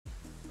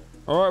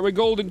All right, we're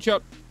golden,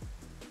 chat.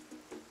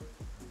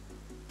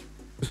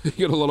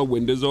 You got a lot of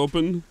windows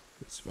open.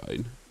 It's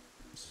fine.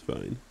 It's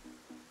fine.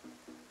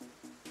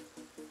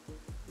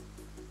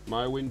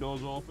 My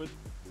window's open.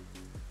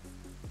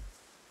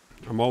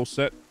 I'm all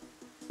set.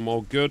 I'm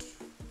all good.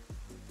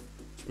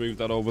 Let's move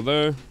that over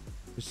there.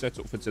 We're set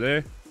up for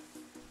today.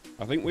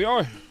 I think we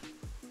are. I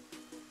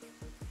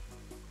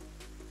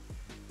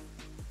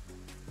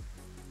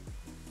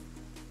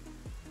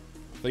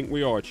think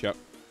we are, chat.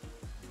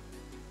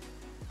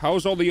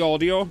 How's all the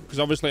audio? Because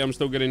obviously I'm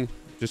still getting,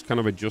 just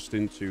kind of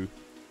adjusting to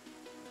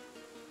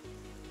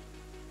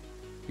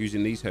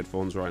using these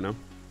headphones right now.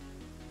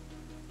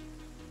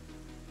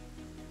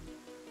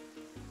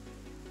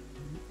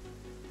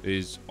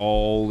 Is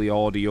all the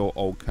audio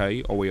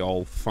okay? Are we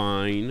all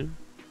fine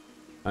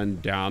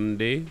and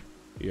dandy?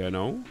 You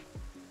know?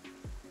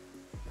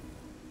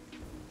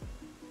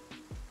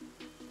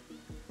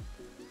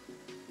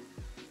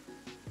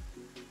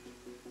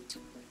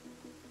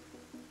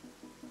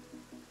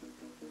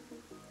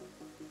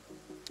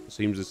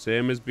 Seems the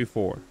same as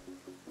before.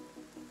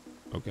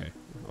 Okay.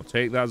 I'll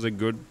take that as a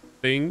good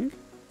thing.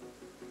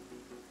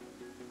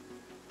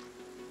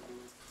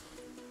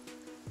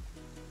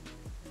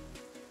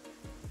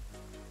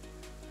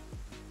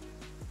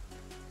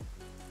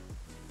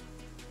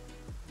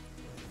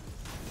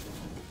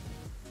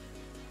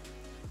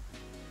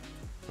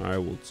 I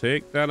will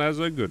take that as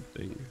a good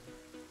thing.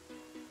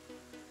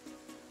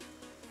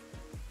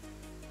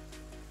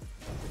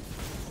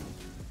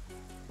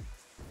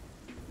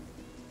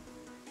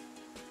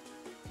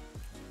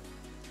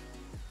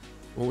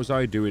 What was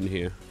I doing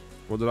here?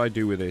 What did I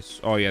do with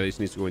this? Oh yeah, this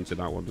needs to go into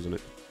that one, doesn't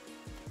it?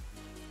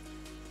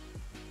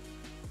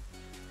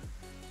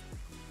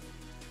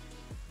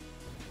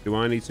 Do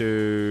I need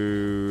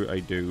to... I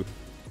do.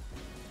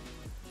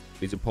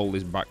 Need to pull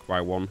this back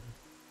by one.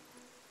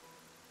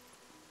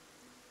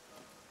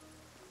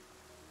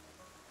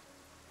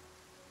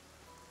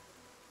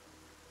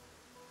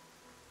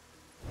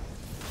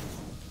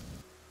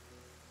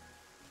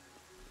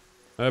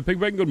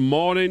 Pigpen, good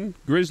morning.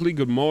 Grizzly,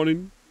 good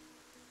morning.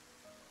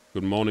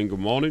 Good morning, good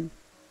morning.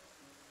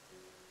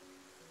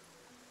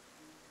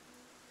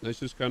 Let's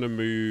just kind of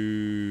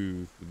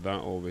move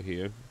that over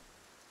here.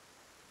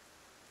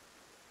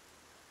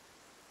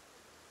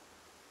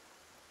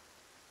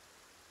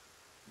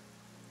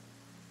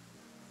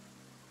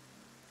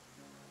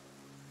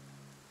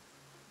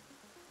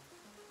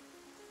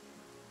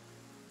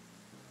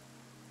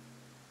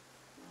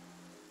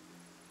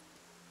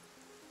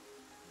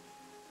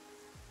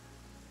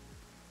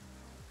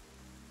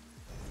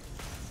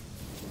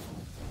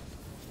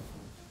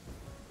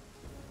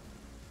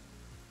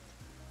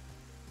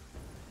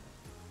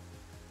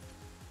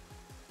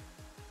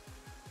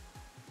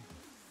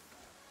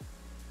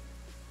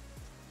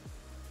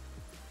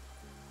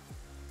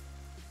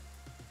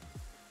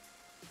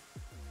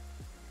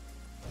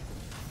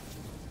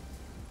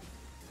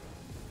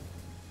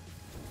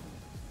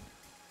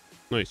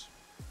 Nice.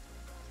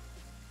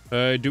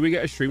 Do we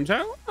get a stream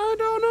title? I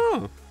don't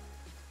know.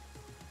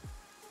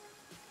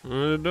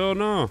 I don't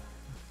know.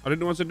 I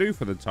didn't know what to do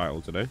for the title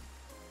today.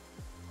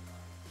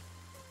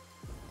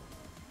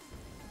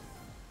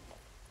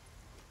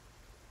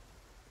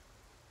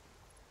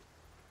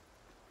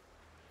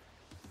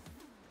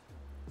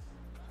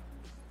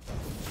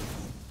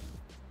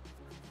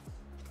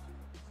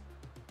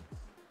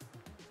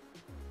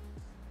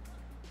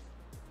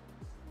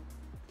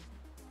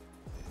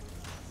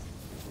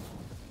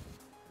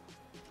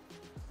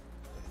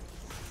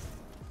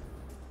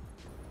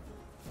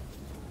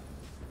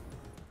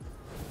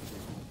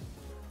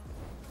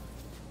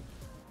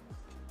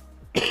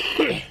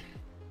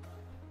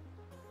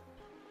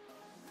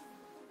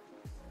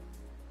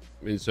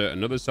 Insert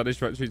another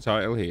satisfactory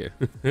title here.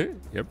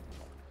 Yep.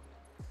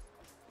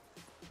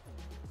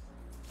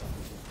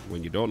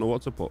 When you don't know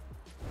what to put.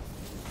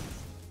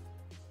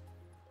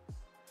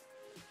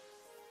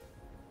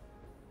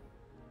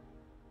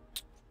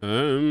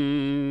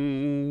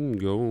 I'm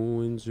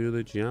going to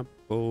the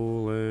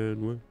chapel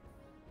and we're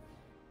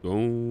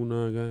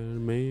gonna get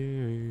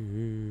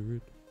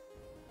married.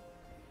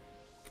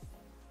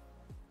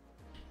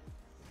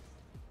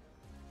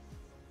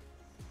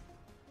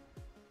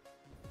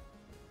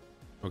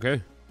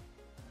 Okay.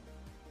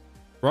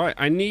 Right,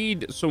 I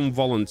need some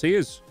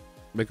volunteers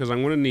because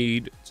I'm going to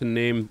need to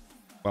name,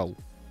 well,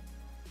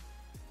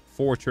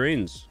 4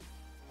 trains.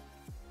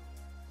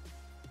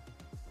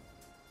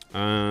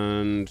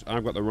 And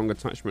I've got the wrong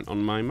attachment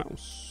on my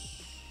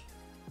mouse.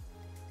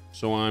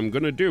 So I'm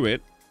going to do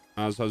it,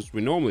 as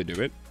we normally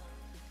do it,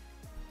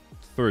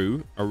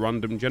 through a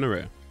random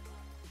generator.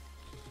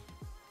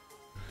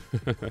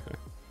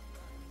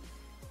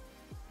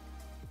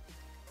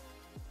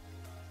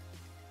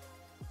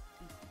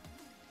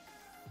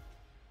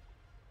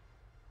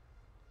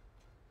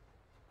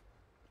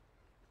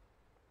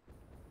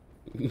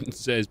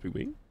 Says Big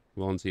Wing.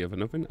 Volunteer for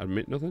nothing,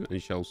 admit nothing,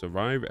 and shall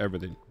survive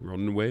everything.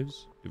 Run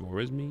waves,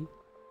 devours me.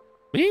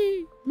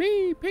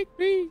 Me, pick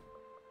me.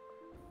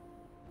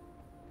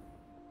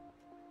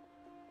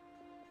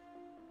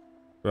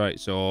 Right,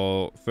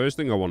 so first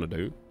thing I want to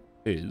do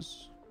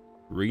is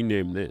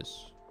rename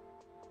this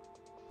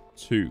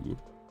to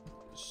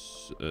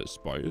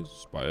Spire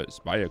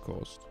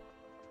Coast.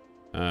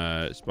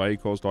 Spire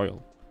Coast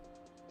Oil.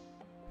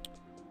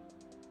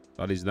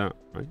 That is that,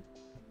 right?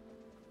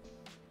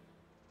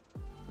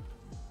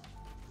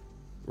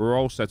 We're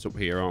all set up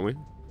here, aren't we?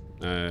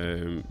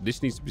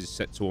 This needs to be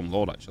set to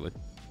unload, actually.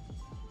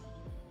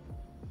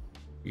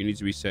 You need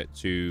to be set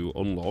to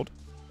unload.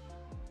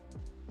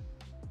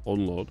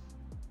 Unload.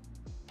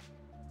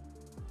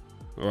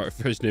 Alright,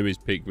 first name is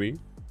Pygmy.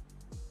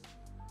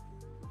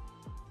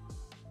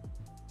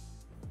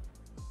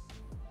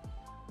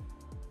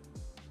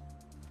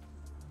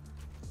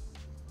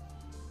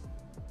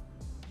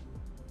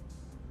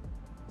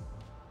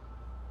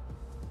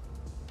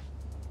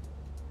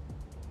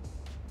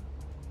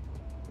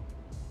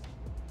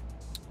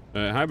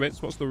 Hi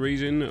Bitz, what's the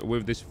reason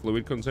with this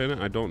fluid container?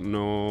 I don't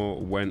know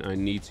when I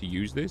need to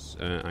use this.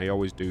 I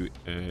always do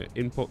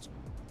input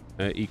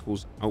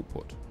equals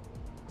output.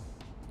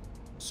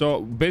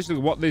 So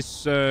basically what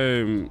this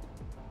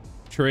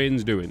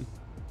train's doing,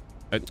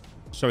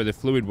 sorry, the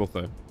fluid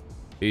buffer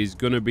is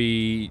going to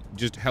be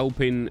just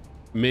helping,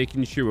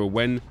 making sure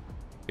when,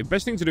 the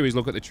best thing to do is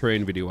look at the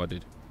train video I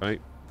did,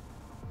 right?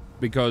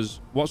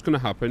 Because what's going to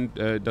happen,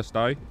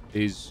 Dustai,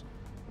 is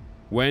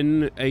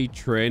when a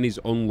train is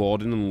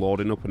unloading and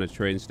loading up in a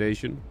train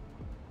station,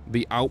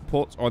 the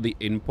output or the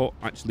input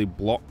actually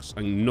blocks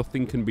and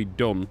nothing can be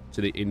done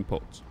to the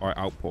input or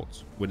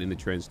output within the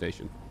train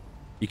station.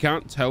 You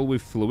can't tell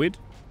with fluid,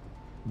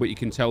 but you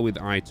can tell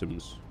with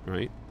items,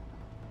 right?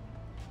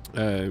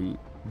 The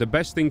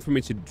best thing for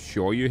me to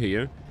show you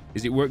here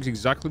is it works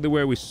exactly the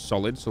way with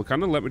solid. So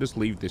kind of let me just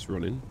leave this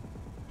running.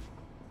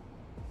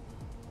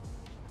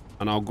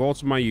 And I'll go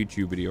to my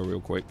YouTube video real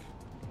quick.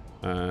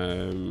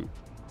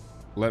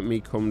 Let me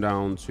come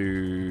down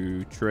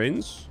to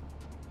trains.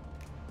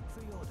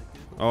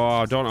 Oh,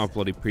 I don't have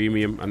bloody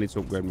premium. I need to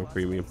upgrade my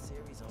premium.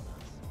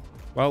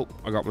 Well,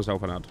 I got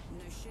myself an ad.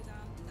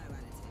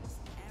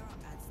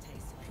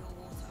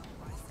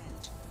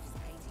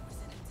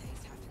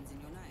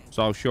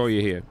 So I'll show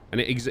you here.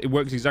 And it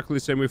works exactly the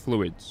same with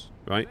fluids,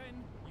 right?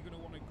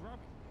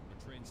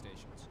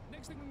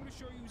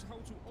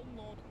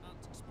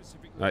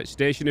 Right,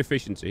 station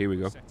efficiency. Here we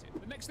go.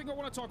 The next thing I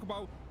want to talk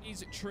about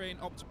is train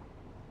optimization.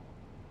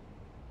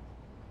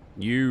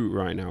 You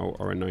right now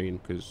are annoying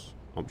because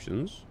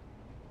options,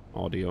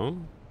 audio,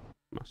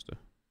 master.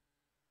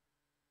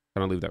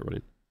 Can I leave that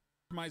running?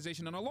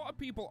 Optimization, and a lot of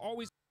people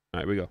always.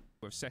 Right, we go.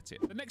 We've set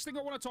it. The next thing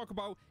I want to talk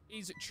about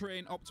is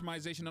train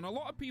optimization, and a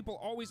lot of people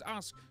always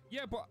ask,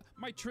 yeah, but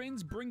my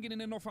train's bringing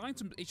in enough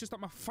items. It's just that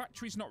my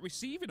factory's not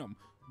receiving them.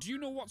 Do you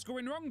know what's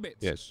going wrong, Bitz?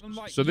 Yes.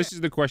 Like, so this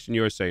is the question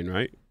you're saying,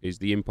 right? Is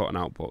the input and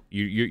output?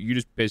 You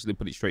just basically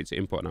put it straight to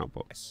input and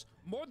output. Yes.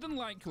 More than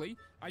likely,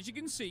 as you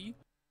can see,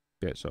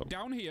 yeah, so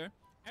down here,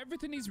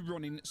 everything is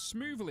running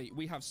smoothly.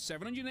 We have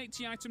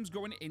 780 items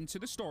going into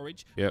the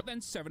storage, but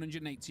then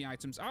 780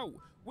 items out,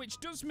 which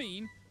does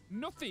mean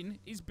nothing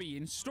is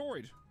being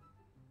stored.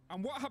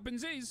 And what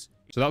happens is...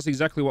 So that's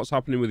exactly what's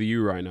happening with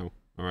you right now,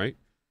 all right?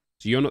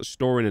 So you're not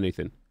storing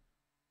anything.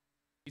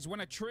 Is when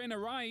a train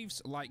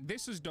arrives, like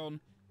this has done,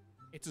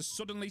 it has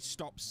suddenly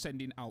stopped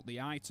sending out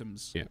the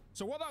items. Yeah.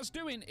 So what that's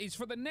doing is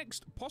for the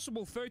next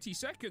possible 30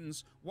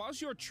 seconds,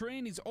 whilst your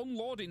train is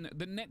unloading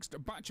the next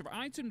batch of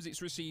items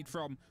it's received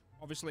from,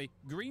 obviously,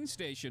 Green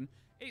Station,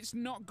 it's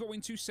not going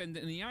to send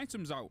any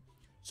items out.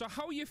 So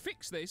how you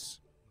fix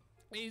this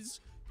is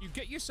you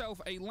get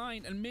yourself a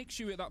line and make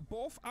sure that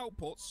both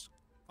outputs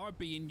are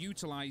being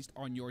utilized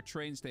on your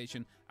train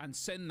station and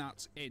send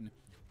that in.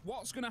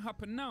 What's going to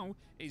happen now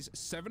is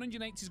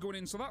 780 is going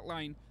into that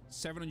line,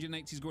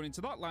 780 is going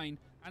into that line,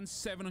 and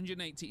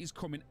 780 is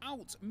coming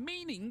out.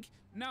 Meaning,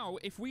 now,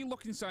 if we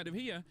look inside of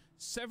here,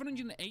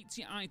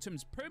 780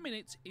 items per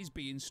minute is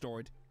being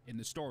stored in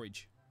the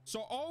storage.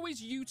 So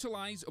always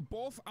utilize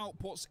both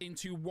outputs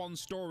into one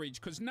storage,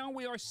 because now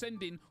we are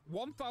sending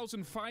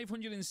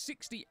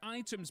 1,560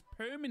 items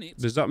per minute.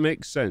 Does that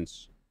make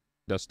sense?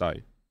 That's that.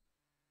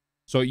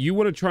 So you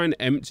want to try and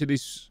empty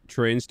this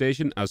train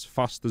station as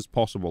fast as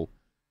possible.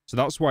 So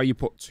that's why you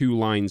put two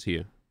lines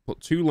here. Put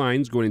two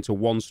lines going into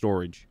one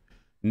storage.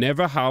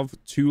 Never have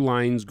two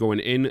lines going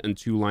in and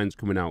two lines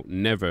coming out.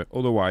 Never.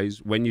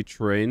 Otherwise, when your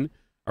train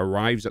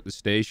arrives at the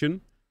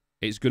station,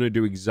 it's going to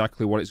do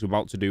exactly what it's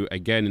about to do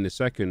again in a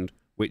second,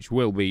 which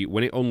will be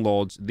when it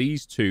unloads,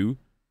 these two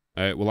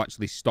will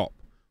actually stop.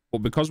 But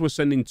because we're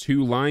sending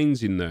two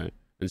lines in there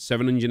and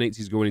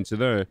 780 is going into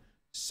there,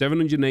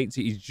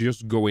 780 is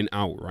just going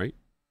out, right?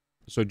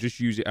 So just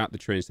use it at the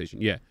train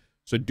station. Yeah.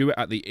 So do it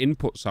at the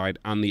input side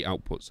and the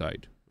output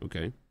side.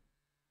 Okay.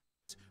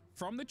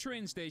 From the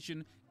train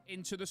station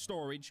into the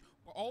storage,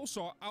 but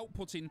also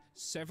outputting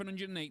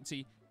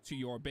 780 to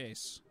your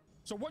base.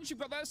 So once you've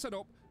got that set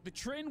up, the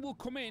train will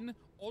come in,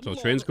 unload,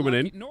 so train's coming like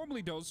in. It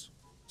normally does.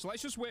 So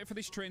let's just wait for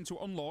this train to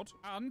unload.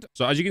 And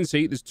so as you can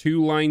see, there's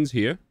two lines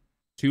here,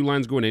 two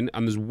lines going in,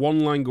 and there's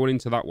one line going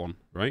into that one,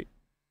 right?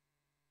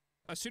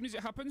 As soon as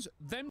it happens,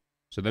 then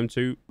So them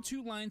two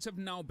lines have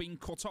now been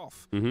cut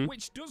off,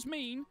 which does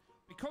mean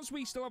because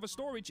we still have a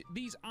storage,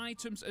 these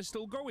items are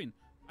still going.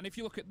 And if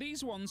you look at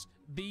these ones,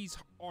 these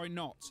are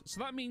not.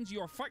 So that means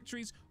your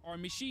factories or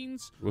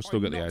machines will still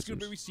are get the not items. going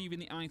to be receiving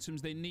the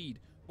items they need.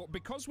 But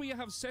because we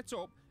have set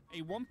up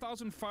a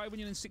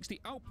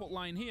 1,560 output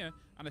line here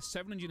and a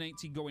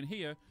 780 going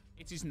here,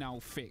 it is now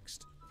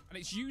fixed. And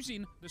it's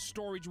using the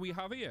storage we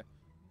have here.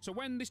 So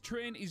when this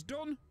train is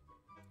done,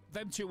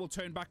 them two will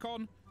turn back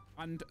on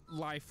and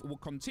life will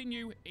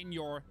continue in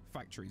your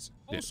factories.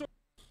 Also,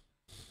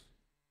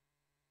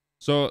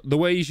 so the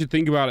way you should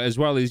think about it as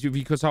well is if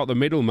you cut out the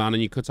middleman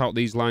and you cut out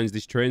these lines,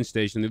 this train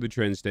station, the other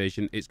train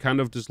station, it's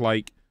kind of just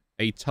like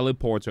a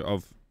teleporter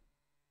of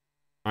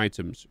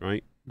items,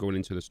 right? Going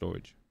into the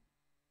storage.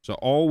 So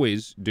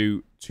always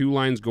do 2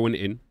 lines going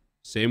in.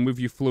 Same with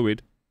your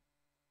fluid.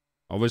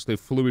 Obviously,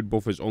 fluid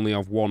buffers only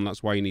have 1.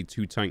 That's why you need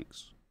 2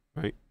 tanks,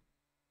 right?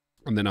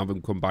 And then have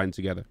them combined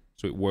together.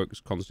 So it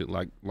works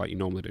constantly like you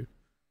normally do.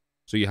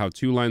 So you have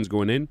 2 lines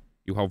going in.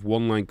 You have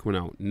 1 line coming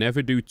out.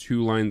 Never do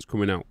 2 lines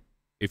coming out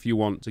if you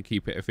want to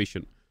keep it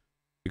efficient.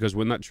 Because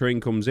when that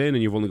train comes in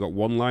and you've only got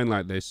 1 line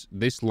like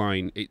this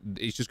line,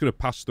 it's just going to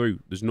pass through.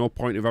 There's no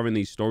point of having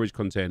these storage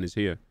containers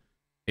here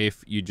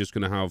if you're just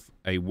going to have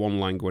a 1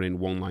 line going in,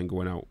 1 line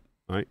going out,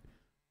 right?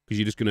 Because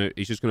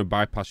it's just going to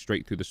bypass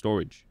straight through the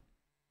storage.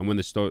 And when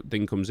the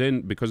thing comes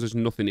in, because there's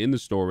nothing in the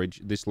storage,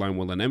 this line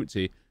will then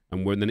empty,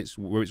 and where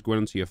it's going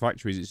onto your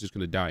factories, it's just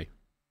going to die,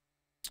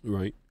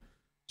 right?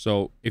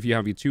 So if you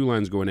have your 2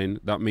 lines going in,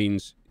 that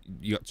means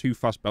you got 2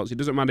 fast belts. It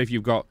doesn't matter if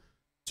you've got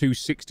 2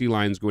 60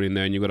 lines going in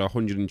there and you've got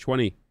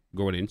 120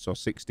 going in, so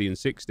 60 and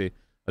 60.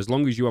 As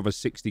long as you have a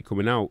 60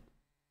 coming out,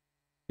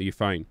 you're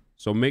fine.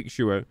 So make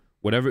sure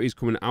whatever is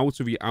coming out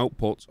of your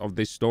output of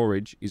this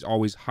storage is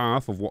always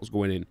half of what's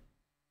going in.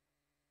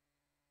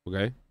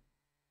 Okay?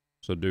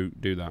 So do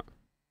that.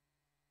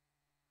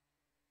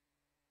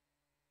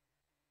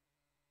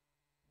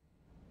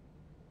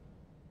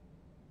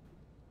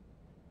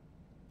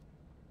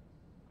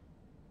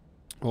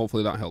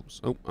 Hopefully that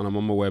helps. Oh, and I'm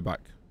on my way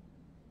back.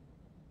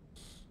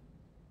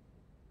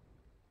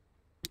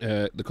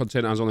 The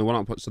container has only 1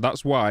 output. So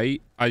that's why,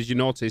 as you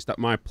noticed, at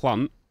my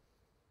plant,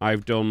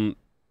 I've done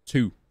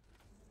two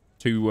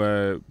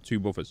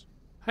buffers.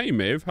 Hey,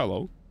 Maeve.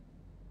 Hello.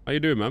 How you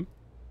doing, man?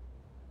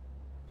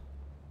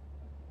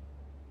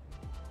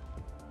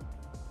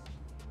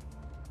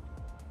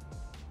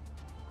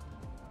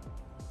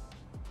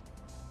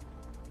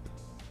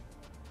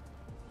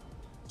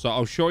 So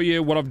I'll show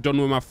you what I've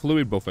done with my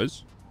fluid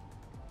buffers.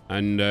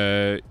 And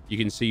you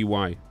can see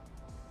why.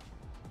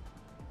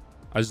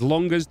 As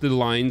long as the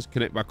lines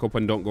connect back up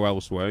and don't go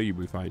elsewhere, you'll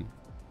be fine.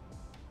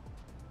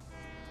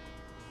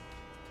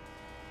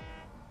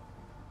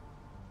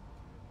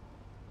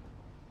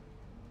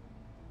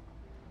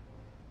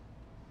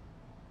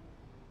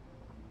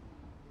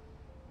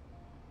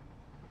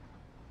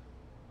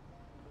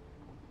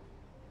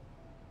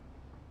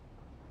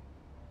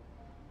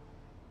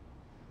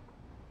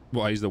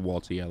 Why is the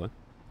water yellow?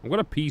 I'm going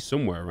to pee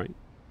somewhere, right?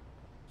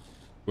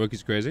 Work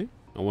is crazy.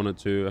 I wanted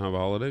to have a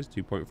holidays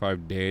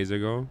 2.5 days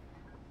ago.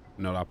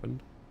 Not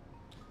happened.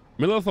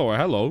 Miller Thor,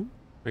 hello.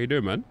 How you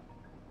doing, man?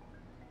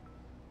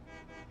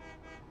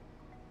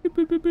 Boop,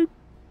 boop, boop, boop.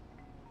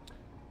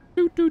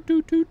 Toot, toot,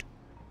 toot, toot.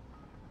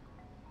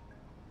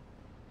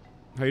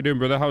 How you doing,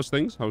 brother? How's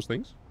things? How's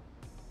things?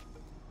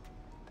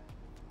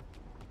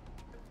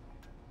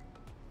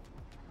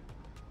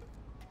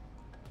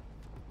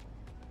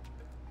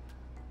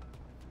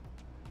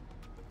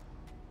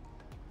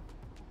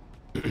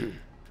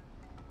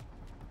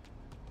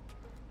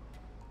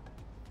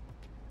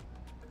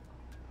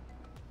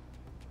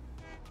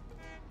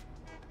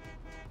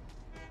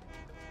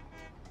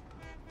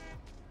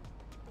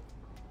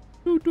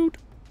 Doot, doot.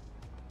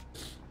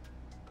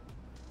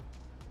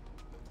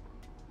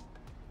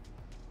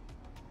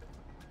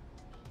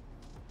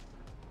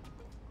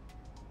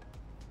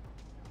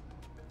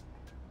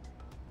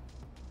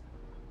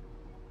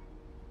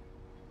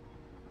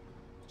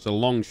 It's a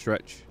long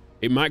stretch.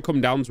 It might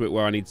come down to it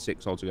where I need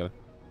 6 altogether.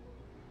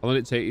 How long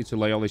did it take you to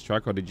lay all this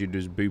track, or did you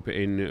just boop it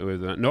in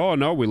with that?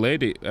 No, we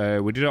laid it.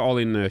 We did it all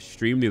in a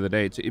stream the other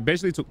day. It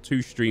basically took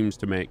 2 streams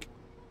to make.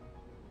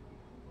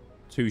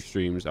 2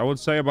 streams. I would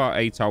say about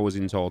 8 hours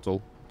in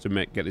total to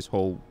get this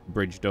whole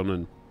bridge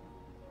done.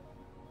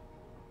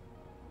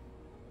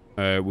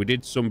 And we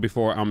did some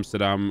before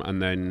Amsterdam, and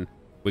then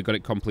we got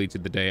it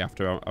completed the day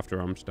after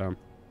Amsterdam.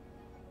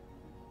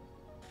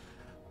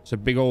 It's a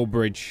big old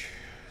bridge.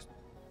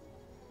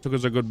 Took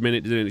us a good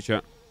minute to do it,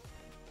 chat.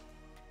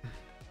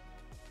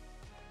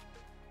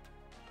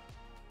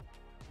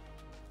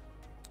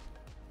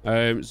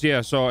 So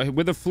yeah, so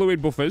with the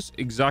fluid buffers,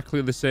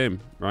 exactly the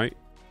same, right?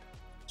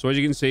 So as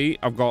you can see,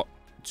 I've got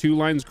 2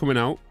 lines coming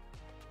out,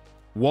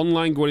 1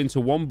 line going into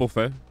 1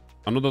 buffer,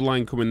 another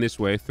line coming this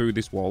way through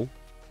this wall,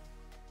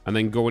 and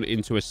then going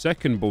into a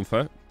second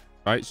buffer,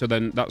 right? So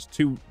then that's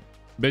 2,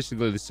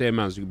 basically the same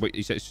as, but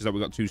it's just that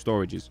we've got 2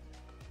 storages.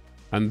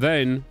 And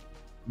then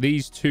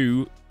these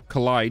 2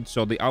 collide,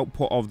 so the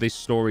output of this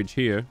storage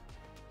here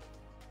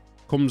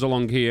comes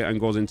along here and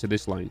goes into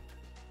this line,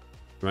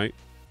 right?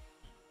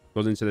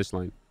 Goes into this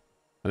line.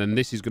 And then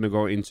this is going to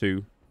go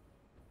into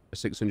a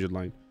 600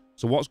 line.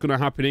 So what's going to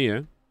happen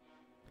here,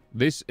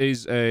 this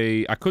is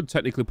a... I could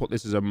technically put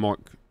this as a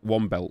Mark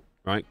 1 belt,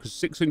 right? Because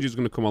 600 is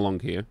going to come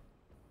along here.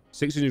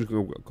 600 is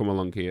going to come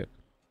along here.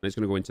 And it's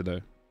going to go into there.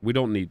 We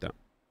don't need that.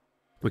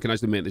 We can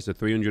actually make this a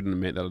 300 and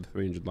make that a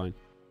 300 line.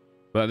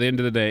 But at the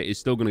end of the day, it's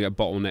still going to get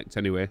bottlenecked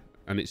anyway.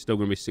 And it's still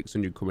going to be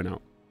 600 coming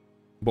out.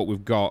 But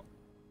we've got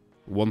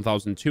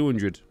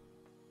 1,200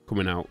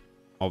 coming out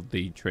of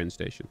the train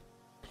station.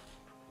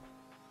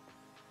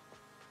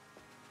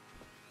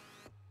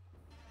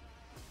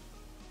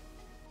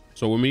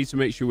 So we need to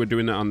make sure we're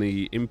doing that on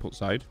the input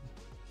side.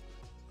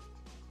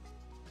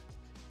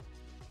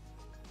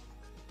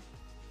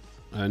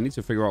 I need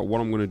to figure out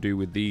what I'm going to do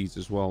with these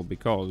as well,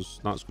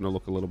 because that's going to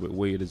look a little bit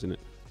weird, isn't it?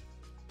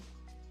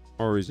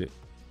 Or is it?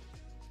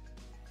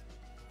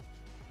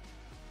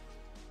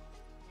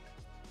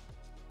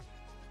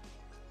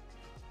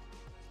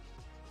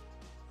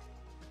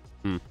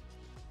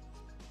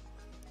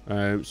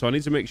 So I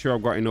need to make sure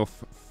I've got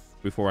enough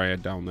before I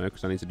head down there,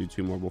 because I need to do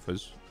 2 more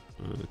buffers.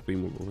 3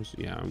 more buffers.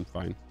 Yeah, I'm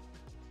fine.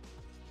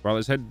 Right,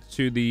 let's head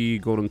to the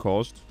Golden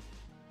Coast.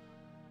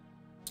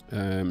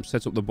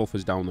 Set up the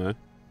buffers down there.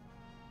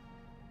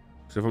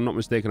 So if I'm not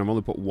mistaken, I've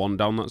only put 1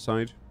 down that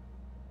side.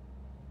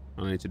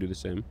 And I need to do the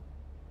same.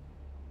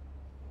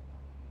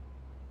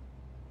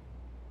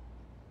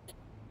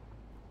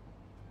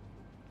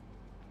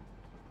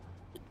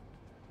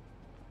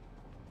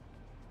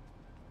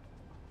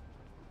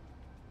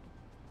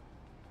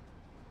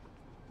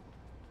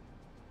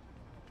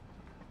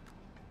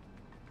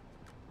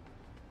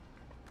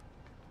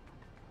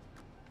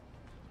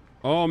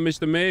 Oh,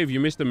 Mr. Maeve, you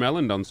missed the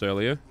melon dance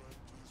earlier.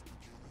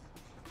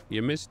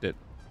 You missed it.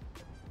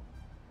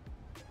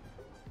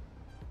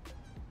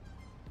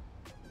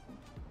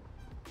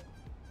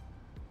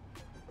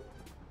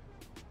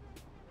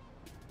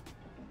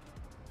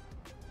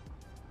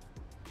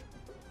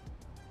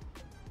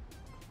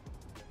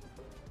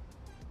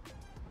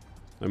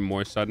 I'm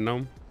more sad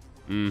now.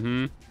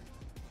 Mm-hmm.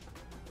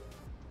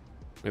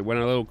 It went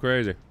a little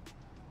crazy.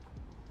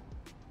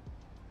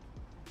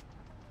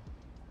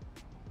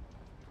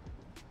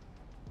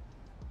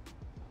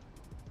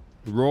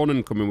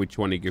 Ronan coming with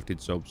 20 gifted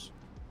subs.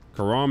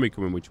 Karami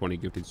coming with 20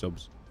 gifted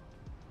subs.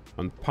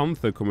 And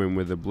Panther coming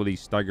with a bloody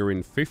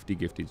staggering 50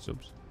 gifted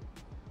subs.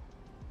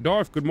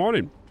 Dorf, good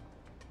morning.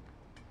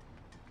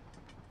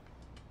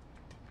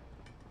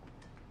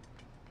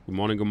 Good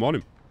morning, good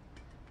morning.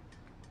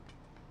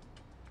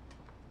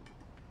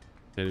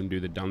 Let him do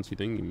the dancey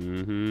thing.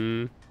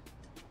 Mm-hmm.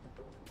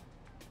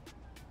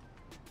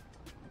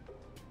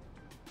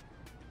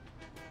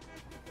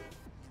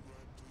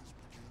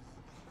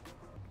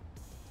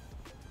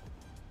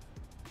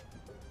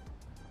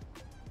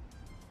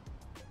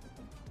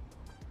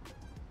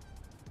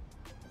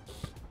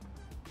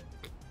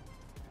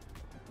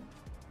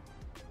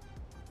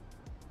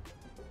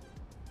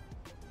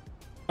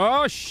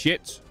 Oh,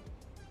 shit.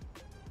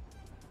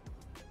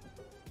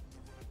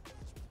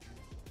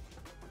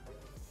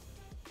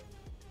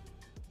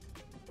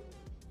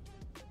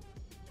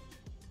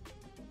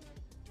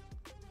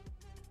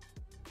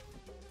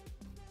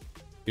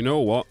 You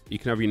know what? You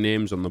can have your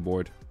names on the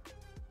board.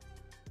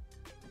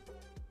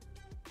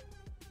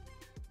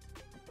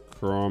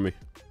 Karami.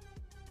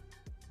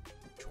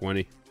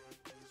 20.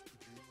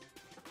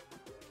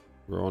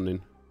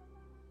 Ronin.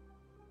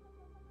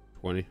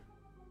 20.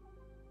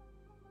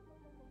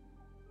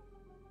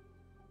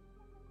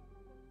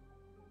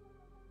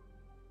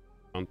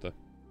 Panther.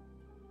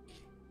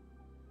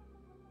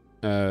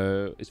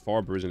 It's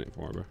Farber, isn't it?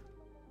 Farber.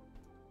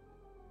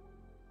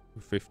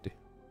 50.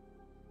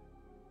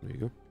 There you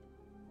go.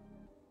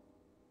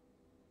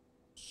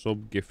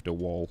 Sub-gifter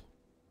wall.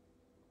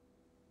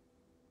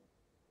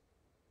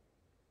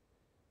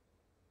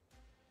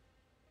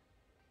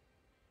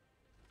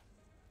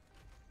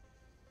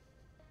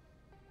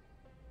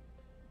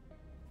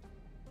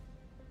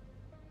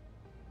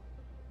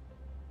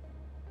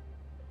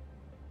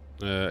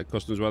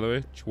 Customs, by the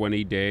way,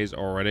 20 days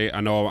already. I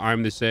know,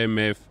 I'm the same,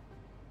 Maeve.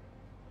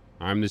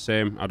 I'm the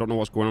same. I don't know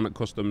what's going on at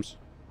customs.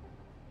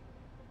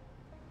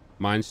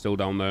 Mine's still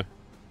down there.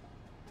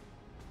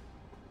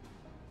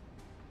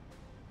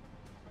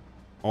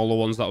 All the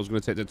ones that I was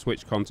going to take to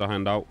TwitchCon to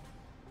hand out.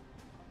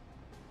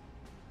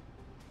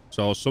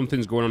 So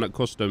something's going on at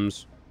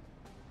customs.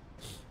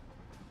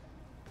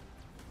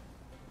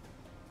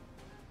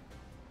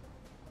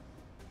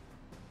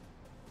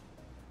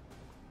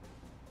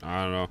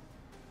 I don't know.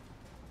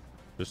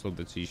 Just love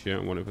the t-shirt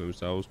and want it for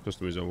themselves.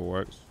 Customers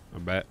overworks, I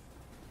bet.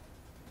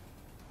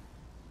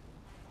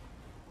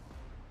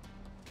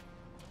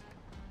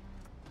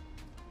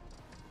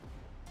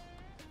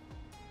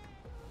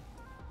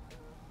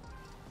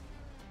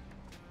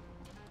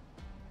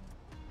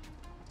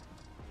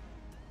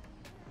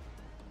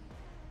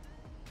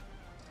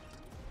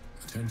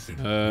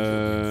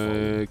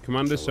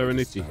 Commander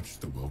Serenity.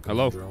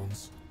 Hello.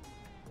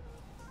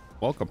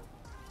 Welcome.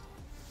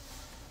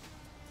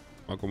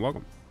 Welcome,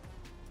 welcome.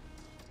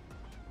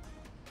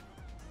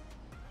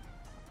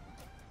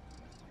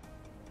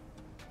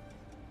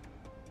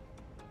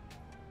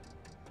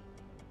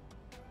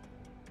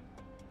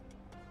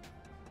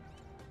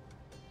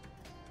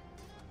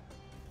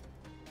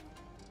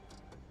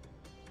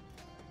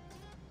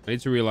 I need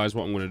to realize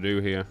what I'm going to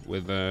do here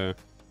with...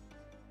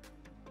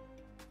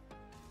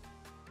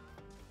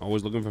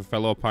 Always looking for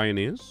fellow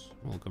pioneers.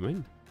 Welcome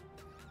in.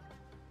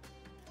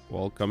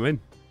 Welcome in.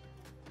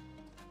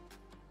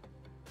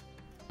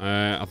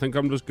 I think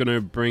I'm just going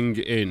to bring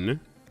in...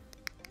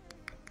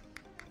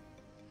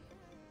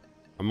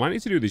 I might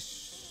need to do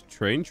this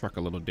train track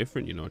a little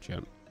different, you know,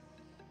 chat.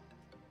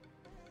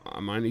 I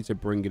might need to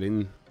bring it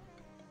in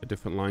a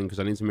different line because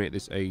I need to make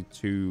this a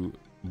 2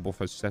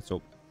 buffer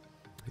setup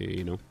here,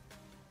 you know.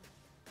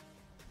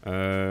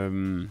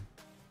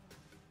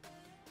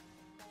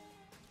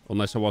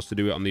 Unless I was to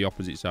do it on the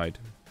opposite side.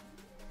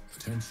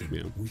 Attention,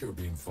 you know. we are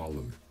being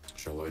followed.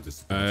 Shall I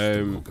dispatch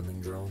the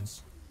welcoming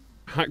drones?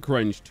 Hack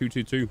Range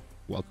 222,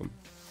 welcome.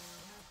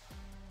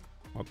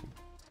 Welcome.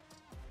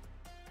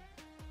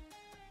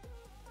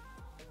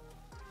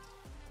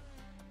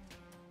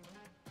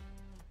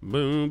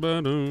 Boom,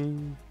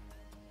 ba-doom.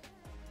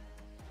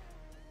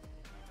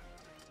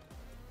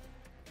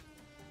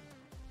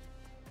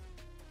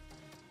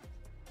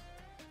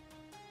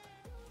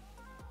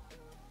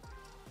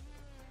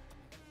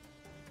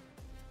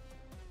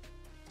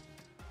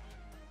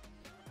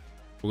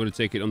 We're going to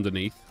take it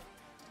underneath.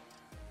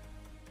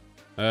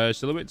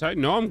 Still a bit tight?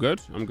 No, I'm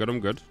good. I'm good. I'm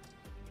good.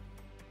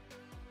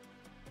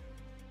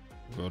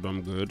 Good,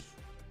 I'm good.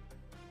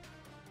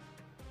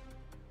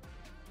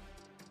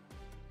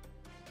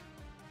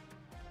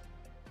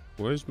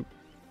 Where's...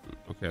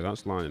 Okay,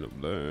 that's lining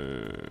up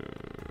there.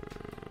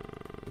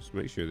 Let's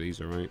make sure these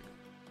are right.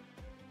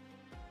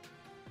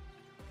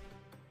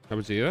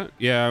 Happy to see that?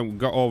 Yeah, I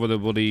got over the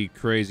bloody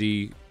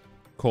crazy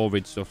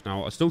COVID stuff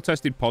now. I still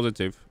tested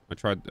positive.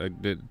 I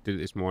did it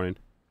this morning.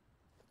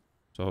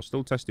 So I'm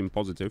still testing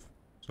positive.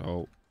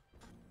 So...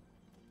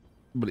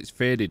 But it's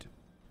faded.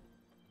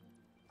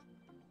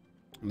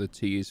 The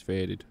tea is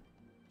faded.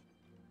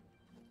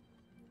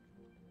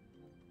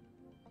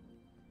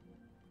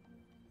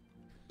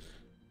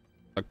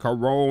 A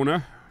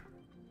Corona.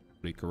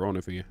 Need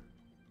Corona for you.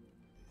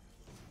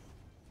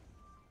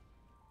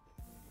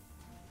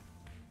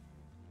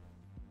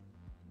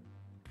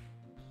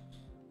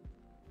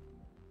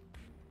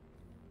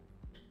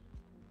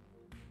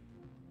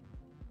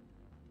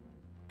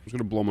 I'm just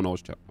gonna blow my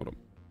nose, chat. Hold on.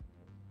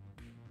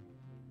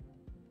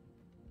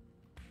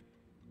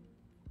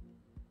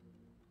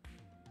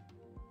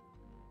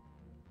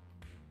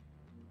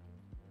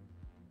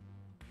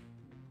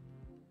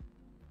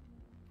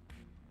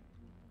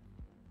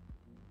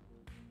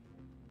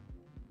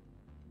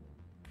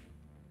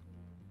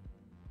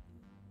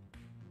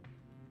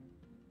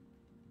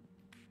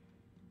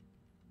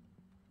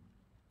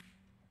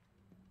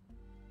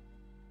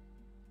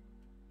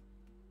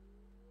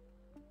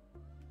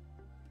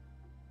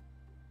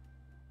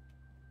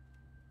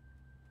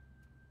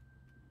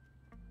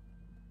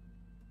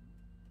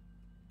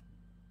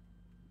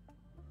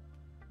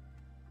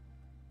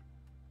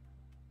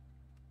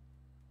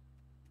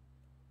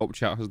 Up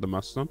chat has the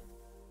masks on.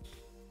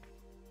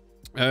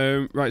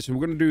 Right, so we're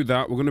going to do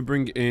that. We're going to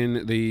bring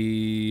in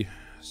the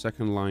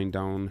second line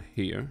down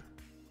here.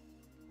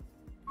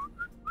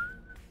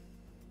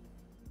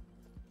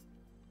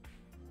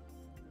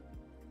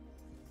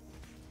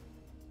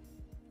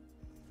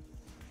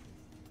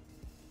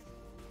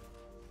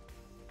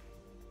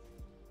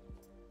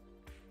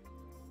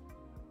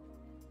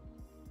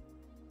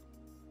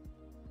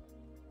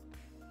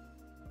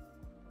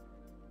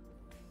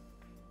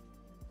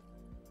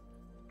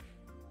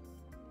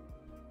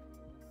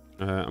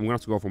 I'm going to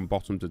have to go from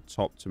bottom to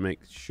top to make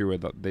sure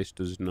that this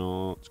does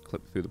not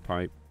clip through the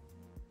pipe.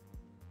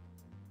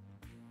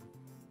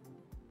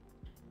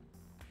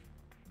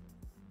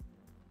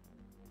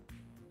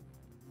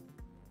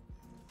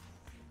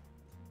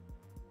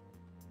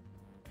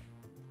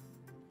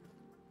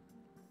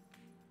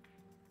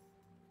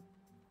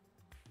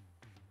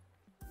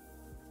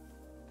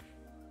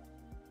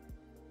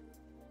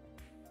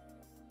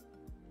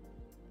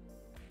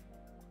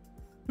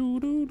 Do,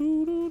 do,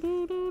 do, do,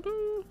 do, do,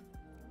 do.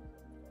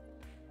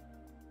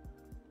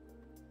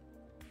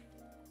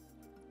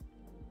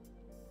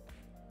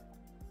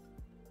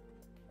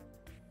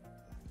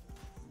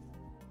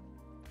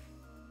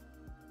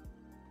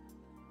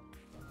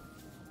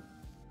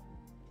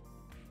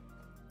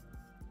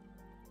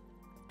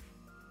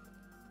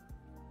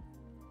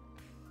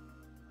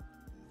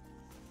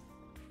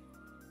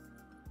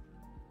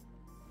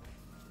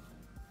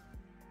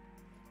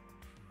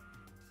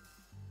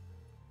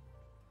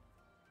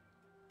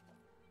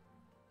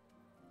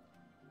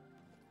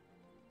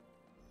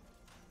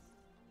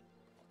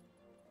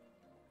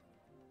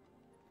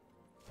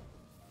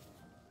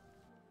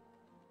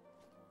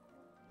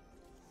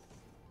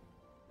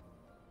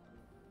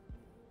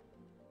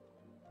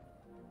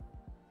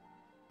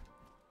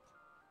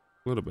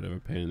 A little bit of a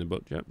pain in the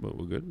butt, Jack, but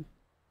we're good.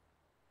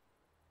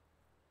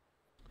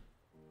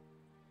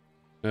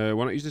 Why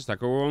not use the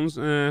stackable ones?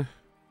 I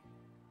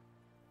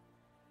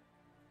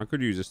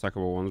could use the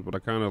stackable ones, but I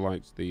kind of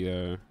liked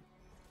the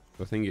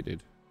thing it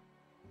did.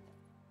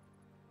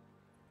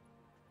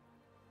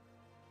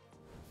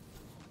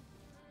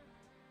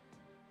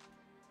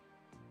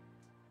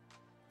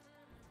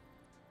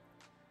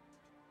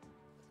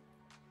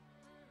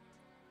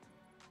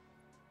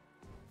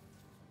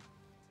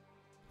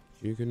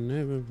 You can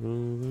never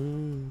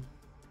fall.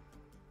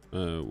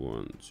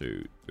 1,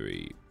 2,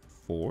 3,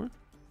 4.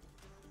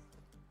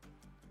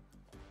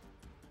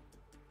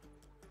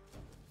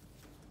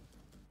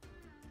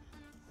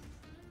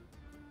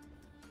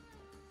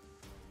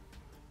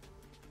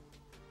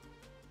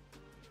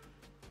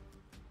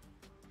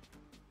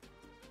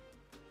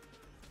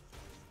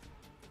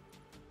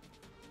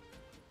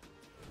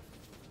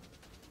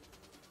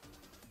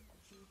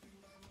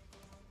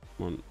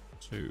 One,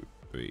 2,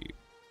 3,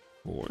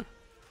 4.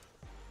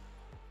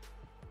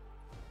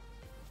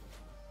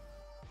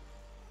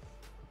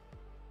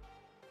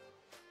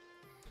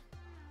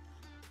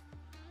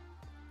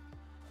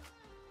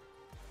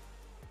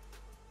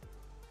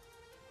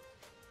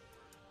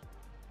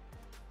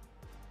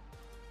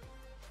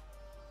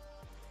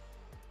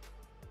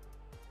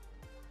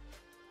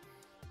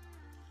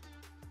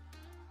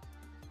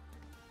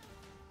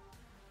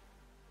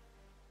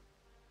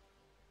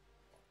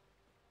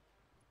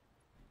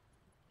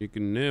 You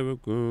can never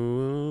go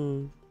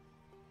on.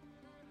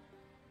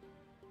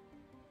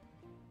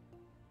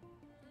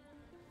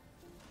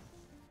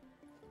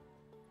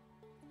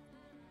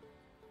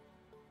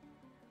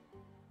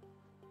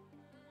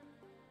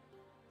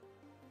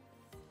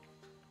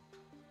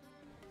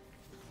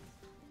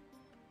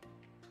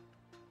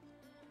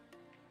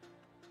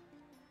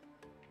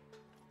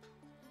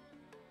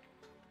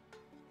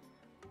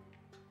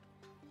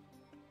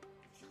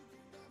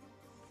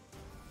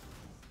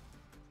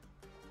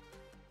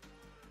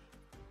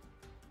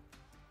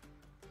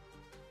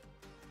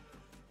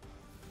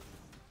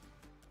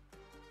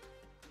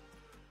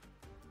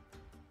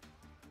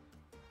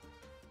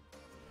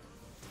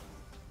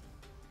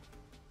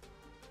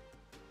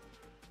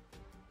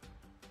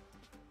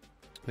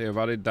 Hey, I've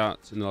added that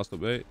in the last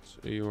update.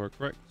 You are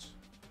correct.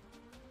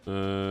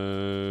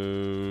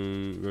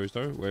 Very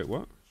sorry. Wait,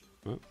 what?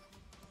 What?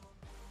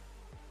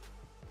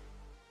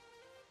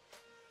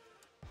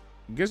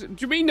 Do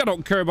you mean I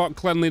don't care about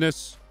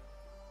cleanliness?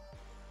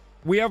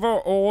 We have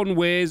our own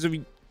ways of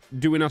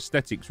doing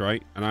aesthetics,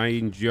 right? And I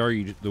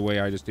enjoyed the way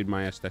I just did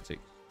my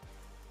aesthetics.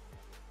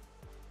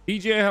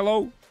 DJ,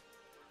 hello.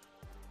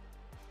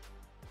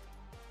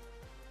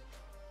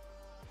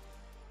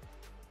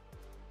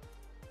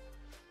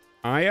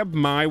 I have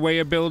my way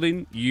of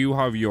building. You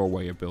have your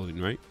way of building,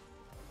 right?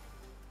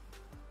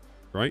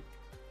 Right?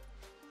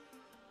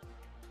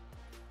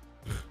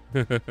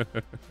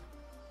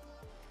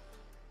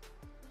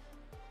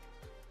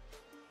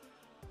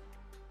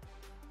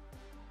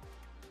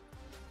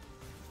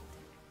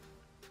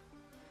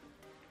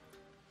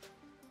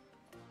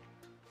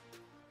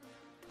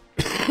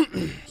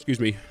 Excuse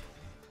me.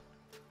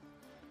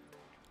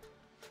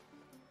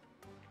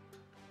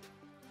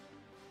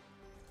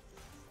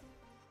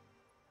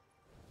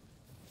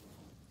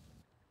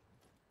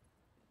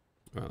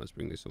 All right, let's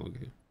bring this along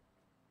here.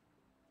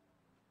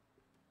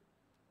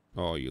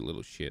 Oh, you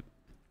little shit.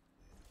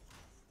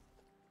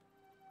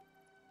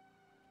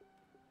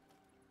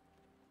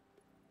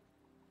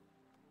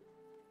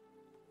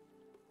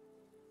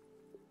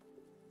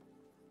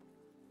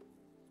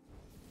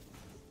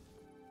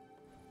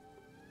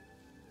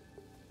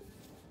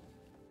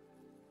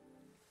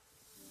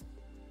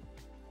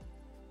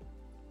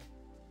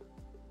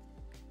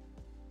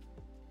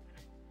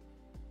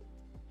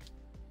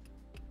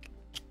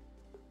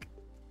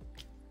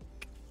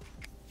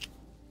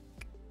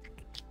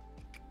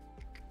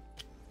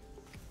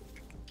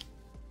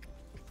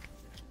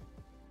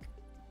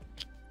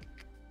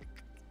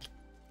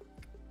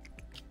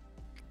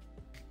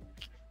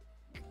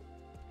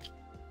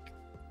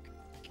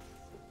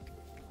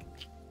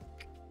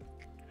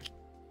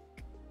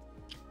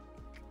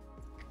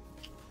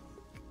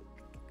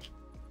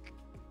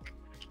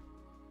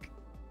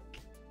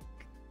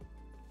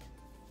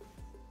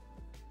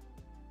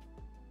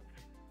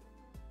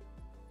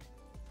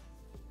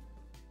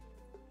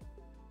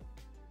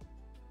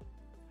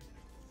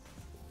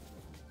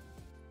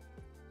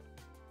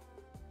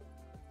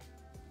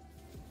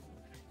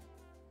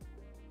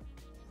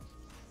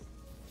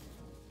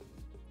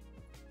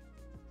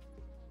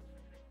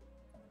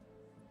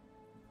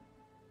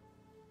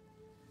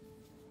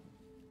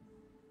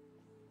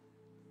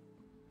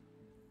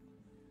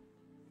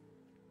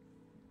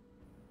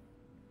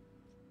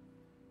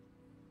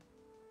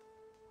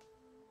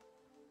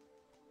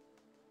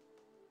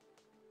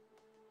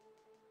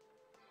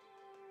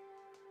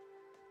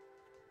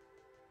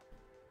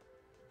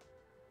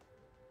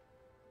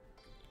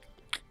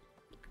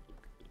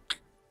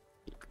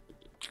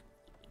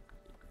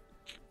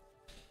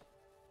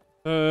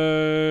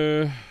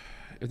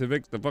 If they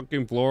fix the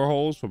fucking floor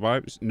holes for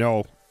pipes,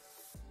 no,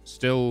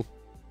 still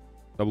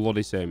the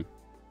bloody same.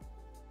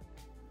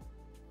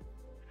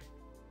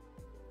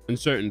 In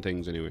certain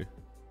things, anyway.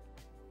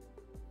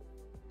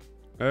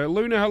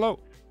 Luna, hello.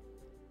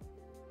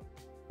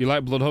 You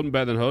like Bloodhunt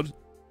better than Hood?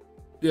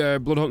 Yeah,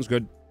 Bloodhunt's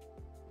good.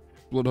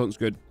 Bloodhunt's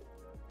good.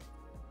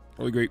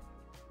 I'll agree.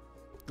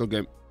 Good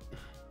game.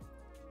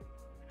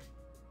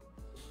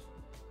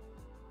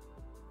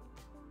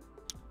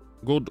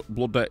 Good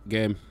blood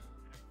game.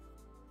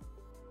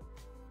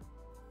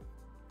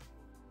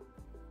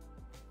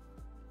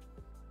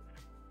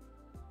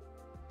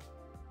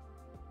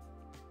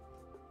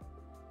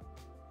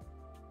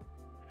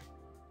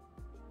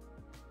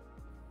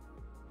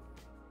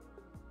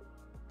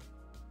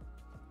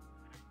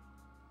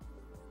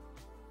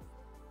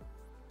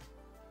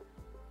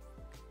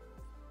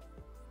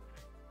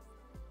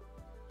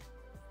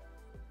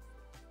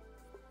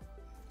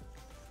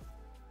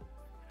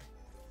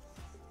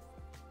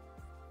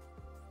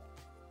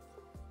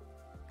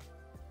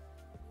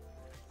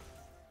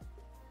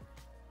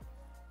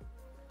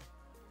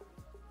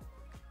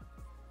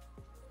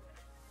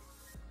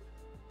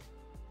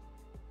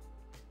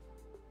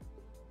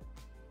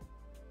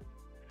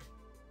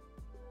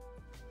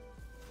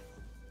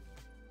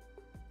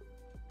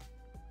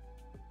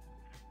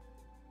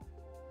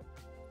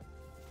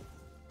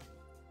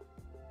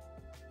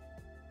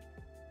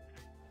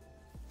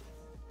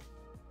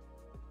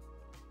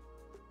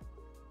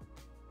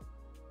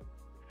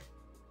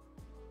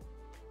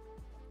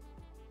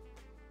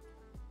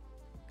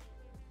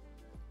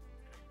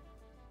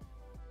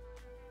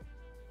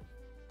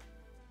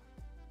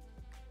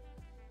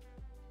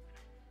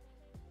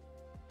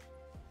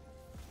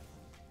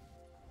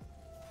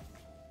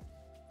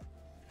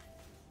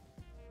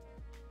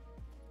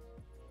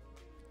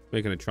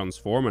 Making a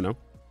transformer now.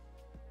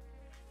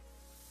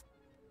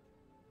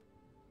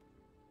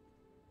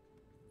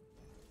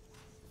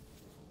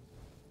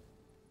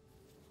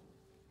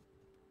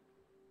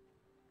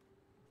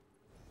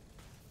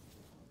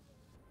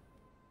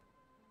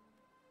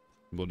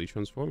 Bloody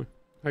transformer.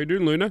 How you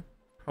doing, Luna?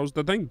 How's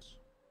the things?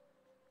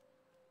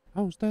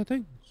 How's the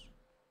things?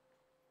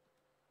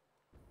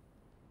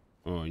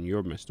 Oh, and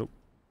you're messed up.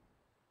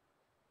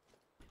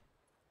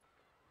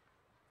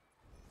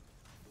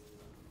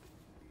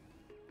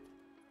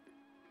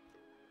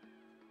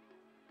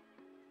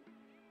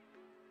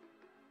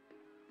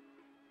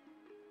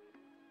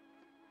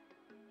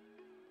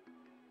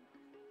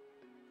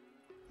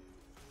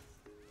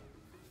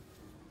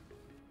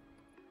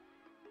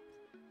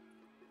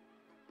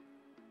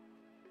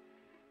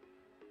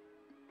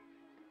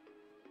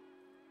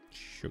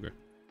 Sugar.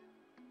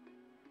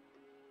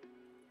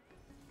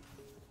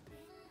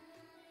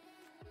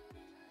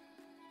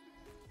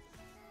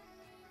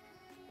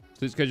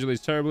 Sleep schedule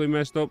is terribly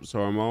messed up,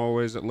 so I'm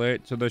always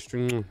late to the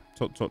string.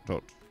 Tut tut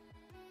tut.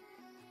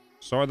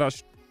 Sorry,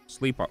 that's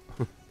sleep up.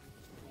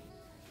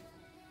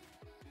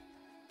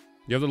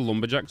 You have the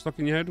lumberjack stuck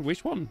in your head?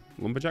 Which one?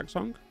 Lumberjack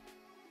song?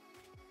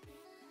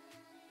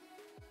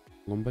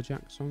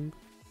 Lumberjack song?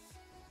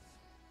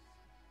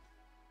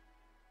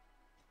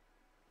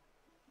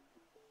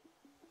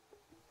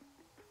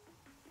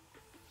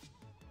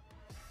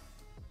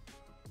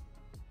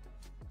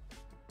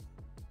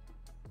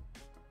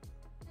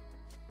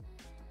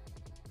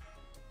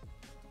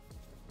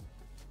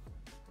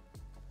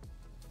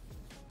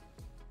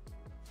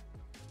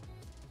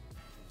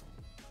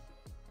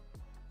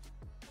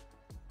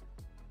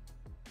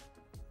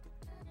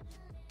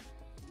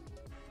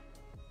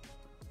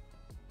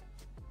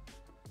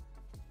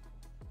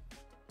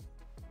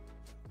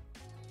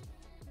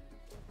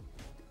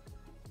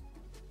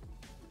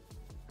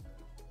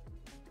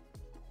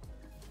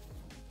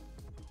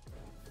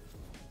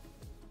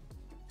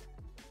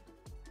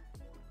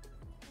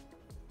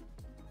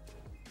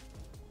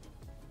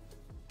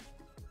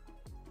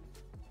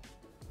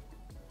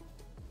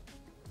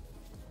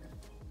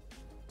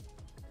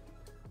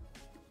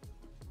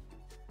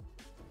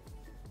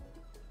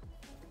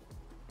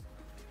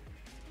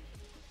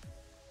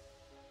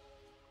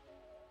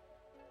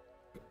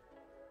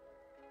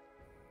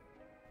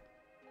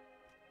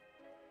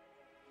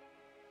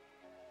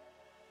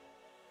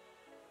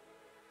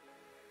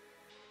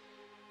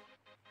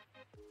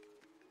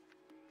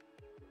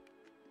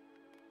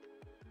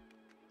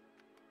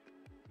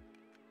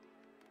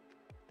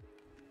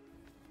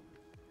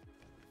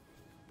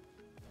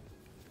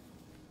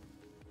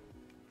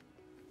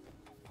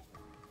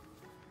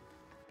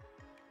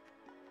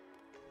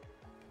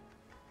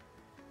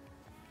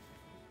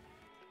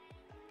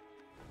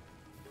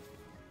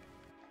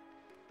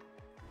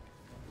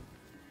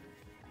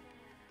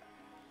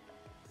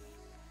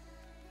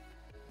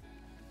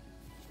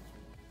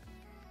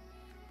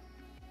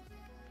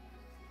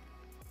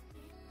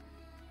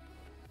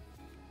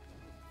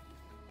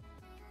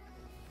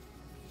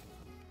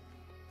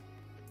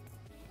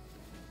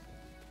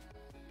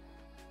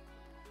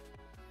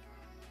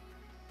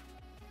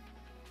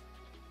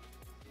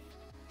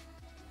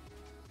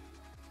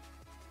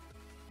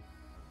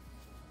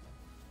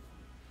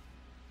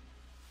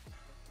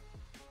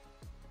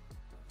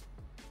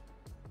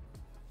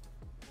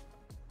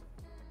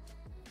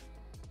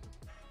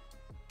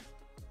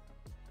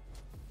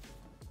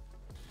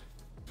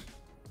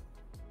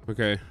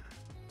 Okay.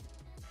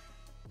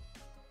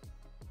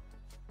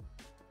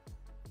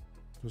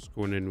 Just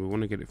going in. We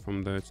want to get it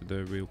from there to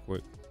there real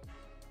quick.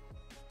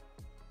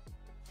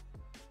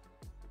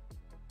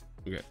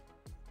 Okay.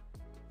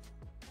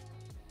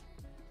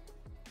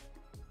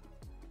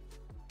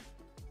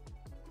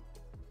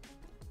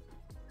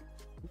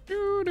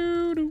 Doo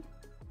doo doo.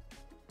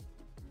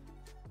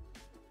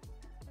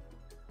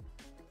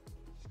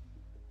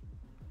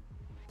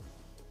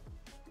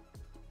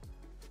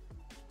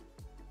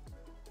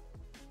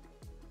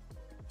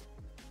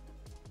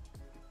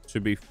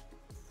 Should be.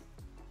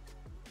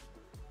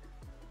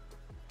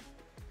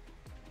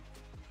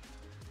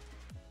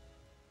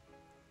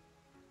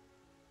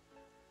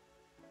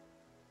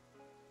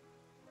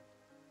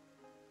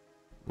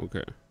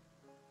 Okay.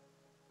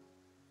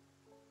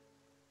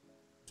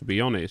 To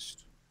be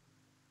honest,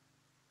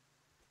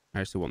 I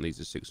actually want these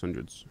as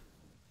 600s.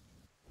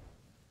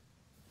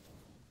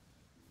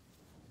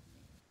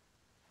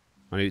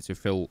 I need it to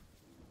fill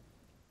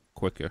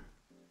quicker.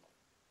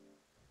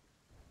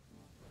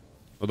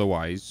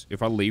 Otherwise,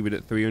 if I leave it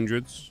at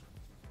 300s...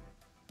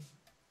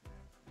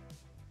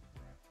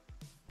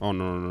 Oh,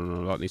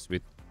 no. That needs to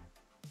be...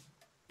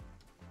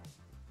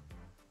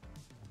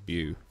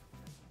 You.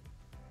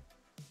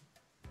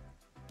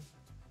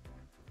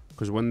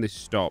 Because when this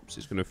stops,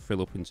 it's going to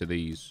fill up into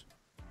these.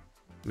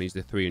 And these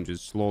are 300s.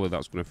 Slowly,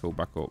 that's going to fill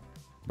back up.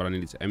 But I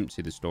need it to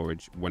empty the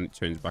storage when it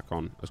turns back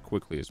on as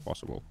quickly as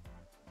possible.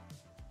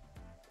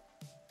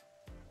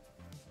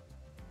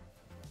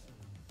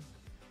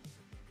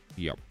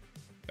 Yep.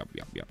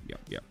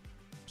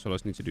 So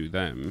let's need to do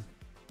them.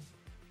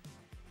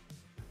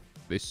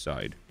 this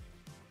side.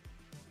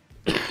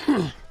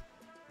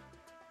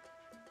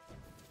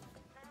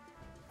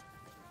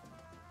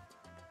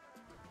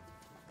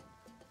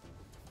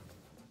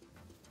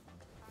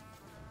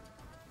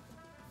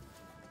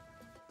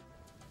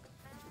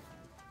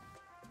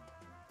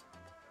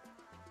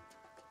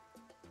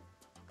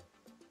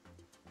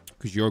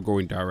 Because you're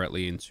going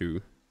directly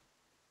into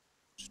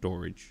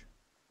storage.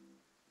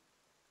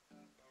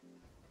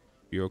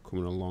 You're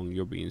coming along,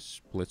 you're being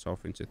split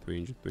off into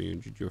 300,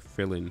 300. You're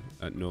filling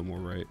at normal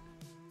rate.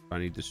 I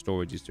need the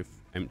storages to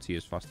empty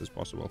as fast as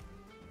possible.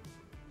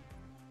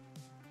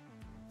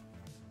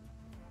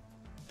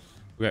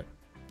 Okay.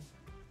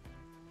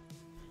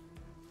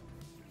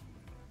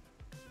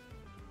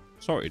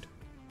 Sorted.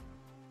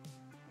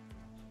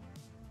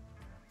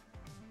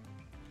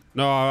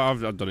 No,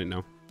 I've done it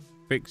now.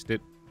 Fixed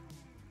it.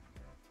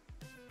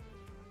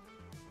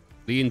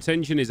 The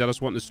intention is I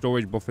just want the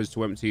storage buffers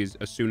to empty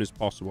as soon as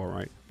possible,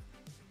 right?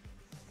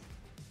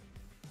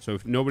 So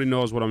if nobody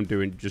knows what I'm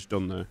doing, just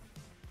done there.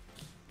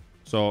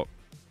 So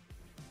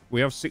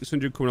we have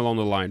 600 coming along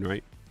the line,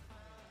 right?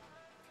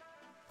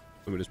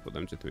 Let me just put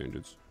them to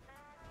 300s.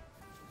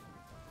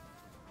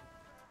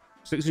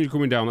 600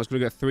 coming down. That's going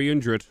to get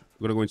 300.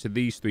 We're going to go into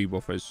these 3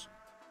 buffers.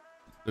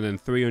 And then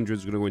 300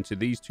 is going to go into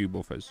these 2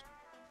 buffers.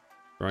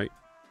 Right?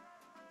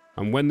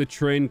 And when the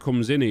train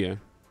comes in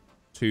here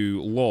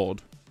to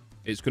load,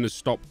 it's going to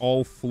stop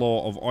all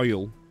flow of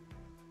oil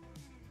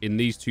in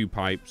these 2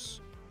 pipes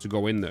to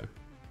go in there.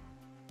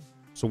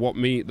 So what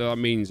that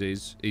means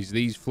is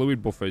these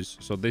fluid buffers,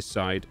 so this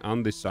side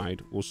and this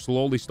side, will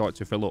slowly start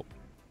to fill up.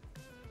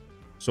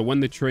 So when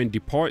the train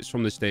departs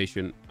from the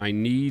station, I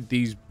need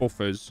these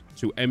buffers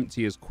to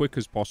empty as quick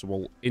as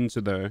possible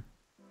into there,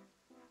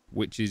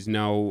 which is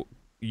now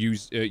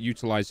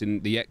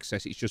utilizing the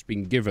excess it's just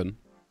been given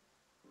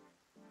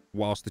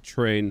whilst the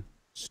train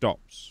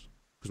stops.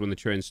 Because when the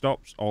train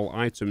stops, all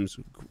items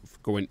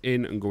going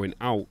in and going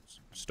out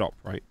stop,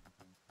 right?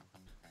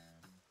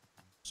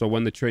 So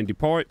when the train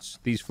departs,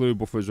 these fluid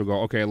buffers will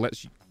go, okay,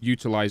 let's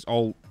utilize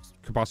all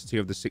capacity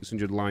of the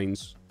 600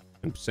 lines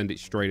and send it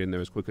straight in there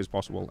as quick as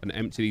possible and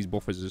empty these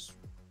buffers.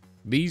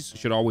 These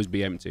should always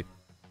be empty.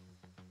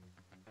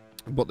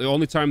 But the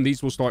only time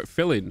these will start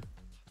filling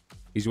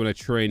is when a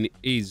train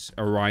is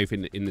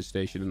arriving in the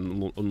station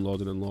and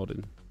unloading and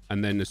loading.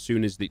 And then as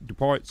soon as it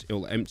departs,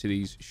 it'll empty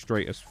these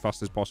straight as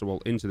fast as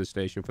possible into the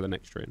station for the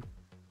next train.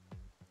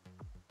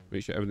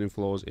 Make sure everything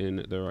flows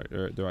in the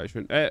right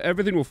direction.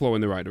 Everything will flow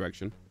in the right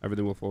direction.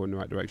 Everything will flow in the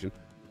right direction.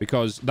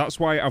 Because that's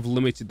why I've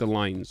limited the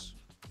lines.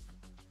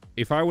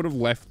 If I would have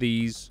left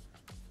these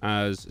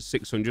as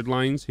 600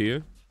 lines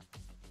here,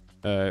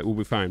 it will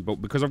be fine.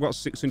 But because I've got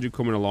 600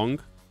 coming along,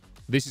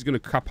 this is going to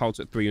cap out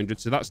at 300.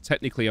 So that's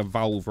technically a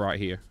valve right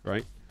here,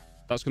 right?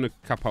 That's going to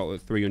cap out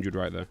at 300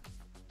 right there.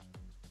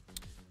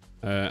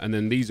 And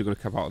then these are going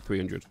to cap out at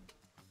 300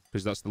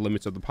 because that's the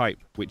limit of the pipe,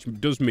 which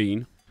does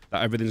mean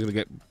that everything's going to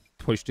get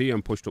pushed here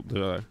and pushed up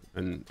there,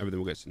 and everything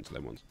will get into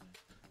them ones.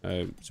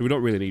 So we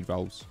don't really need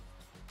valves.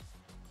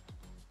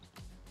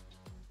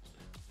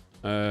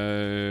 But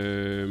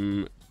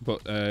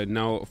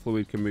now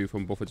fluid can move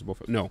from buffer to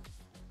buffer. No.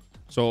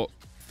 So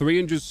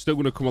 300 is still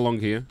going to come along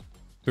here.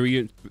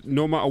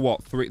 No matter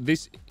what.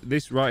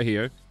 This right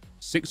here,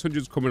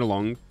 600 is coming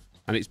along,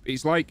 and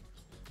it's like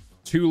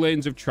 2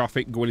 lanes of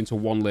traffic going into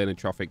 1 lane of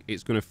traffic.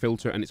 It's going to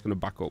filter and it's going to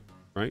back up,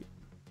 right?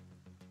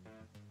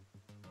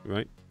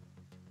 Right?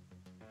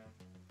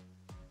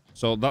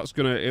 So that's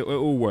going to...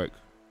 It'll work.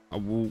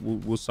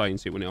 We'll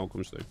science it when it all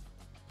comes through.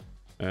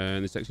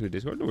 And this section of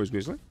Discord. No worries,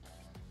 Grizzly.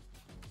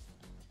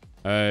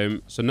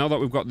 So now that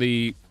we've got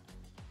the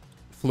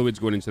fluids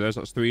going into there, so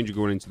that's 300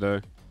 going into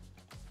there.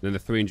 Then the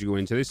 300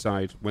 going into this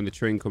side. When the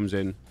train comes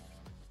in,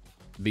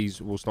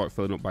 these will start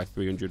filling up by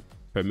 300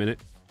 per minute.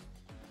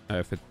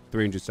 For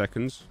 300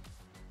 seconds.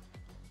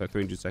 So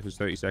 300 seconds,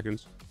 30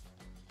 seconds.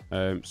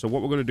 So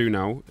what we're going to do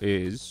now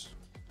is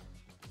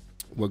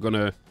we're going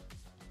to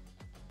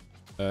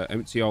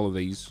empty all of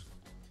these.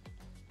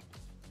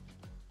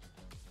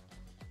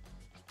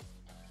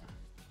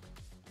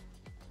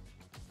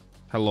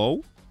 Hello?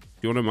 Do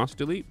you want a mass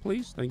delete,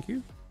 please? Thank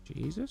you.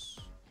 Jesus.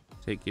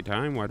 Take your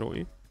time, why don't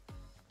you?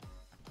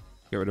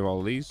 Get rid of all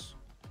of these.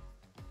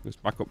 Let's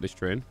back up this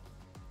train.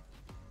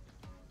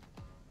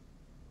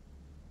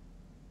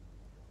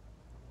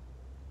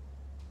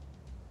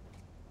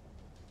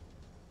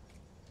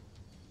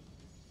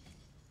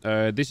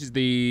 This is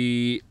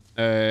the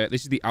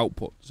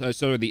output.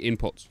 Sorry, the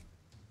input.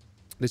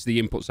 This is the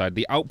input side.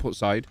 The output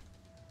side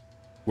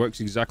works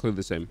exactly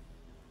the same.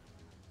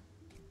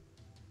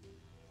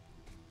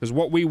 Because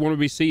what we want to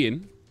be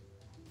seeing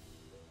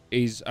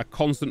is a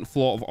constant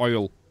flow of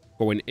oil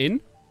going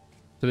in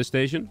to the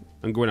station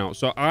and going out.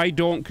 So I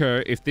don't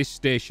care if this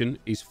station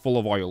is full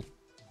of oil.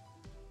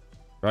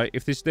 Right?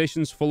 If this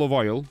station's full of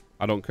oil,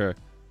 I don't care.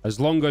 As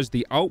long as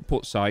the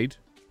output side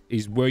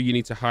is where you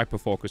need to hyper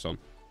focus on.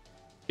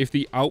 If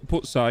the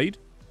output side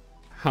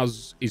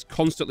is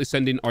constantly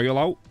sending oil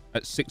out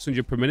at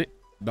 600 per minute,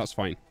 that's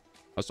fine.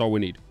 That's all we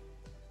need.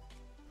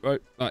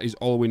 Right? That is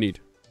all we need.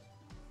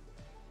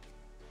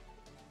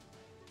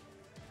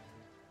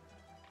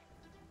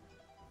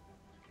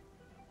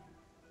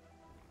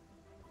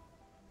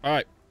 All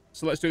right.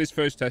 So let's do this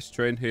first test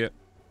train here.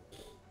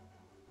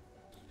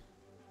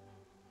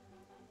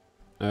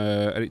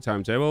 Edit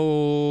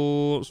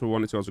timetable. So we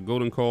want it to go to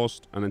Golden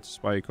Coast and then to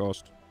Spire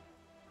Coast.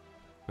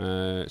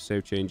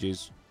 Save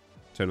changes.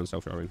 Turn on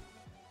self-showering.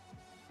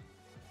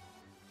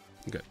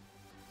 Okay.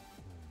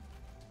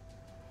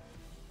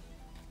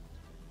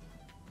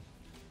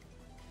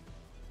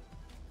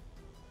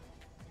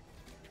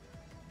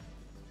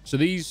 So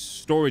these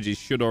storages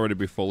should already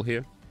be full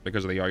here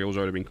because the oil's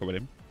already been coming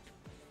in.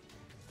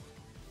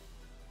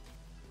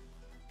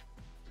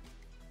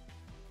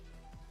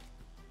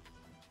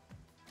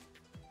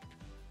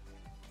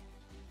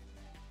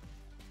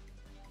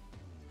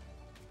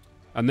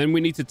 And then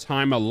we need to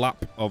time a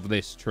lap of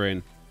this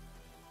train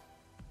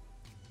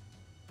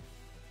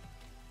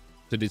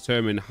to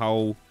determine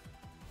how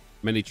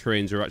many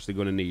trains are actually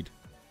going to need.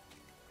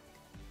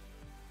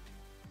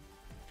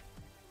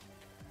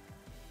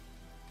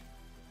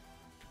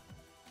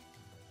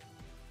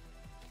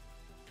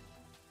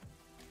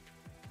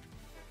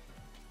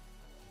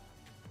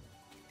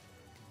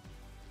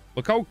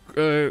 Look how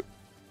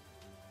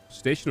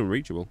station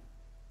unreachable.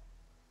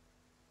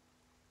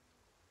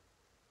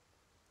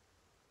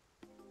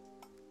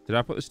 Did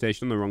I put the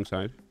station on the wrong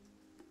side?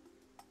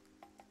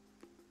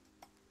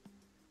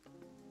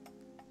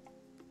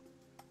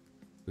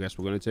 I guess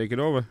we're going to take it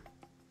over.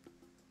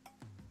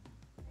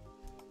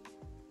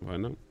 Why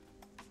not?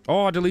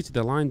 Oh, I deleted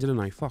the line,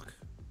 didn't I? Fuck.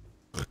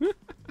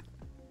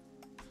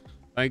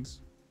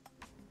 Thanks.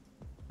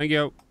 Thank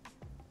you.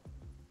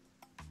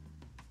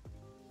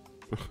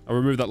 I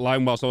removed that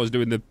line whilst I was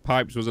doing the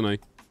pipes, wasn't I?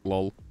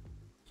 Lol.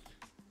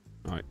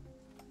 Alright.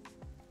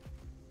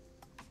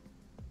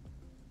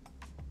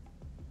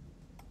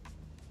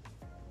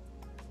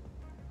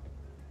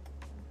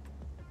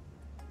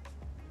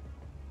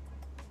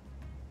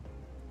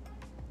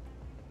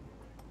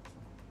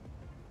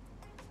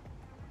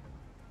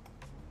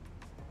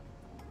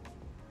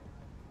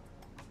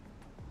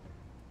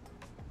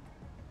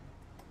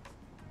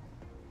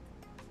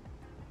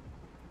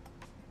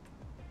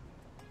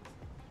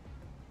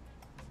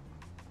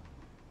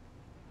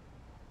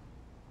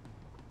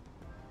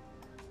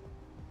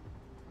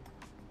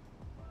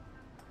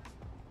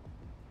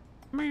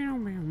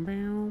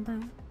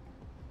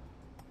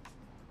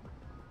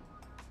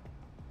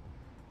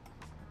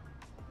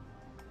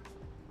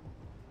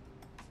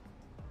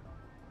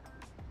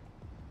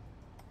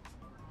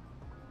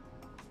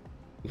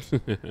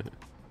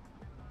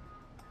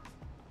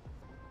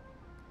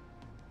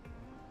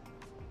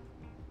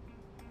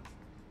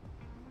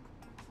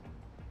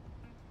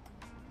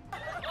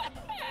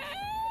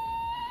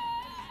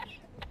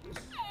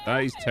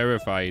 That is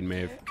terrifying,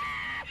 Maeve.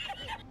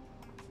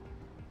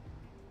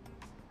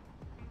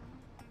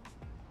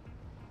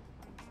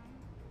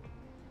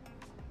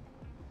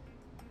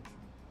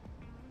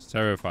 It's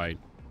terrifying.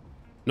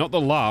 Not the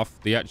laugh,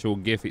 the actual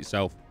GIF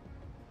itself.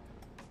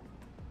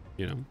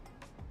 You know.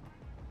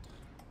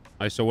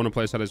 I still want to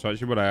play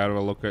Satisfactory, but I had a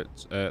look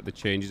at the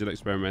changes at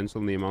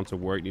experimental and the amount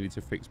of work needed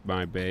to fix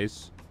my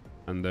base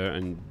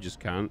and just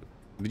can't.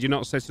 Did you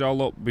not set it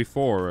all up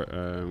before,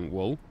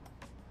 Wool?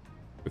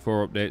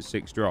 Before update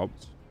 6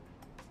 dropped?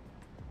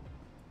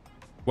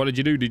 What did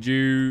you do? Did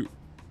you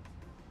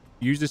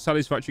use the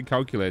Satisfactory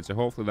calculator?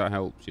 Hopefully that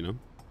helps, you know.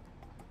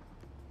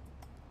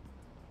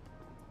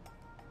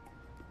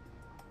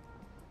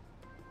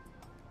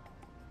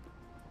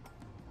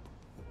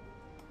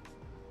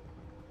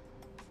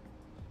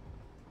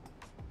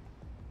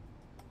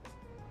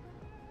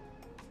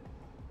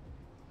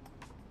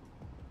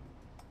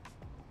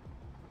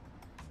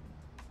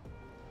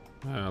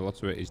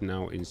 Lots of it is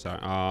now inside.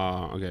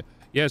 Ah, okay.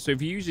 Yeah, so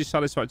if you use your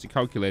Satisfactory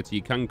calculator,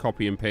 you can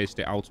copy and paste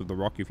it out of the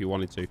rock if you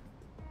wanted to.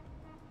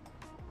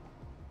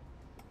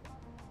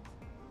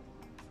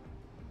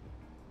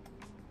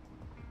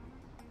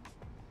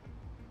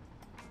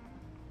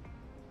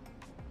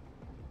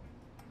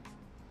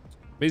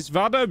 Miss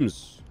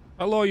Vadams!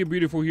 Hello, you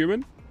beautiful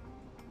human.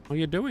 How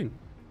you doing?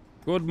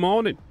 Good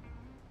morning.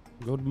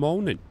 Good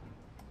morning.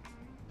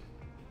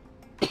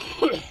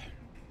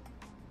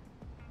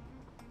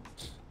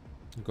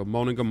 Good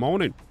morning, good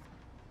morning.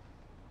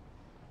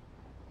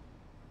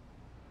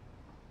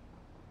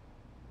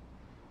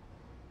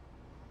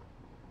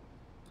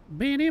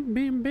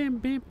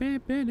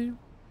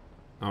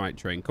 All right,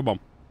 train, come on.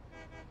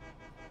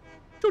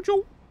 Choo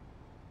choo.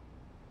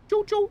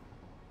 Choo choo.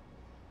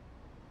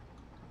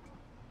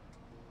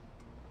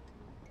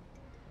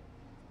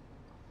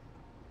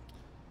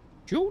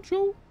 Choo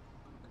choo.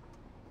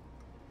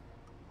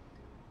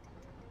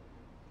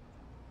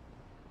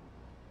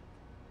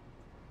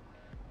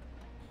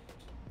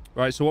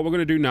 Right, so what we're going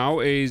to do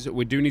now is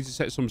we do need to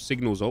set some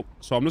signals up.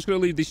 So I'm just going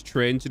to leave this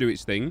train to do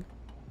its thing.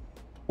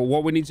 But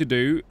what we need to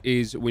do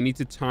is we need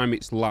to time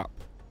its lap.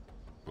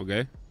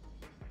 Okay?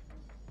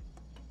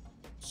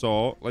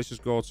 So let's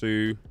just go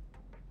to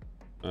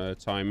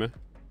timer.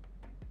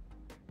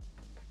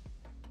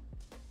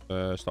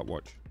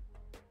 Stopwatch.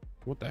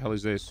 What the hell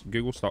is this?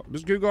 Google stop.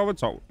 Does Google have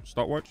a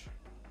stopwatch?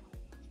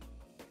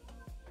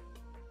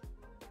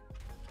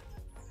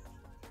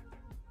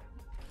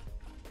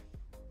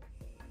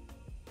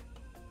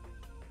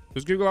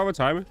 Does Google have a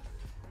timer?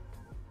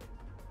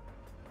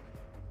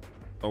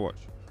 Oh, watch.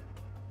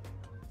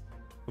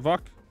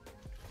 Fuck.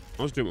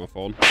 I was doing it with my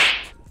phone.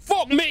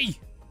 Fuck me!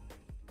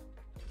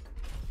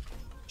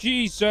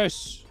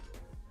 Jesus.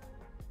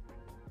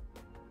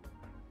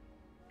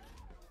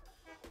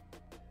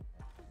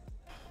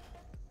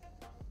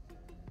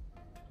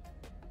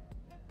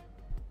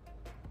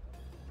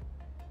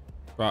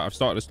 Right, I've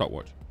started a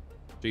stopwatch.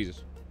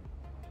 Jesus.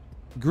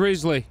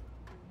 Grizzly.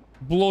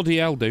 Bloody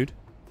hell, dude.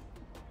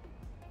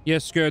 Yeah,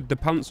 scared the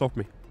pants off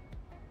me.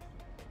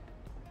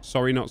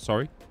 Sorry, not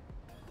sorry.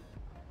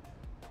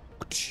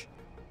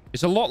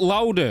 It's a lot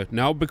louder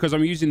now because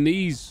I'm using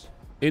these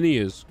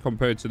in-ears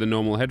compared to the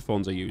normal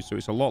headphones I use, so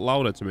it's a lot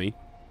louder to me.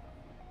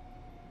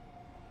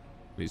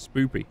 It's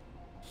spoopy.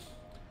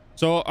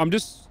 So I'm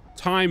just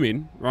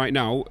timing right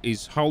now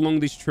is how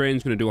long this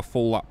train's going to do a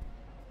full lap.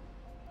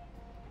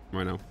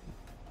 Right now.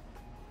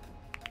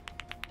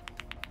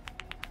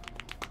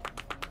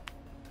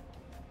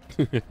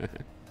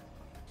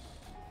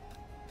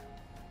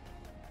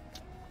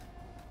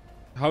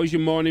 How's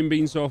your morning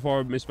been so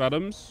far, Miss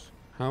Adams?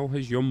 How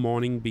has your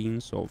morning been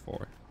so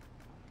far?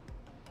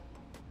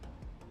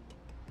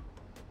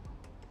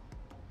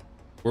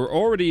 We're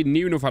already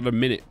near enough at a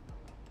minute.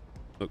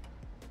 Look.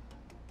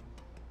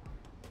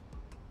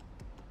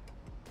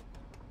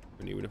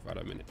 We're near enough at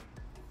a minute.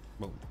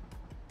 Boom.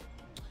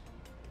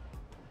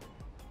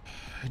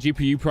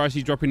 GPU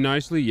prices dropping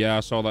nicely. Yeah,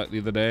 I saw that the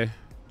other day.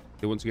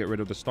 They want to get rid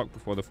of the stock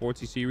before the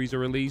 40 series are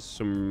released.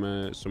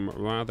 Some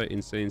rather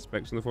insane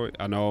specs on the 40.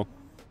 I know.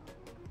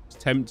 It's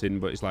tempting,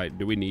 but it's like,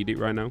 do we need it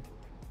right now?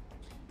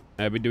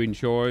 I've been doing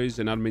chores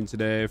and admin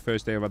today.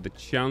 First day I've had the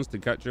chance to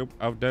catch up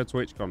after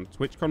TwitchCon.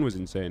 TwitchCon was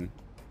insane.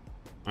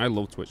 I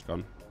love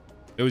TwitchCon.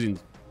 There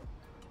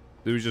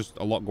was just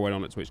a lot going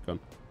on at TwitchCon.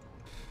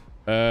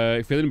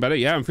 Feeling better?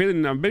 Yeah, I've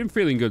been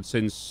feeling good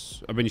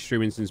since I've been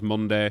streaming since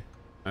Monday.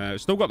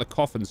 Still got the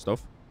cough and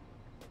stuff.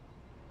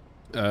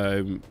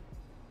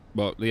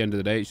 But at the end of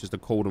the day, it's just a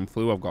cold and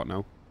flu I've got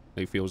now.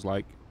 It feels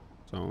like.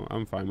 So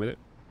I'm fine with it.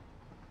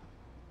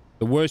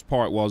 The worst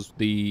part was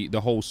the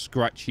whole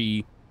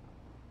scratchy,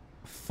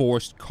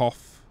 forced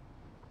cough.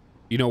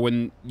 You know,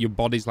 when your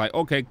body's like,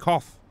 okay,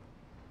 cough.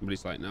 But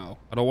it's like, no,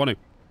 I don't want to.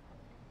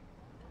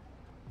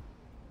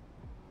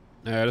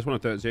 I just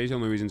want to 30 days. The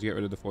only reason to get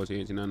rid of the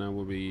 4089 now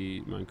will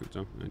be mine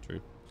crypto. True.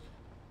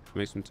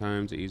 Make some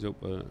time to ease up.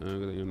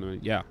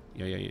 Yeah.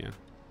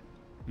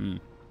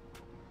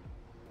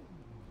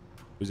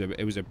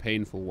 It was a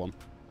painful one.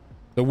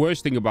 The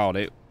worst thing about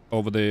it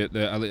over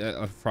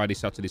the Friday,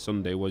 Saturday,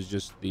 Sunday was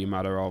just the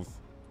matter of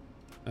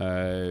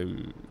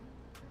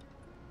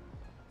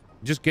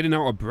just getting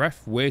out of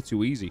breath way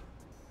too easy.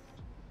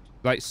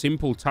 Like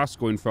simple tasks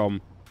going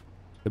from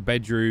the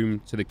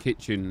bedroom to the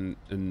kitchen,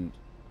 and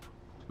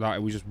that it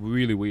was just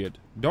really weird.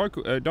 Dark,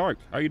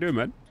 how you doing,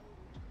 man?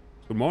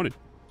 Good morning.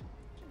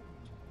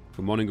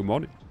 Good morning. Good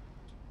morning.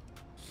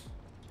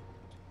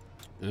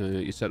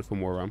 You set up for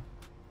more RAM.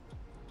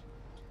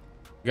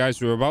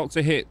 Guys, we're about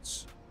to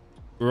hit.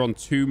 We're on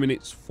 2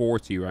 minutes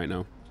 40 right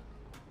now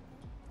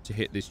to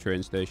hit this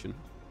train station.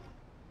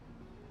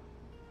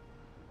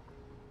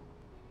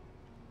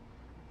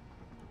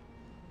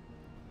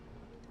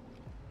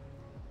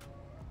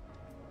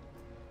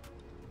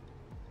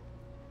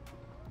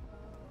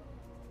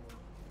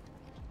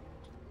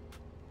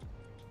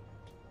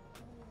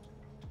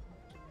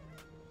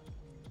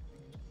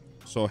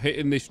 So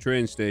hitting this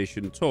train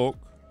station took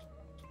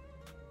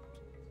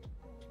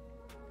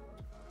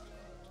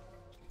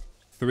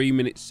 3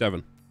 minutes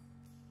 7.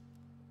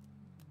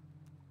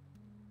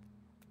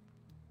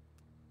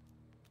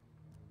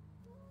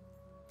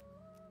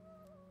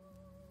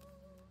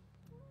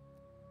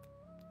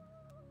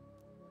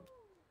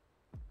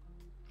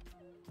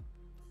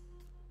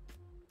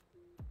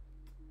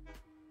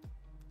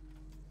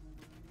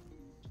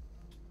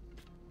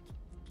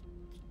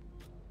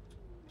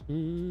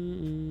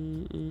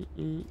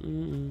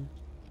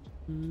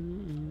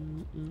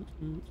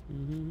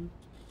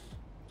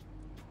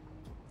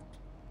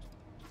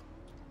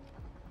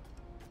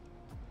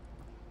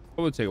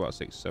 Probably take about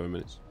 6 or 7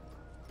 minutes.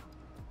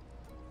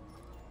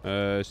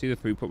 See the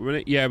throughput per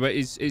minute? Yeah, but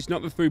it's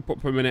not the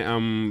throughput per minute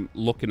I'm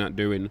looking at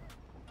doing.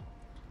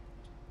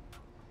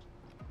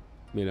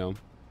 You know.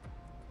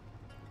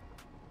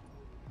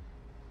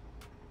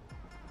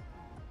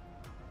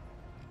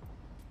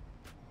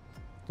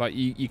 Like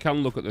you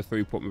can look at the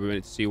throughput per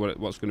minute to see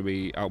what's going to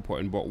be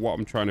outputting, but what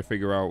I'm trying to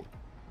figure out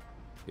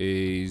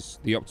is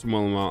the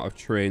optimal amount of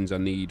trains I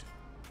need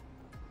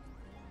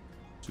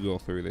to go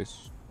through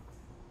this.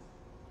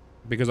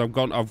 Because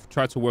I've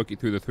tried to work it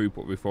through the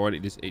throughput before,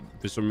 and it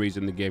for some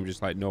reason the game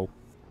just like, no,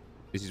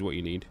 this is what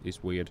you need.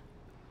 It's weird.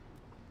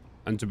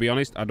 And to be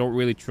honest, I don't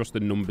really trust the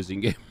numbers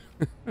in game.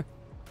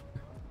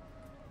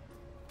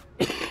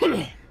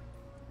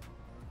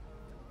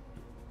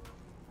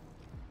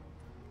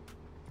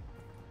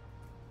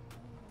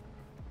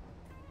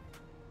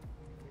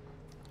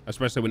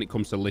 Especially when it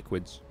comes to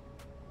liquids,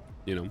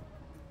 you know.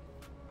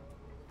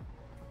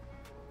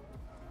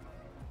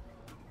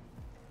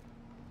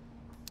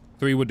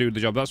 3 would do the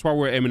job. That's why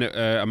we're aiming at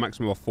a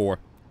maximum of 4.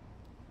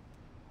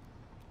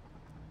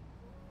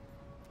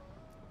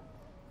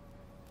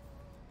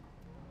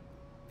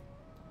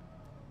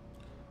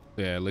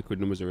 Yeah, liquid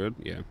numbers are good.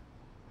 Yeah,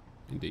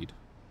 indeed.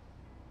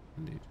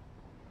 Indeed.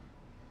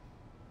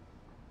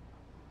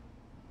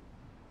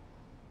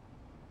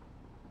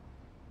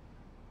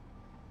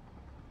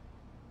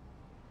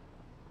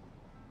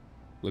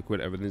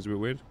 Liquid, everything's a bit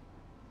weird.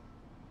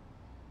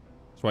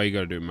 That's why you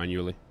gotta do it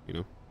manually, you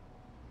know.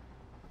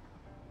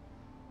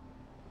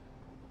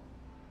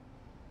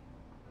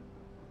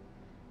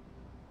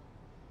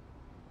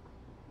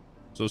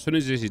 So as soon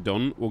as this is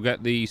done, we'll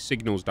get the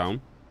signals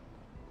down.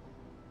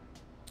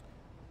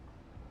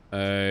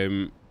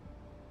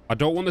 I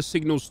don't want the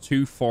signals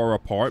too far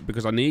apart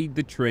because I need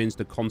the trains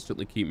to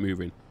constantly keep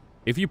moving.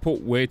 If you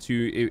put way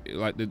too,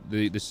 like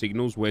the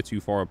signals way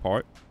too far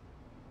apart,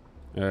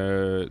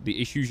 the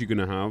issues you're going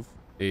to have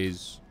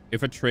is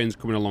if a train's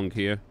coming along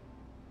here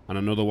and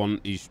another one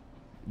is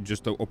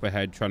just up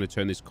ahead trying to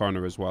turn this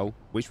corner as well,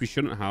 which we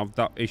shouldn't have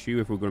that issue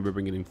if we're going to be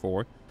bringing in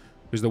 4.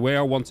 Because the way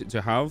I want it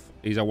to have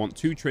is I want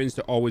 2 trains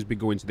to always be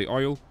going to the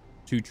oil,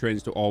 2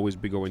 trains to always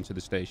be going to the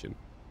station.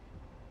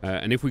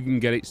 And if we can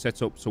get it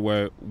set up to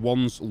where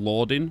one's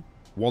loading,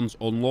 one's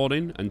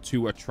unloading, and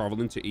 2 are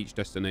traveling to each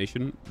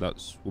destination,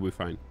 we'll be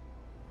fine.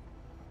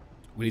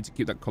 We need to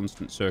keep that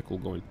constant circle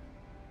going.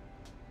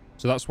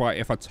 So that's why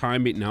if I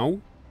time it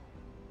now,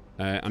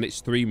 and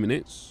it's 3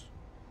 minutes,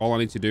 all I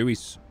need to do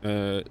is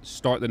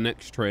start the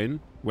next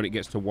train when it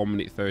gets to 1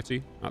 minute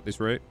 30 at this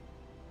rate.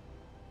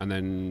 And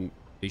then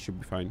it should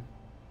be fine.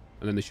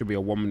 And then there should be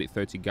a 1 minute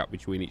 30 gap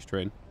between each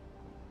train.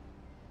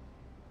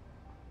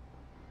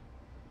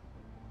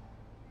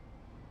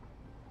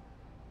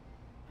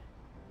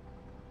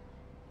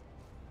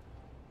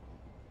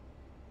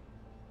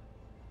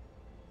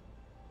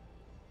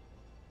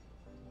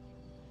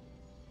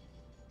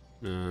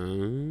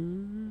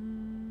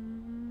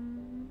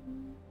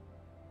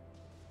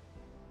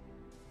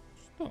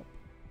 Stop.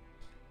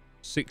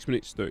 6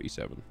 minutes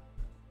 37.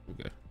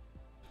 Okay.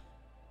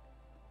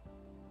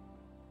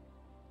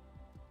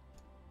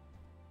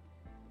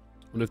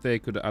 Wonder if they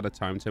could add a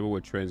timetable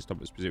where trains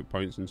stop at specific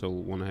points until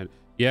one ahead.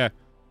 Yeah,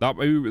 that'd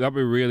be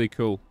really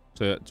cool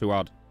to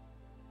add.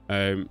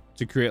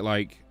 To create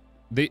like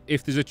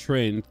if there's a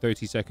train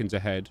 30 seconds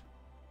ahead,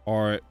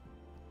 or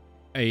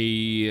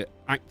a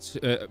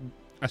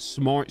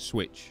smart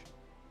switch,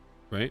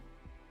 right?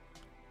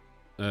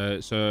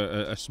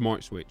 So a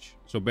smart switch.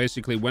 So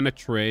basically, when a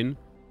train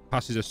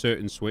passes a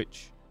certain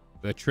switch,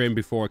 the train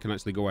before can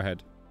actually go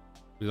ahead.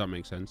 Does that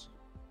make sense?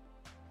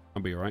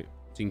 I'll be alright.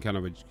 So you can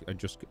kind of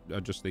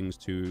adjust things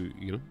to,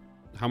 you know,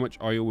 how much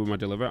oil will I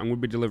deliver? I'm going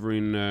to be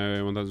delivering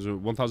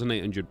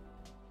 1,800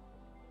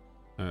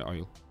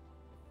 oil.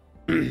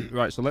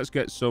 Right, so let's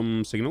get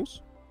some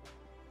signals.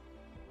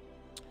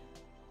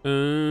 We're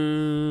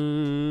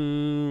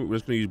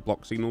just going to use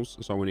block signals.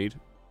 That's all we need.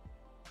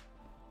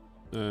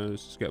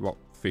 Let's just get about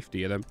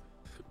 50 of them.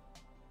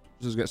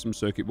 Let's just get some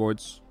circuit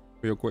boards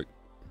real quick.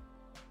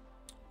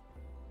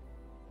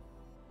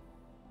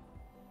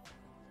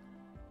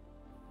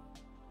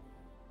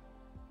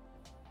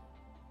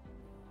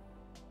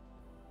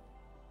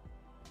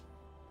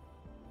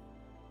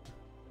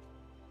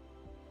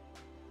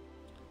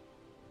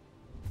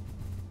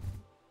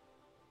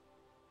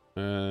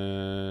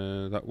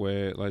 That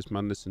way lies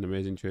madness and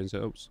amazing train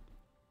setups.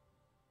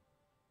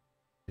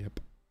 Yep.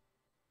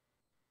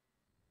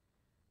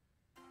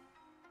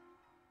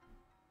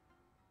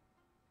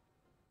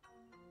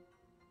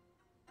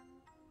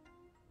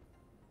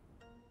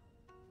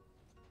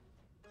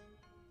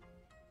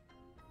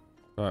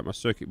 Alright, my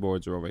circuit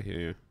boards are over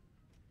here.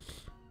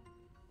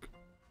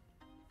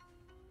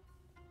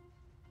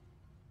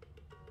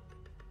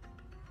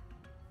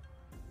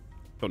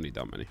 Don't need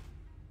that many.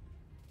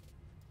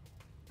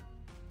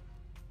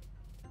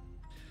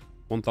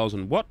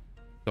 1,000 what?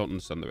 Don't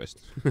understand the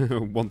rest.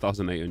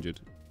 1,800.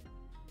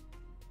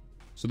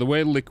 So the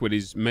way liquid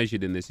is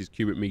measured in this is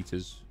cubic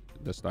meters.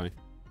 It's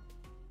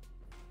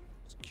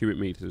cubic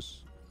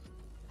meters.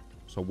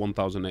 So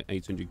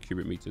 1,800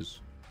 cubic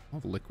meters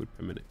of liquid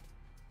per minute.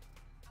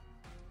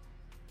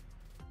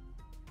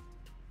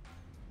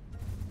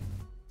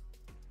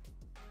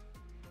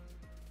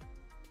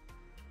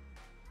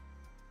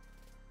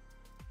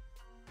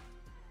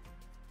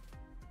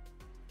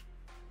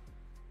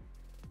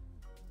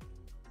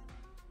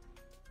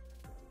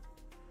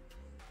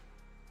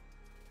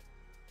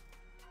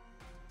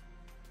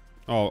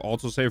 Oh,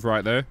 autosave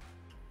right there.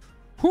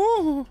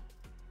 Whew!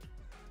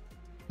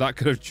 That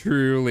could have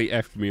truly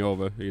effed me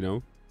over, you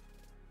know.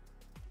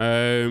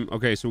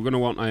 Okay, so we're going to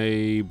want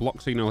a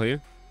block signal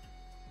here.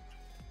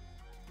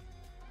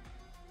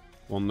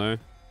 One there.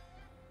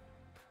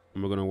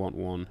 And we're going to want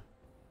one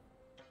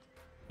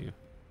here.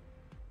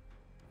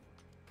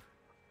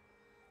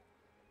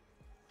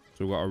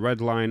 So we've got a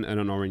red line and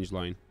an orange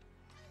line.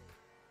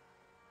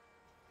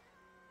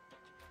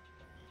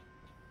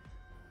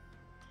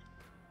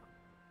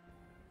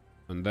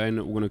 And then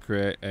we're going to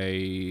create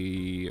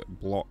a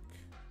block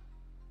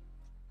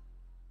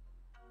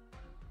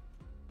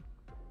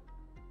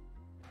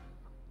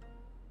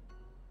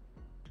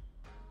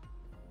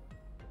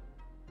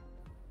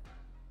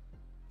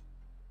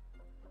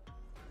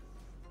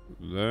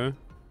there.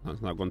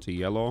 That's now gone to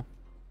yellow.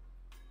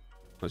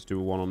 Let's do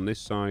one on this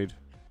side.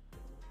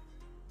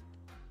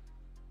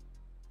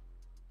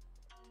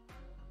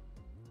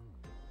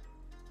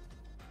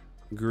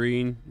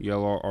 Green,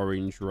 yellow,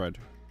 orange, red.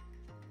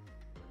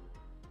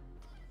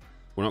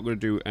 We're not going to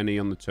do any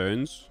on the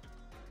turns.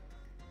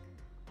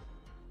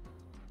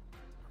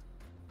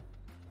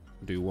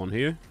 Do one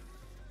here.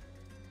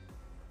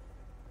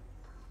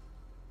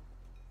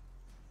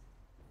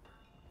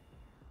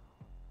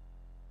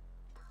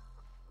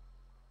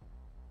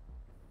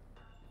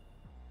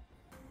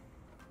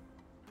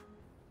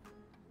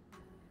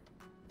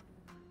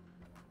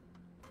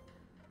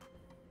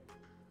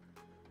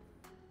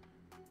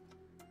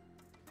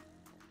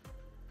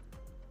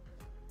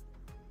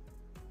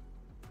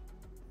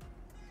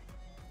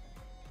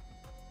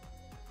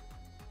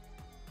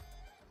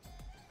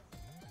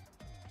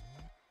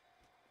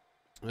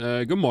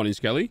 Good morning,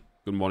 Skelly.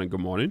 Good morning,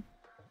 good morning.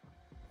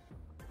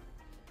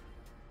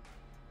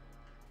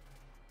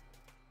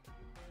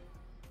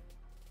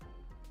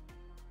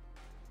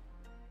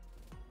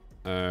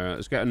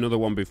 Let's get another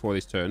one before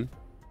this turn.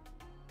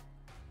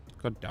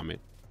 God damn it.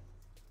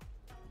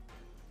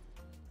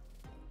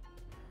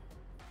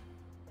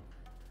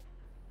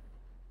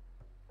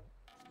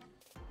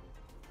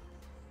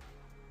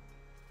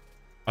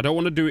 I don't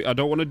want to do it. I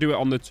don't want to do it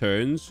on the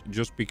turns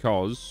just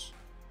because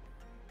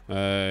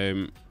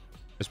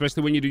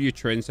especially when you do your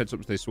train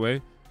setups this way.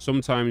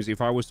 Sometimes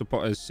if I was to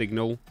put a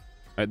signal,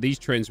 these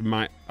trains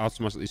might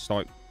automatically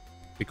start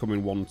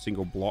becoming one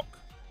single block.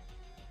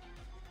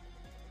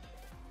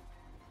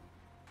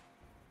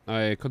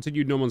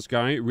 Continued No Man's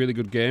Sky, really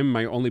good game.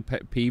 My only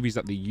pet peeve is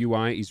that the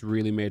UI is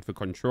really made for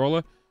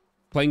controller.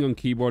 Playing on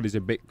keyboard is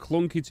a bit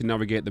clunky to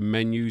navigate the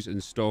menus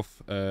and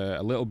stuff.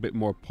 A little bit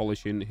more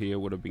polishing here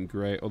would have been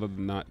great. Other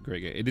than that,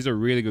 great game. It is a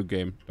really good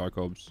game, Dark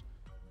Orbs.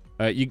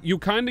 You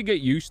kind of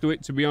get used to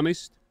it, to be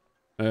honest.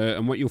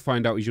 And what you'll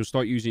find out is you'll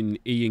start using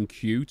E and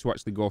Q to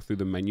actually go through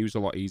the menus a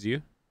lot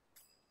easier.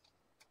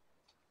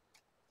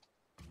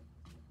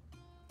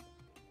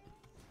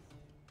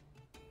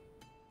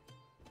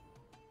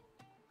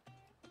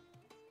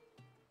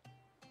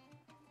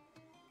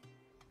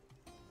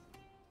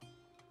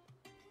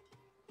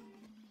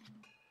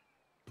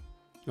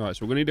 Alright,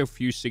 so we're going to need a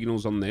few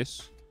signals on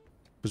this.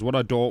 Because what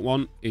I don't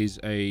want is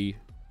a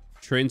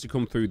train to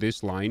come through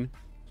this line,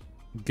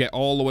 get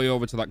all the way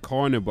over to that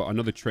corner, but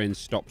another train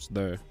stops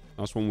there.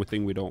 That's one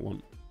thing we don't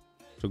want.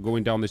 So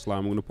going down this line,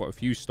 we're going to put a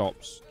few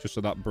stops just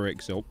so that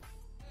breaks up.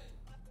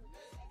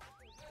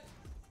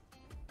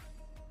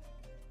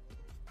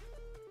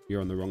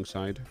 You're on the wrong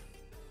side.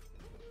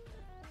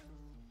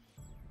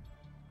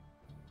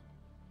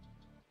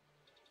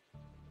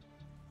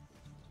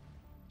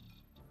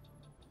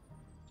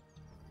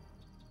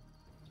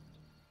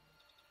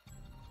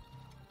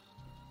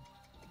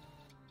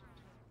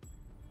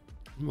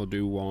 We'll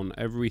do one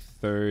every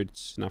third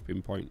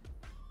snapping point.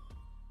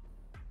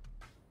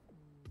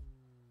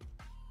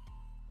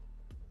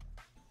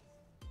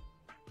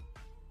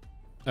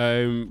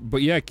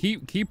 But yeah,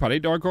 keep at it,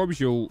 Dark Orbs.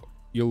 You'll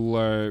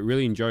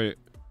really enjoy it,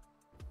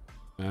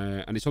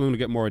 and it's only going to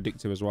get more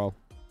addictive as well.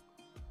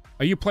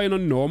 Are you playing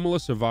on normal or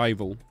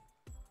survival?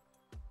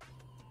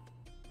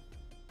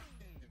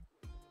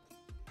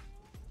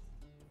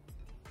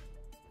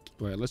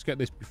 Wait, let's get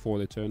this before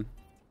the turn.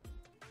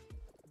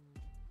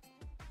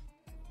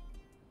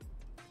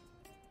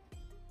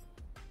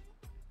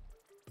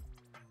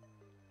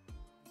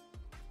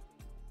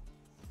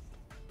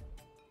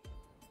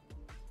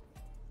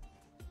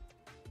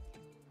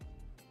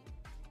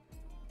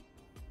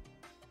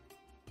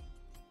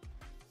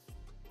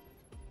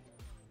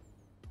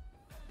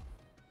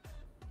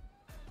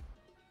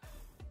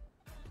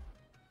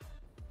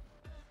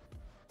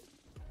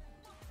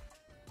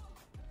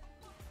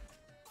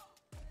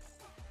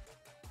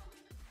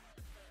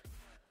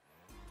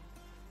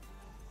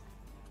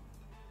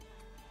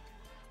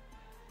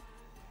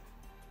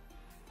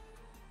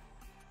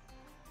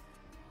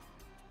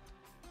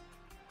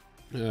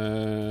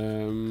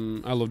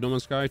 I love No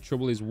Man's Sky.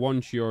 Trouble is,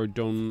 once you're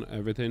done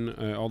everything,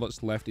 all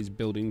that's left is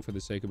building for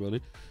the sake of building.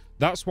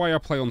 That's why I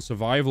play on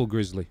survival,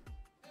 Grizzly,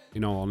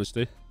 in all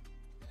honesty.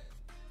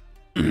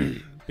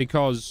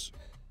 Because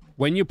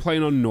when you're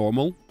playing on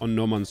normal, on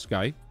No Man's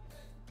Sky,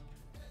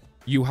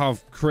 you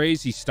have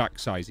crazy stack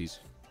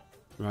sizes,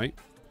 right?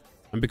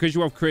 And because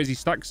you have crazy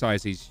stack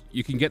sizes,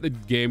 you can get the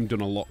game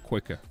done a lot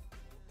quicker,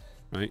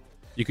 right?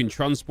 You can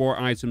transport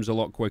items a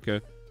lot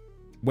quicker.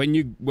 When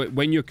you're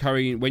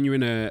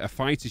in a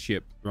fighter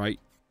ship, right?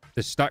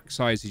 The stack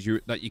sizes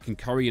that you can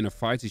carry in a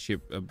fighter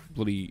ship are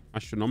bloody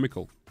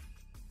astronomical,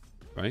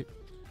 right?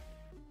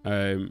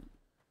 But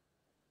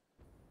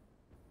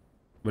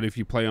if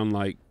you play on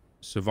like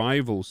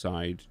survival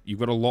side, you've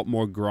got a lot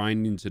more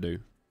grinding to do,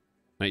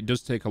 and it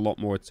does take a lot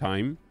more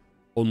time,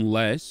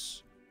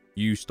 unless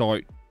you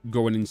start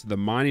going into the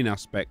mining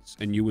aspects,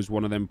 and you was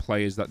one of them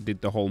players that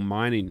did the whole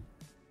mining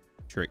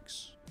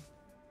tricks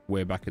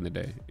way back in the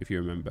day, if you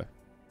remember.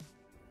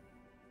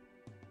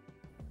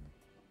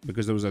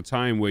 Because there was a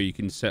time where you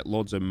can set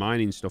loads of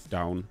mining stuff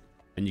down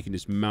and you can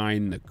just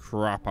mine the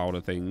crap out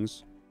of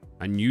things,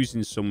 and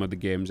using some of the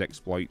game's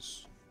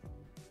exploits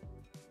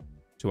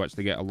to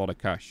actually get a lot of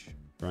cash,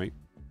 right?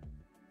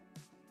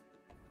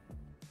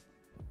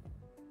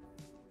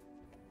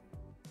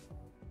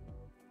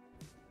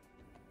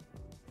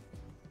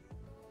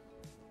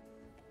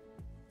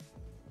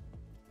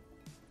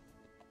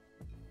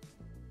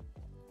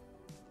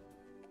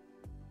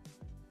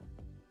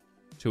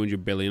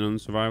 $200 billion on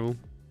survival.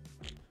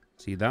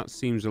 See, that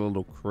seems a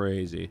little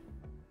crazy.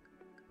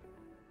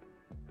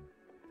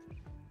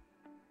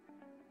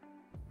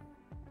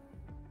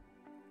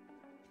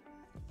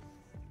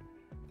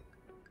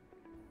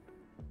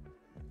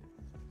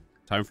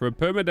 Time for a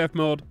permadeath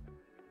mode.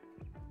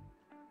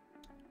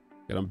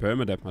 Get on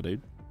permadeath, my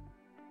dude.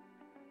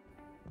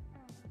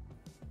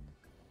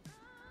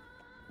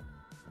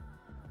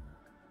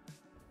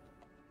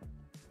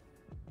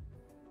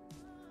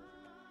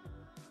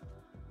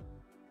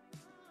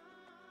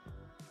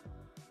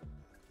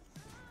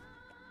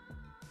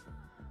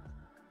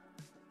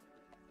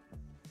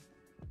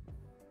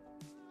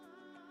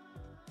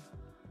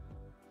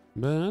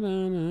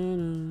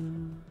 Ba-da-da-da.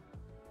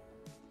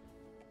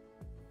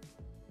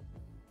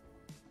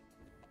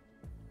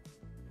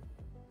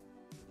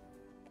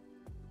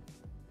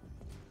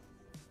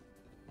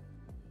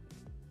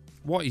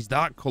 What is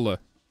that color?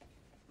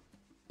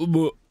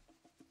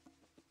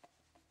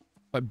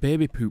 Like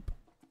baby poop.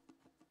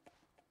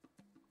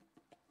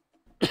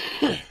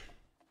 It's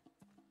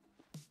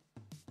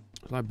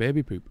like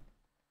baby poop.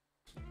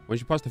 Once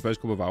you pass the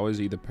first couple of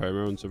hours, either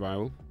perma or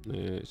survival.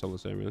 It's all the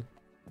same, really.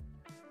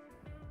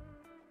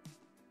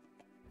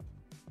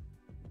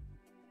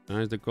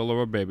 That's the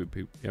color of baby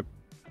poop. Yep.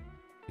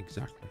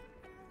 Exactly.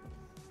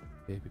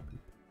 Baby poop.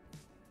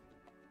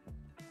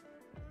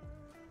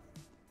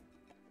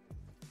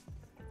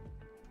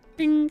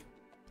 Ding.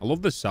 I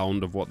love the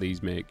sound of what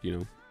these make, you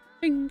know.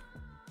 Ding.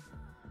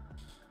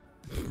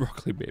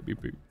 Broccoli baby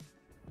poop.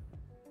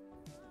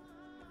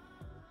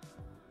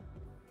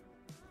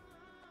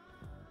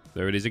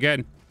 There it is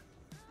again.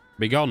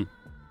 Be gone.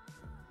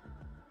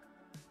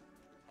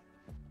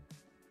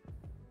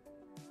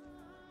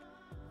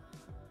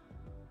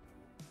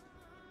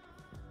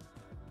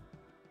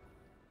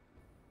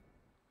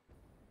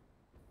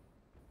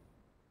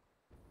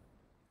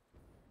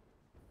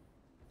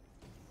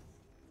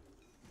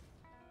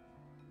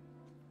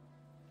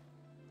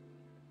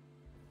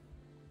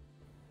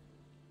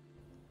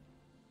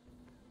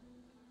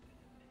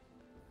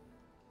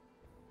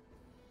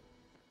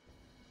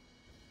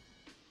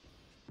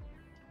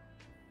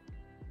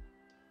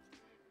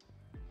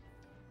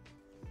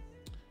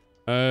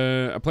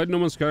 I played No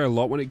Man's Sky a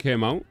lot when it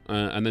came out,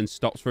 and then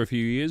stopped for a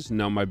few years.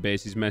 Now my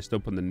base is messed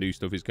up, and the new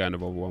stuff is kind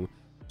of overwhelming.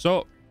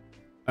 So,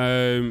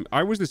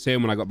 I was the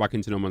same when I got back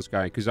into No Man's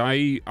Sky, because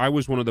I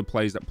was one of the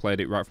players that played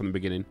it right from the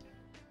beginning.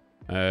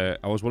 I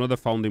was one of the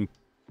founding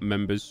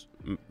members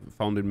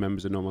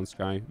of No Man's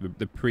Sky,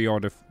 the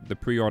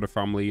pre-order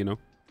family, you know.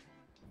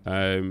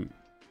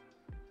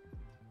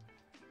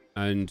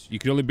 And you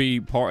can only be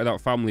part of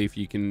that family if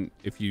you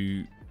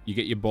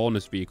get your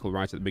bonus vehicle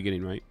right at the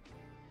beginning, right?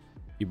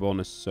 Your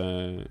bonus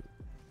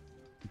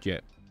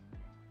jet.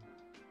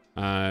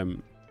 Oh.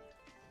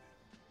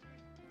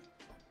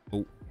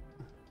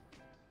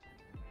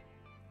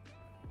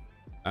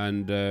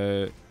 And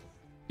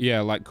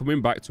yeah, like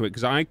coming back to it,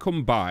 because I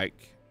come back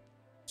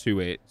to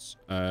it,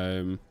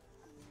 I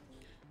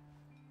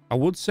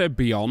would say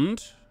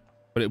Beyond,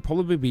 but it'll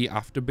probably be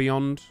after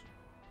Beyond,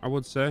 I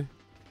would say.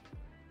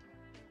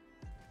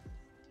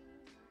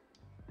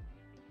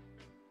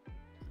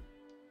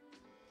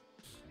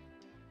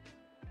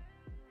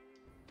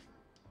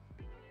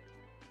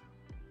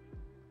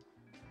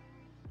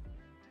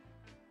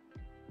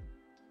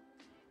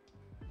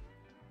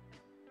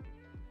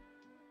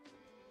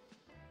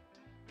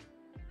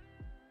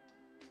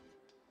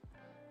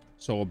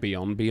 So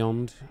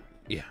Beyond.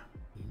 Yeah.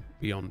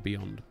 Beyond.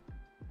 Beyond.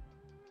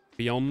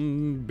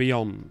 Beyond.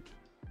 Beyond.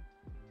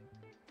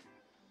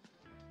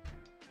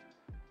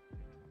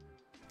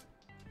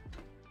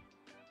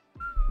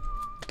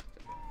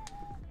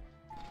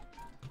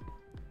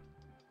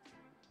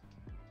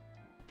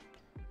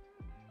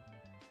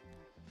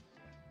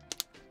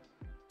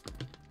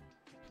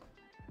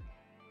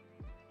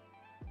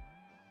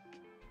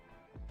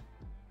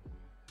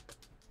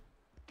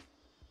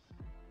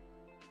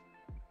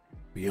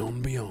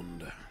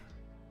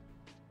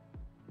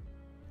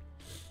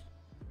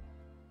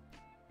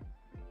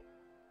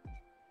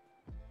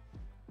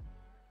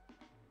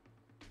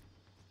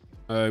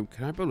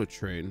 Can I build a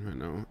train right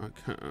now? I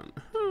can't.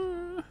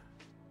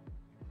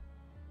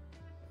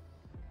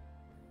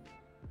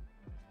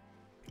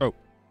 Oh,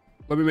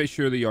 let me make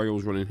sure the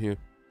oil's running here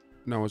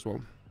now as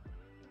well.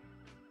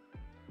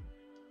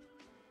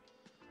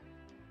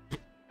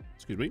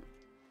 Excuse me.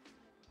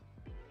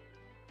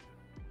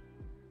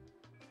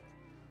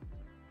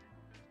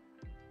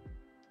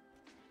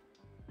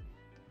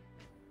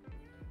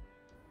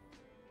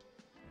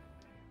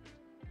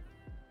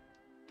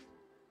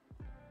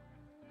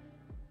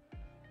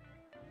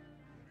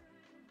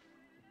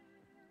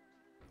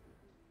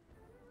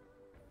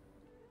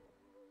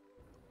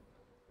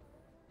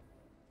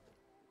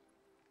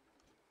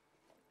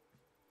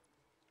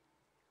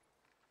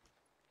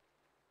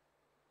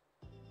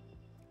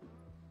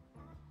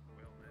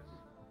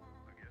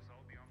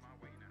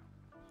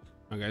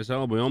 I guess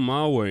I'll be on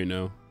my way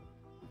now.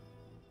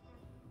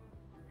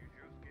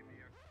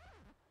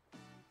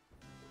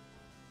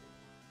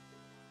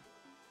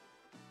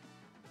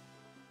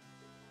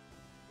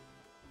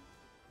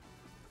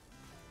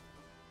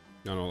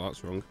 No,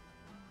 that's wrong.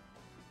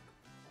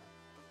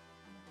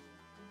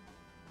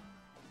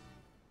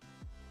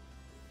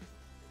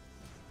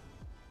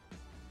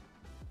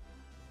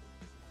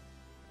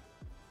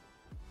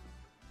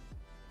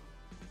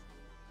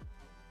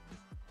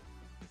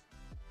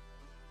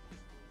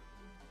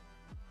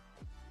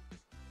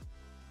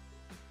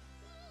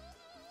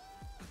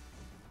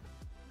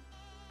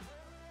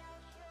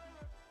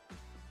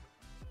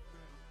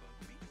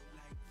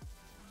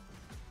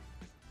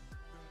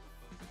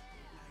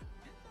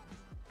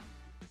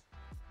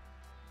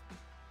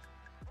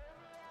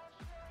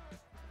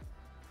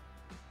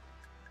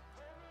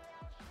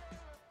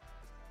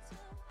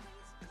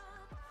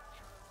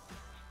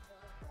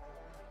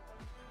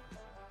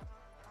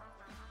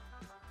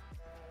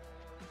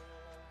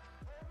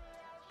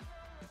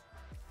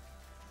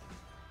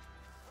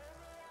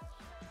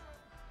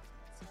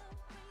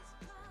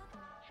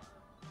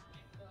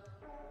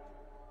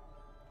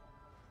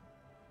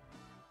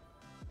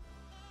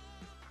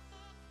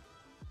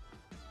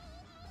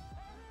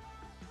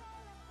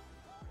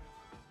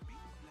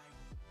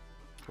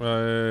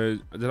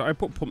 Did I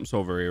put pumps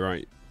over here,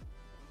 right?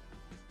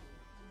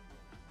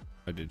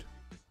 I did.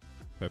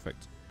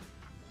 Perfect.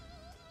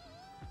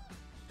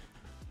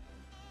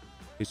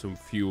 Need some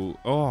fuel.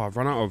 Oh, I've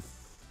run out of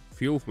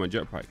fuel for my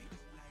jetpack.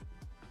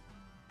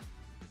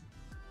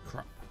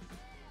 Crap.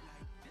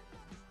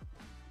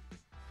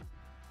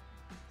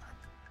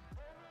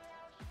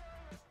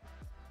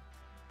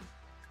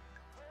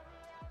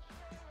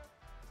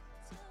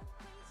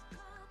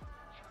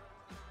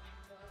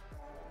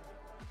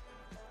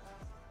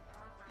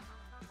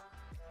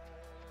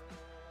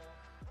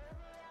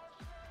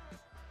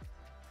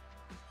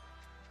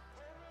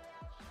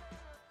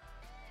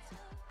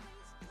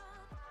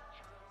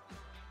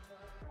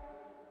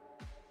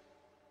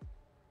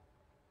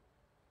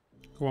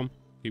 Come on,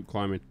 keep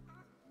climbing.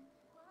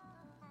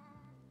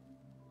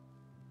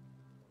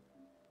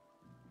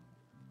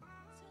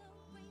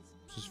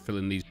 Just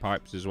filling these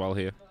pipes as well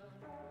here.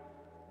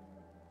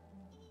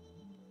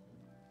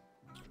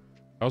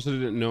 I also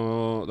didn't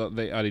know that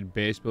they added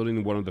base building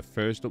in one of the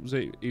first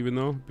updates, even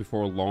though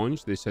before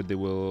launch they said there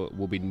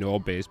will be no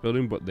base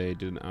building, but they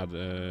didn't add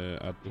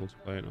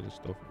multiplayer and other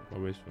stuff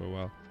always for a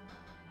while.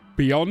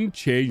 Beyond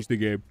changed the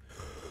game.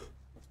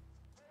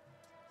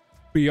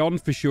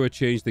 Beyond for sure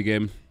changed the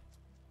game.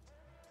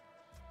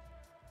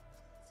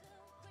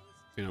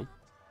 You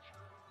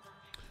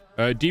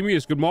know.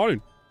 Demeus, good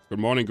morning. Good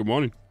morning, good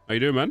morning. How you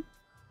doing, man?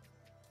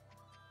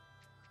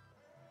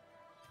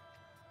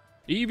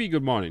 Evie,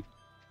 good morning.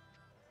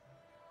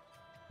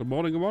 Good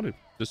morning, good morning.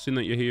 Just seeing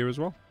that you're here as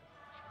well.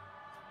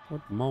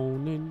 Good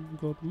morning,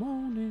 good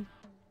morning.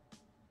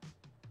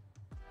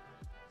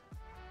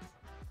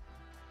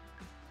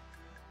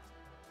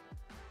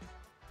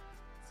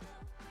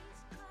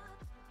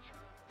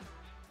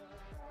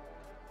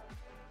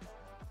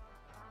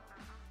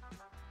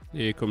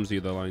 Here comes the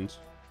other lines.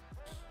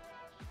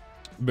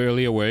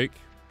 Barely awake.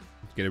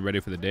 Getting ready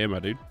for the day, my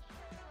dude.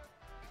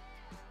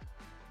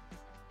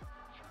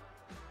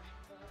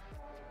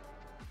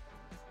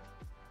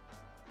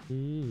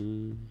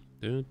 Filling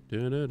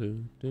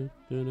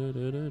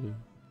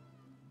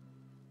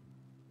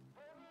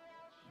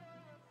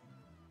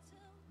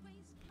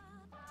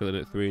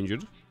at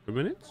 300 per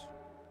minute.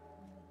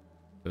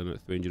 Filling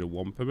at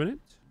 301 per minute.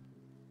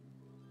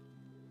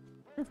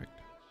 Perfect.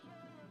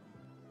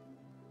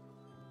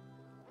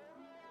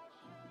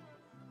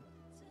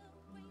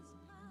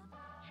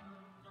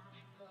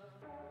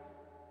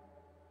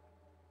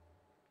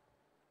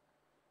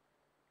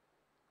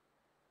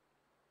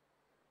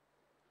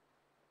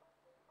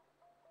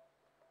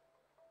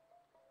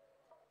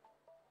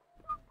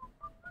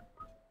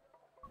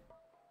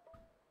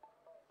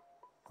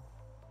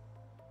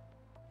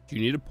 Do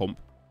you need a pump?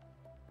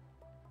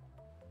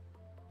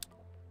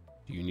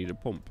 Do you need a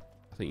pump?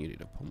 I think you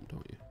need a pump,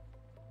 don't you?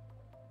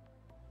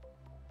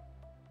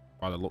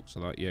 By the looks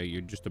of that, yeah,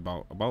 you're just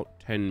about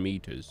 10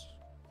 meters.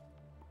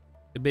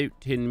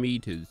 About 10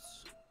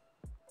 meters.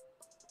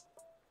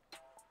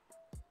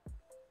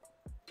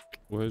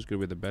 Where's going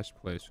to be the best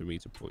place for me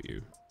to put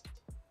you?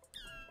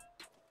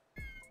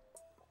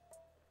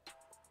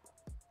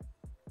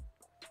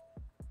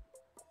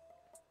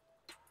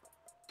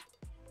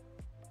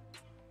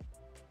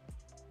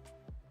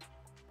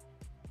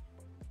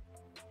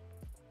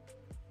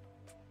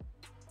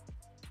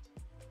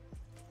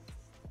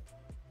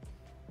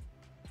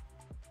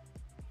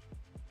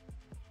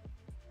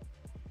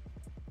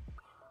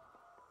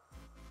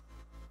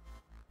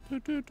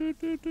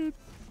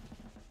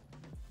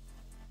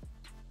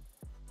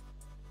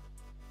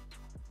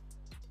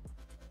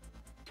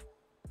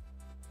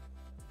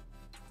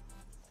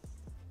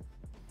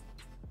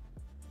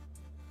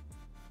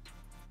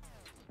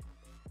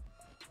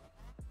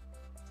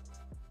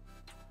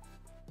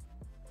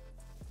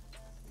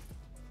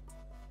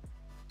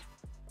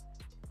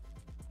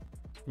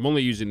 I'm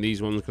only using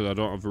these ones because I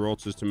don't have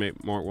rotors to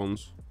make marked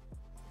ones.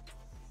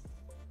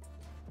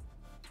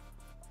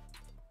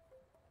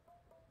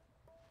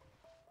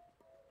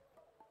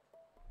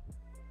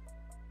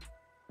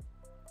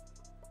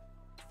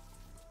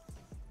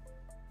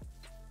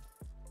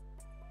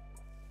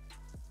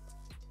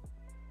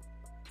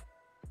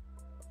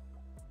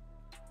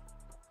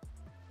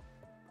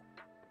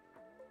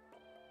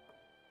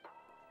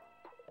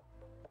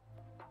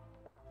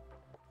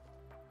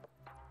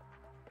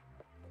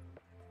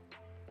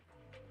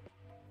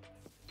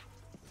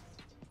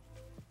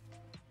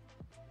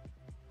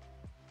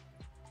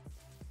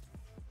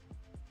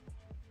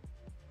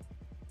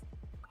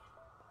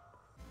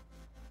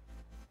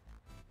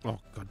 Oh,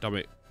 god damn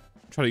it.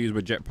 I'm trying to use my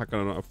jetpack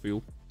and I don't have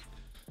fuel.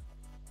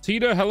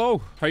 Tina,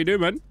 hello. How you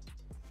doing, man?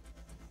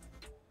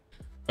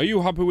 Are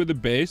you happy with the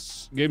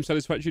base game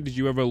Satisfactory? Did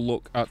you ever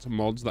look at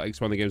mods that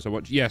expand the game so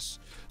much? Yes.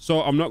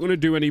 So I'm not going to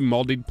do any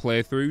modded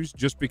playthroughs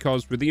just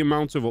because with the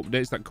amount of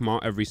updates that come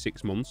out every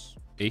 6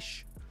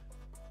 months-ish,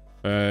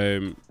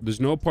 there's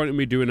no point in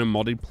me doing a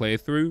modded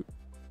playthrough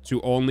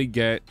to only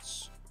get...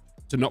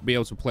 to not be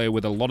able to play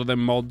with a lot of them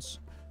mods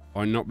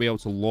or not be able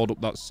to load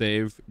up that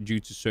save due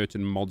to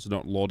certain mods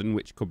not loading,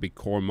 which could be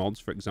core mods,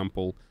 for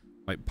example,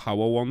 like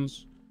power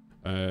ones,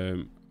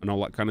 and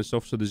all that kind of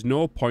stuff. So there's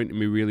no point in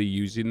me really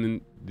using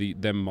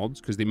them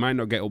mods because they might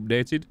not get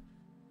updated.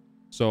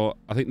 So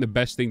I think the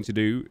best thing to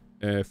do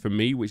for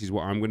me, which is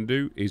what I'm going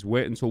to do, is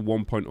wait until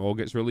 1.0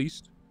 gets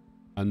released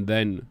and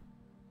then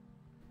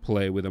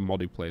play with a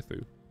modded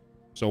playthrough.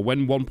 So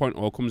when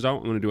 1.0 comes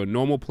out, I'm going to do a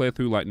normal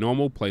playthrough like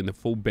normal, playing the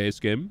full base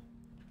game.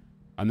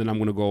 And then I'm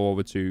going to go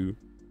over to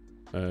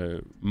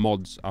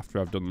mods after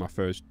I've done my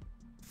first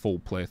full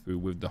playthrough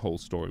with the whole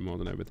story mode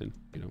and everything,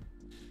 you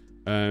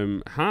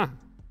know.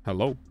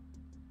 Hello.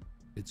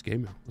 It's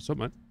Gamer. What's up,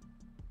 man?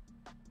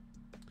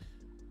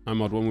 I'm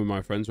mod one with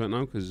my friends right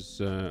now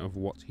because of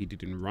what he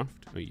did in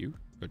Raft. Are you?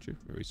 Got you.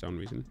 Very sound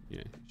reason.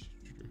 Yeah.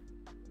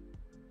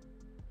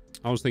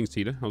 How's things,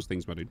 Tita? How's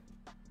things, my dude?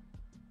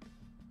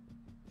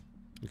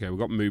 Okay, we've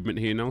got movement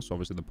here now, so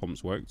obviously the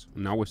pumps worked.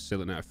 Now we're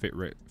sitting at a fill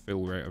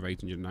rate of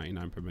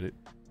 899 per minute.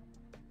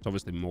 It's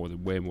obviously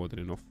way more than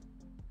enough.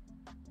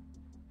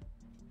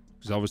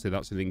 Because obviously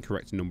that's an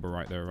incorrect number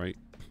right there, right?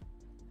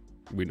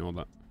 We know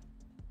that.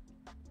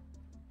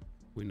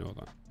 We know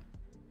that.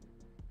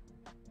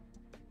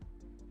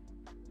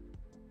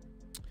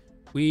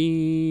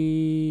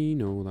 We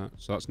know that.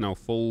 So that's now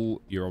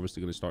full. You're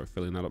obviously going to start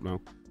filling that up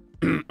now.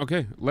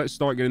 Okay, let's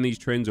start getting these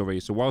trains over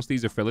here. So whilst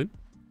these are filling,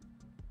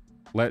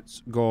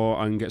 let's go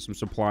and get some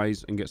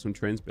supplies and get some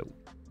trains built.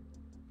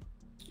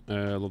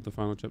 I love the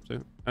final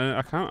chapter.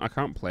 I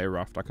can't play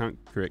Raft. I can't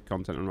create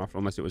content on Raft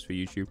unless it was for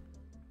YouTube.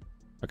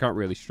 I can't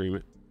really stream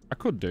it. I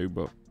could do,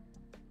 but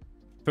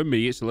for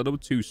me, it's a little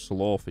bit too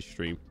slow for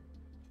stream.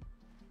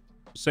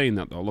 Saying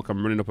that though, look,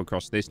 I'm running up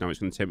across this now. It's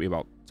going to take me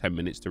about 10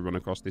 minutes to run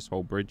across this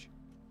whole bridge.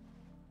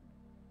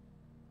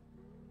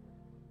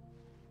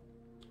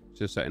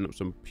 Just setting up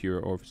some pure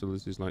ore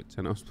facilities like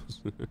 10 hours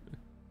plus.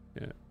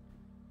 Yeah.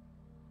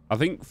 I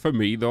think for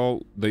me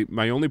though,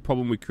 my only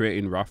problem with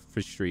creating Raft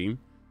for stream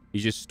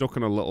is just stuck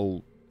on a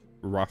little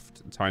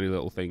Raft, tiny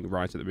little thing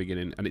right at the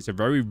beginning, and it's a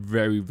very,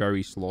 very,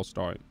 very slow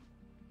start.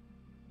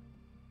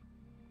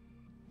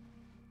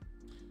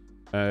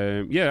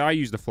 Yeah, I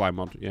use the fly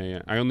mod.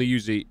 Yeah. I only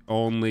use it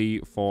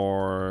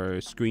for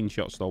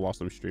screenshots though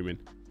whilst I'm streaming.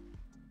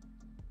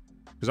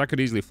 Because I could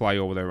easily fly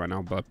over there right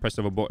now, but press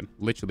of a button.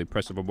 Literally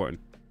press of a button.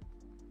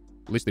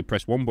 Literally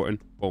press one button.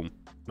 Boom.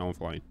 Now I'm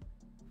flying.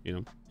 You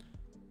know.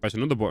 Press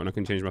another button, I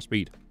can change my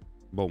speed.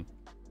 Boom.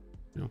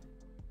 You know.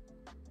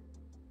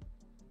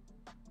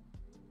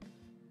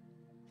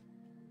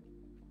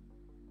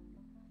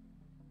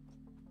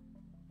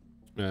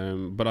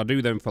 But I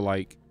do them for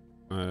like,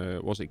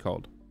 what's it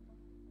called?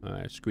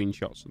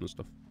 Screenshots and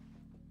stuff.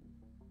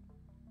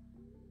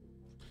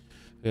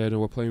 Yeah, no,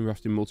 we're playing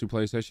Raft in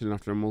multiplayer session, and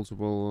after a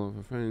multiple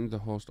friends, the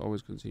host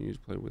always continues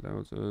playing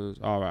without us.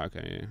 Oh, right,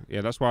 okay, yeah.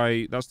 Yeah, that's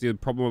the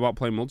problem about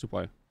playing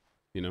multiplayer,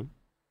 you know?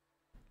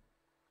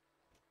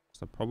 That's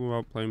the problem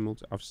about playing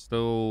multiplayer. I've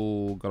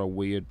still got a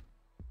weird...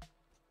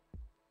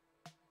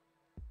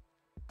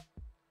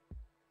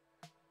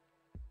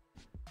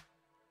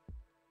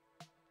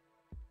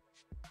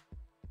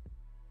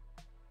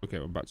 Okay,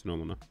 we're back to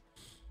normal now.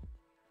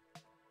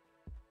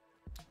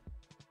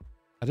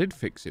 I did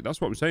fix it.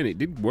 That's what I'm saying. It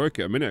did work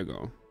a minute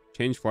ago.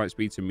 Change flight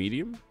speed to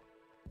medium.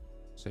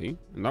 See?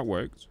 And that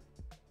worked.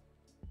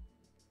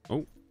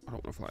 Oh, I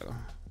don't want to fly though.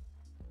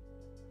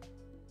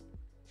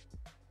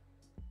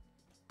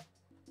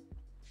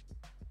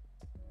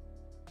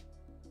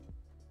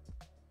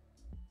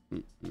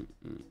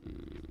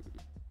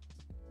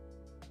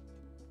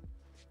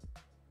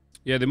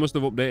 Yeah, they must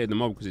have updated the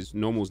mod because it's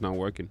normal's now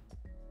working.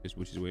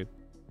 Which is weird.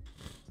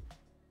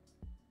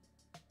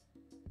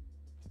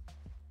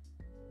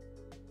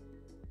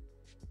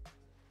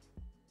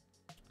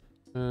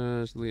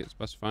 So it's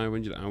past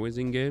 500 hours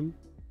in game.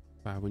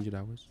 500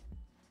 hours.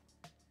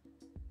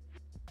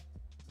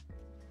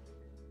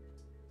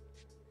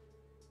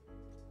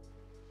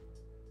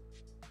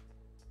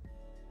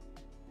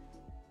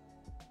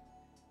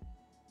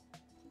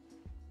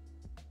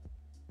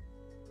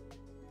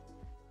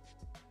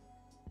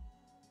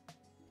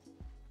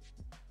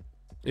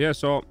 Yeah,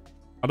 so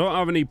I don't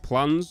have any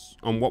plans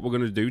on what we're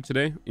going to do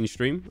today in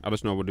stream. I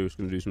just know we're just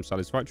going to do some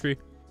Satisfactory.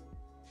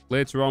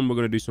 Later on, we're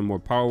going to do some more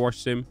Power Wash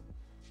Sim.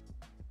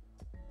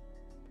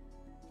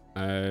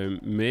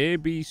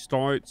 Maybe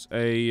start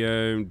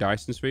a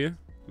Dyson Sphere.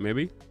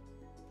 Maybe.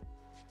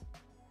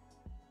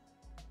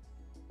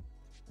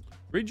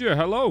 Ridger,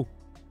 hello.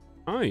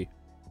 Hi.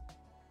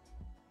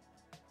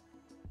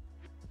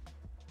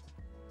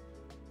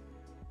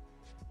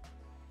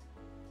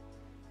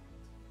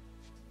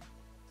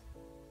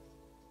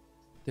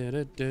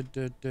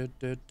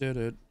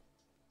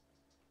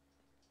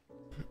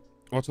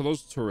 What are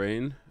those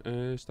terrain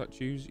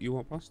statues you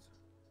walk past?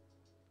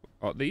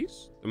 Are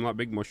these? Them like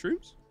big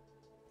mushrooms?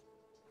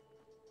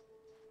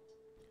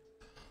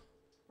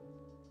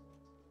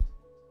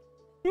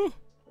 Oh,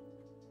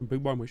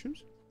 big boy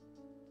mushrooms.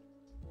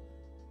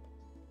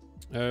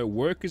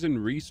 Workers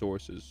and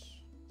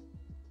resources.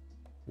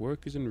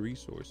 Workers and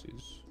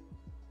resources.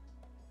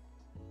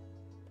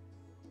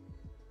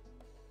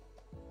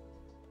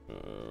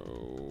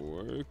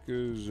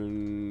 Workers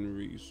and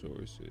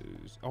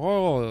resources.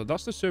 Oh,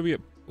 that's the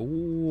Soviet.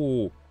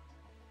 Oh,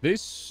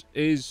 this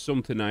is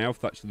something I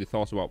have actually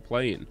thought about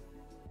playing.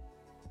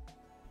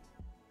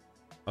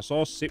 I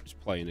saw Sips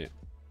playing it.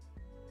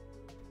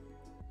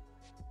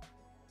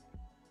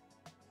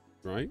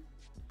 Right?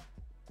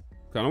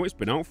 I know it's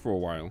been out for a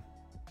while.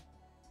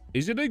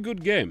 Is it a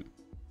good game?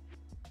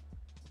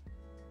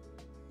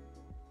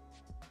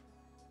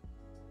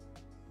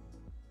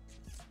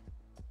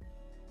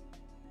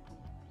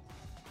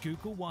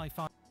 Google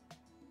Wi-Fi.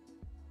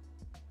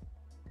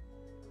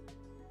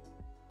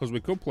 Because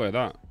we could play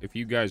that. If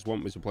you guys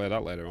want me to play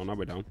that later on, I'll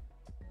be down.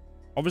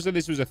 Obviously,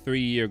 this was a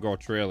 3-year ago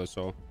trailer,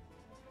 so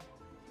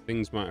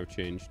things might have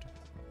changed.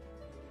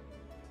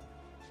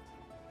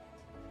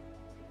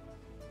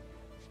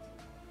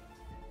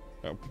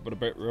 But a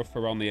bit rough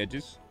around the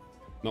edges.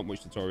 Not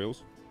much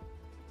tutorials.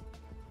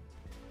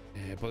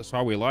 Yeah, but that's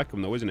how we like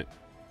them, though, isn't it?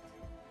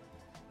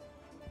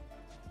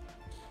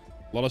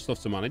 A lot of stuff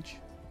to manage.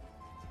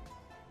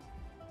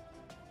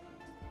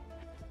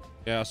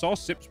 Yeah, I saw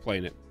Sips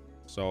playing it,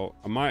 so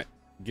I might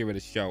give it a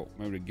shout.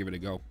 Maybe give it a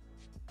go.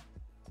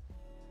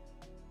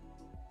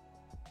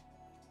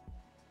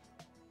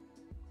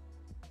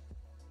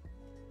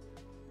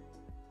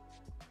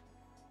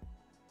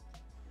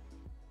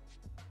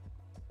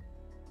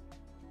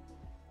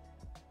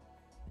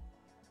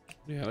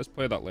 Yeah, let's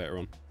play that later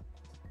on.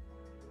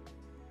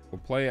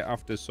 We'll play it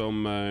after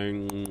some...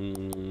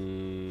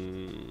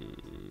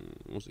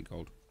 what's it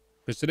called?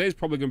 Because today's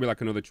probably going to be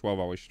like another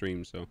 12-hour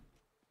stream, so...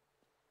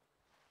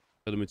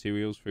 Other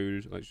materials,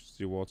 food,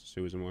 electricity, water,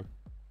 sewers, and more.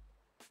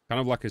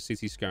 Kind of like a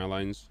City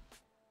Skylines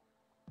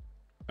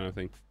kind of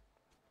thing.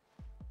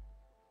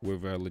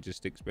 With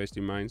logistics based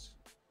in minds.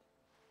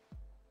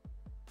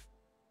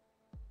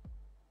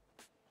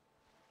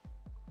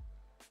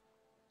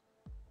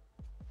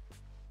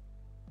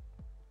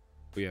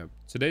 But yeah,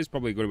 today's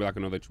probably going to be like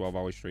another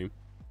 12-hour stream.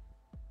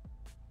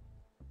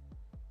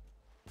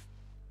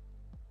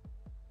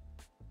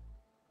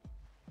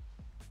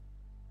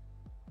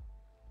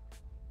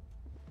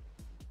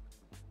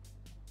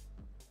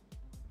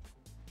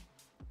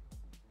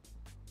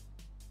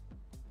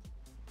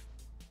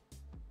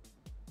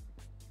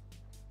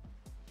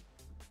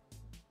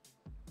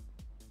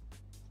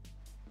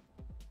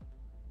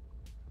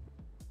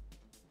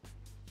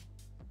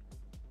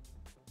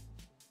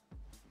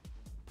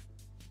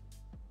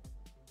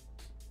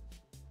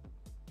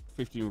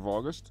 of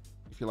August.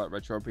 If you like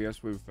retro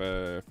PS with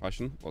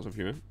fashion, lots of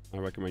humor, I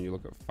recommend you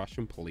look at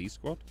Fashion Police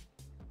Squad.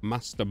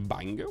 Master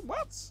Banger?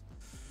 What?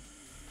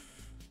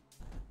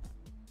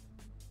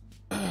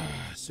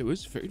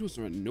 Sewers food was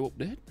there no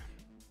update?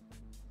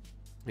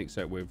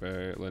 Except with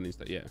learning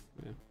that, yeah.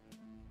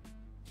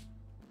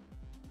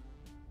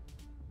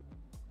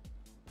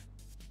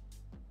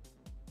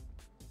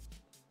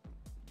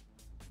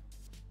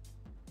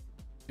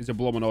 It's a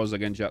blow my nose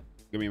again, chat.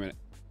 Give me a minute.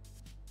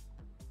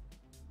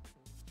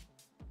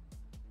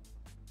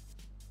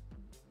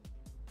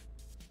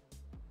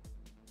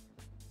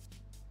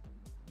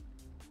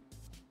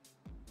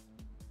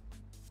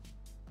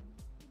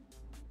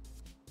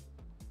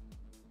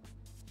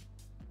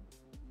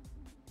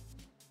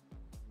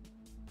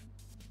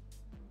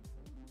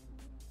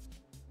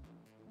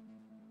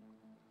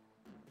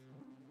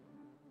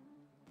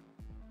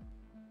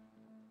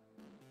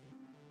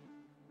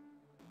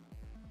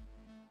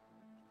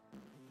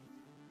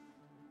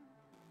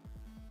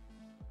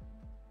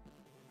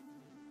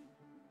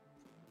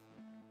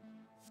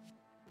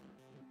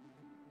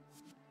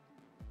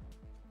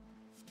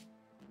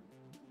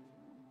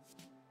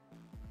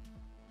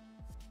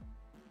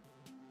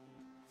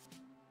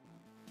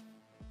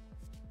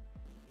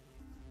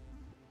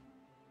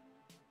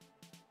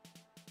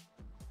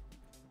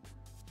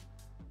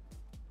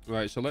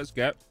 Right, so let's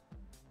get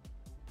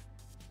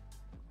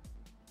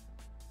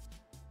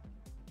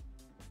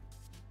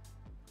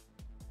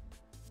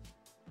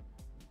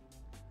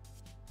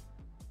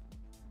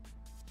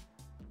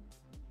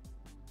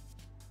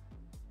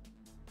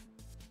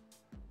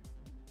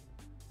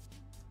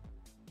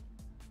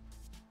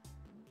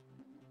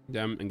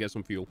and get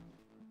some fuel.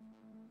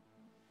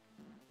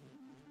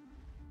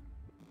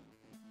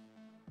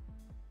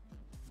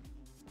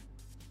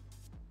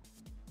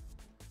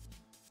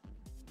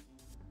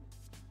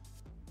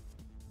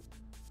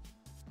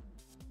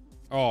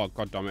 Oh,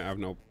 god damn it, I have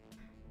no...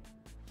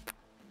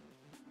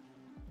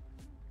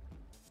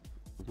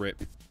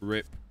 Rip,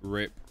 rip,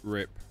 rip,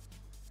 rip.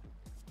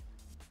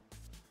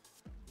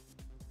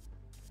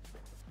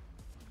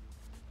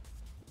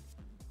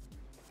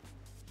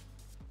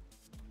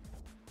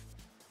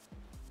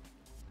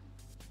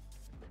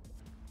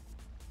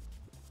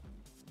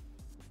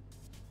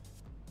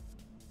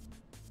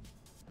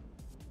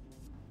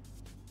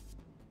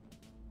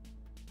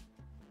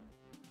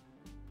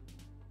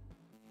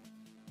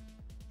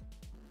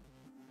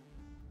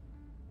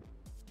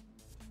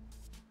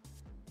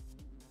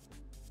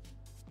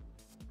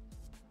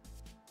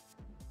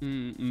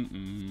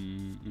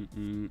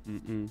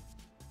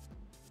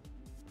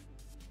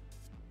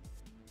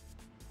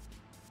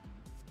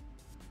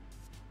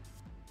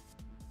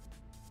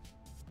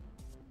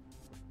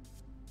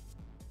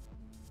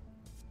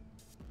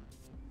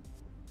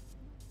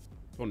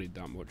 Don't need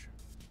that much.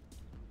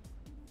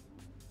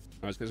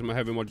 Let's get some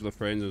heavy modular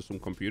frames and some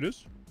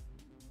computers.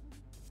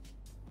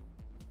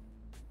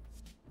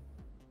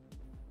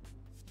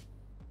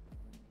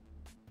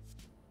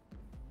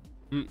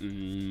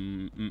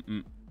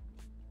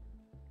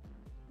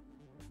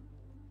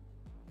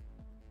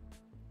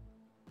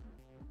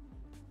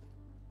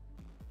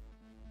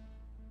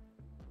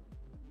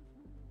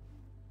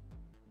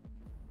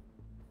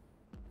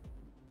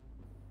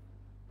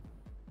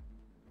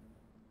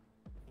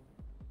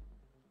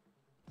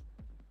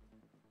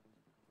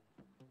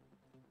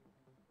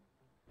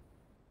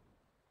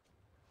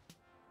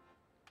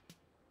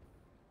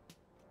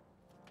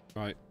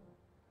 Right.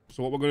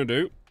 So what we're going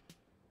to do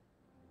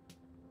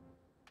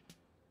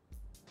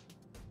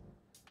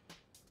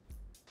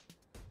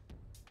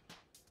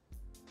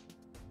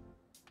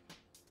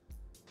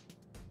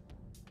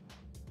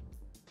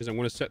is I'm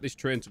going to set this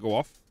train to go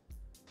off,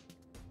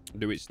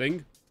 do its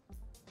thing.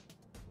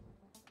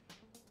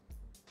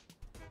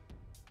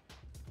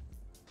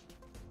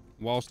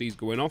 Whilst he's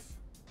going off,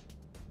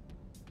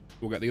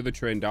 we'll get the other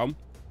train down.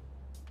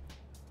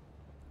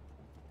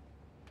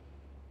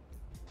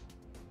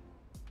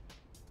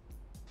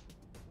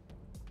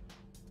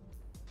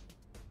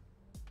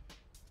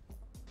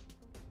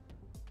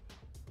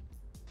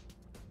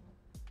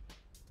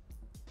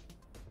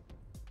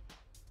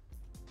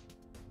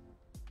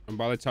 And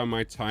by the time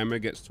my timer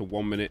gets to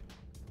 1 minute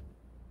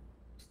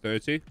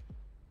 30,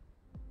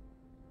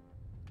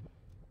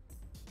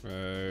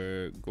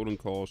 golden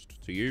cost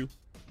to you.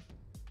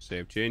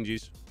 Save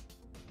changes.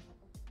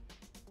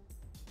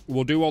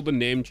 We'll do all the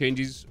name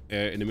changes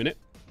in a minute.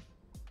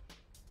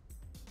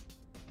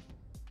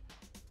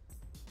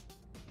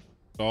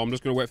 So I'm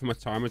just going to wait for my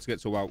timer to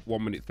get to about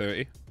 1 minute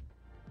 30.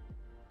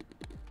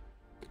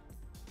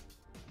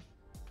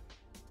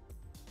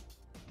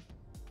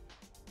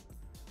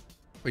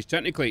 Which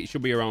technically it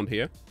should be around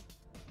here.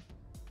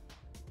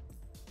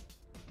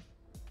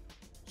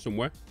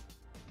 Somewhere.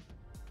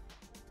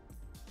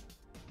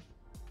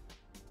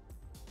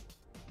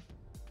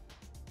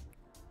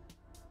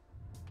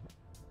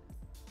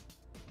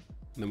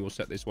 And then we'll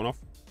set this one off.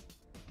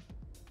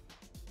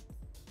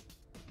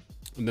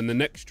 And then the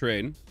next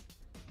train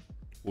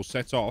will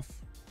set off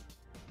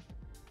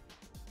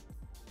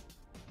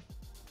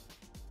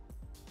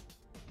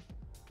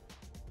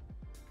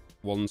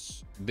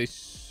once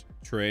this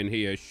train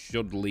here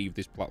should leave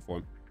this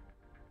platform.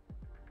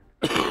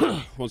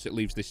 Once it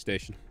leaves this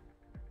station.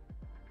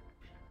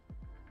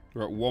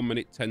 We're at 1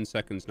 minute 10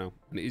 seconds now.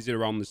 And it is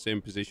around the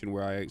same position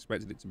where I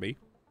expected it to be.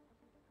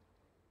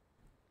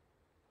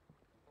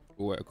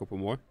 We'll wait a couple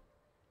more.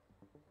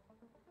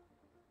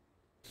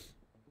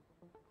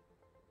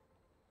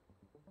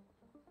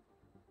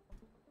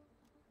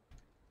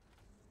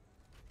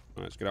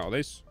 Right, let's get out of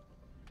this.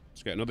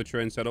 Let's get another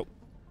train set up.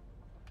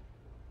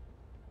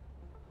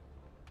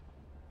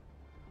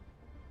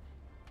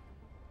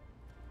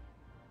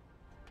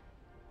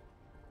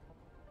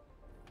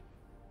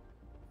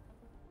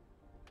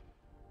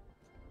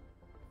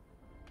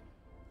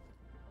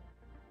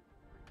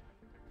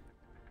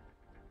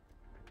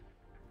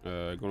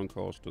 Going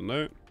cost on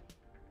there.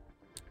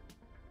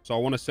 So I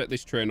want to set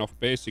this train off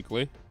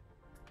basically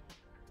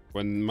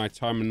when my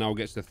timer now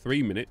gets to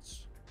 3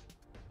 minutes,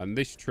 and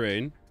this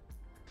train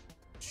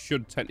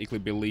should technically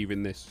be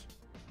leaving this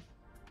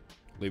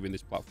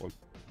platform.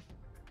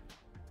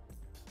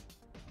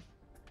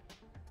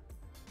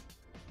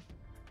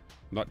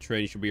 That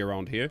train should be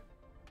around here.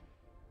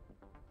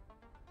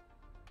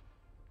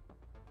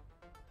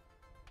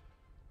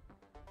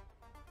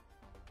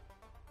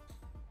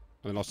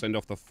 And then I'll send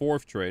off the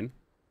 4th train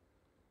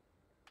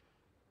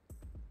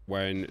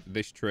when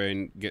this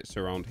train gets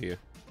around here.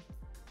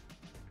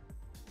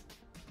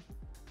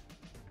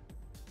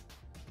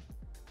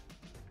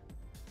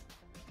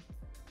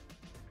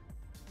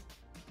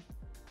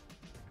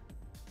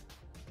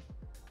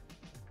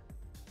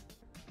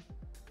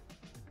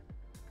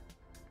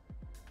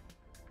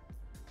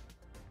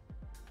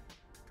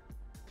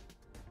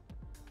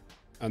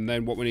 And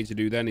then what we need to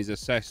do then is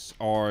assess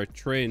our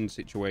train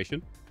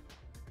situation,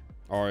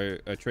 our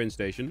train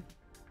station,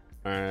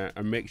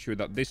 and make sure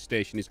that this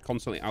station is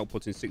constantly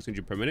outputting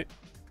 600 per minute.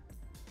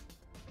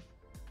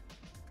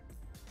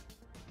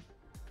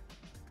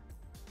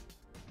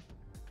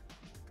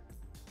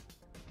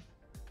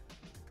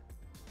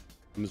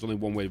 And there's only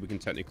one way we can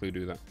technically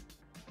do that.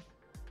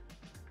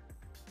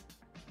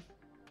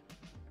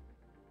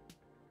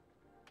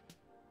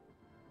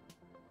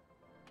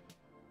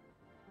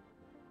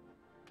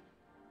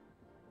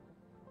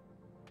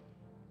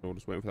 So we're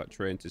just waiting for that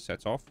train to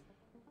set off.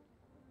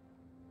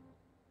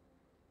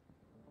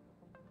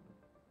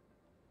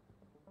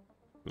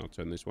 I'll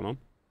turn this one on.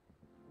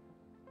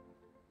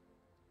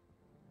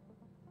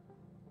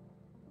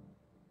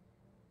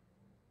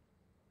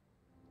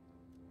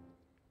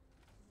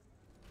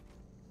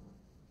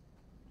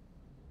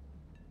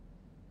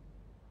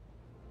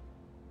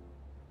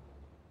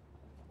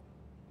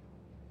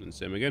 And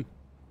same again.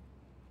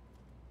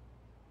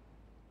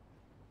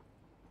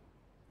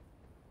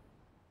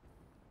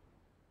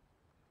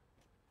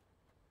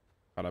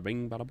 Bada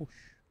bing, bada bush.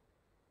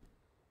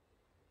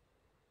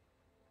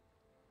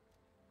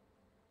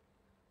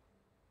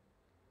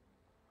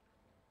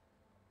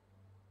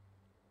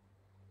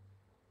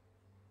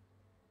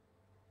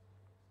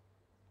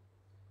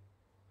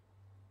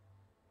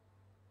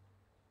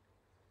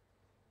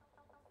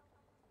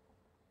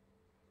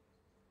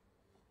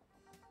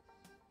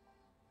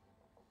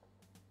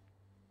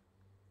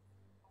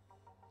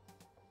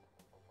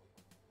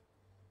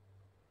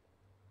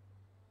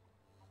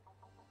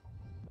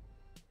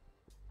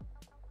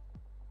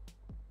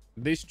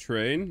 This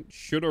train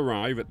should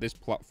arrive at this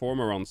platform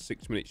around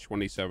 6 minutes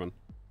 27.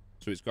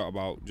 So it's got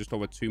about just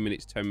over 2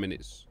 minutes 10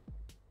 minutes.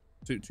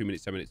 2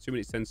 minutes 10 minutes. 2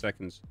 minutes 10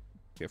 seconds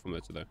to get from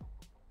there to there.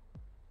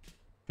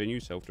 Can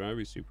use self-drive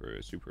is super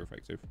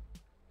effective.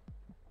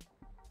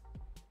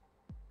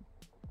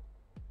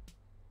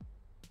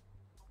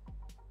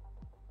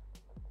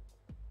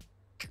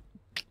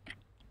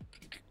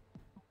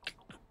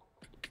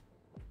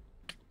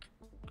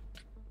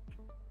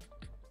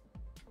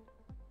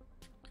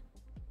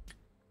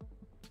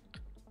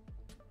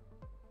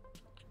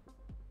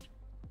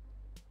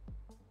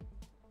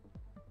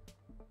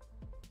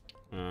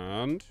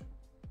 And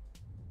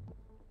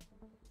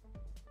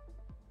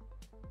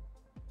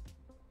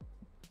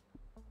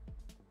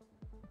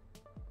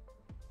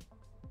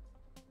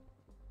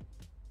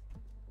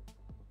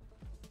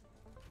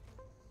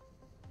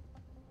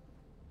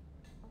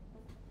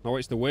oh,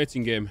 it's the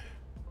waiting game.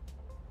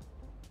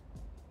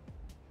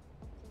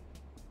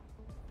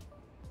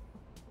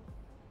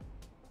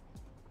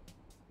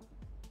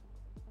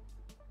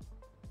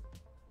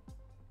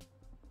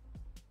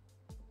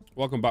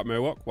 Welcome back,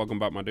 Murwalk. Welcome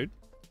back, my dude.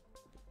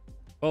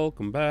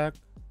 Welcome back.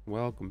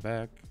 Welcome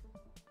back.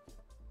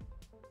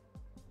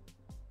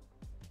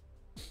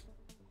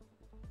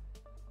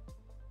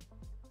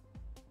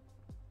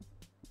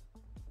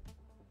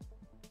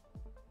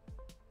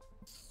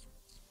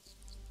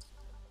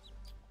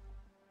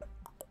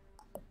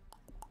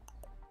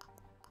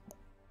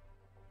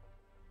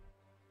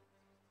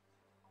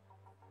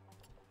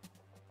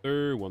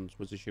 There once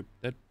was a ship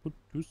that put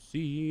to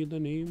sea. The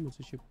name was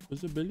a ship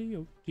was a belly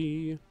of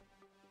tea.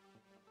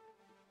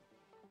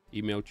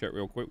 Email check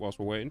real quick whilst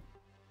we're waiting.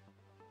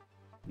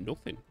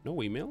 Nothing. No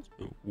emails.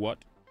 What?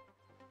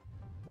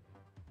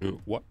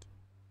 What?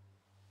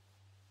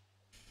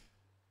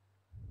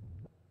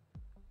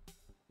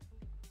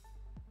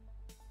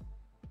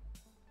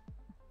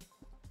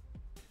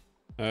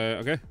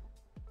 Okay.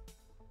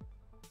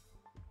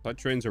 That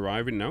train's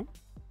arriving now.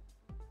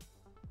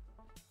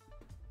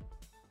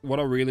 What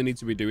I really need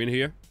to be doing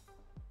here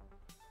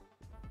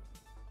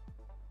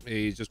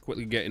is just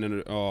quickly getting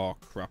an... Oh,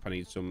 crap. I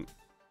need some...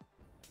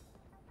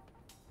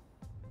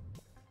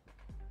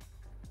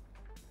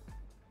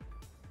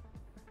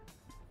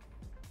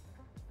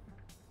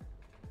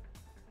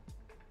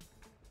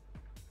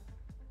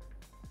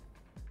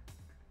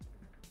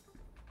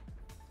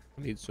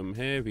 I need some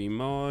heavy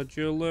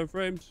modular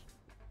frames.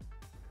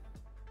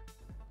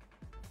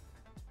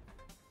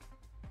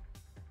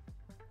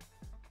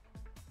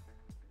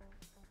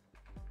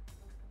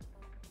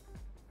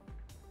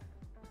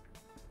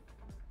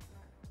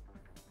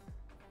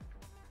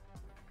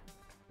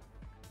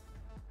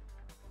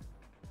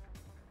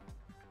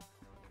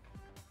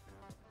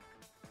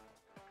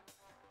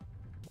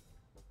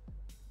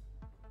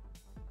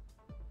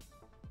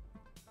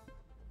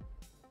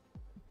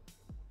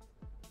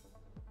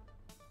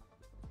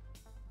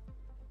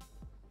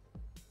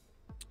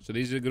 So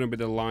these are going to be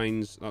the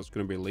lines that's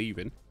going to be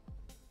leaving.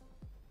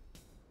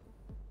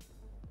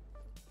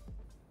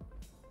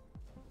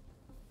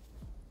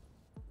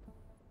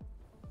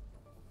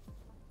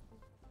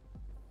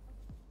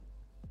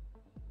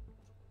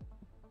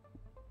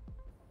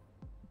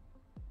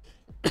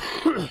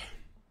 And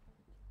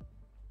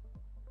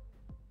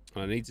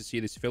I need to see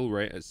this fill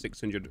rate at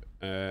 600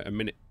 a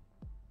minute.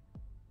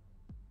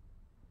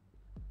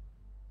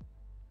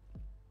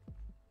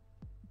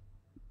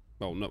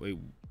 Well, no,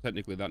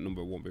 technically that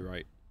number won't be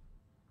right.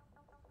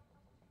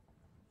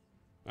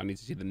 I need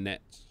to see the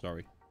net.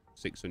 Sorry,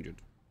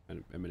 600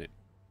 a minute.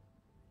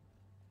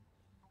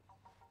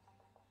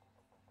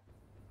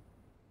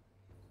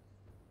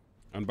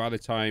 And by the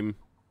time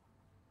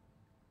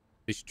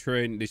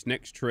this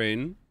next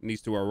train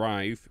needs to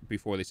arrive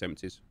before this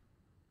empties.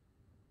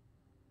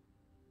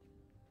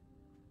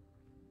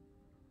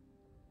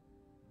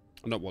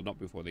 Not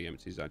before the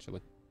empties, actually.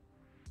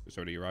 It's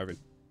already arriving.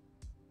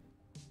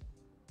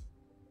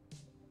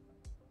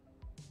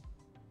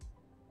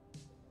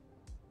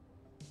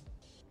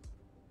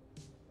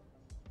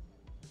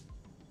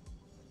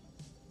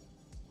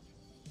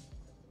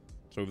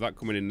 So with that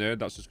coming in there,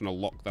 that's just going to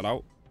lock that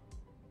out.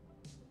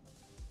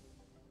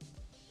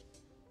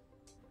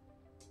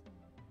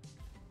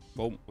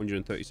 Boom,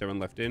 137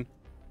 left in.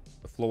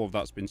 The flow of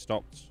that's been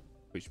stopped,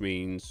 which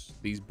means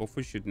these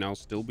buffers should now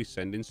still be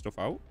sending stuff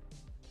out.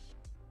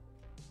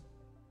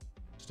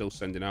 Still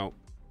sending out.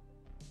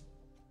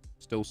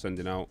 Still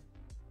sending out.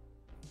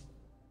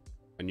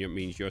 And it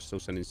means you're still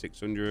sending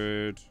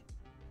 600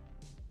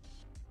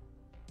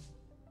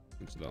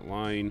 into that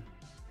line.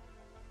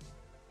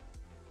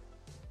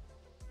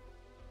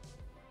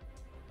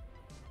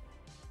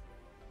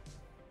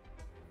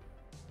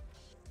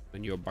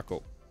 Then you're back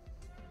up.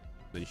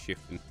 Then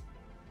shifting.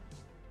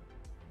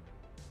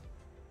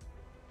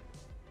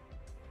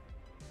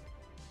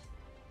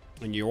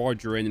 And you are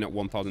draining at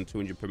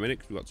 1,200 per minute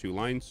because we've got 2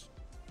 lines.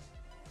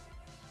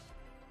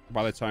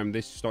 By the time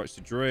this starts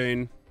to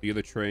drain, the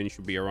other train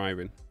should be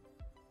arriving.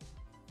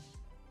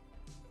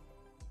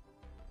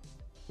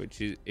 Which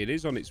is, it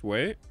is on its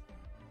way.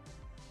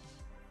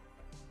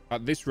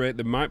 At this rate,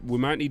 we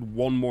might need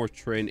one more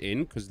train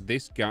in because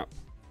this gap.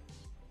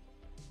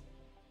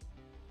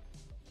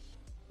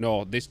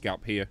 No, this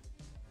gap here.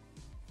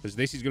 Because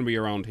this is going to be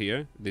around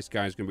here. This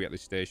guy's going to be at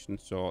this station.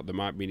 So there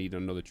might be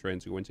needing another train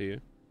to go into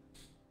here.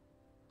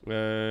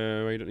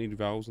 You don't need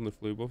valves on the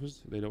flue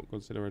buffers. They don't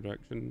consider a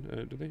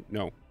direction, do they?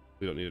 No,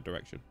 they don't need a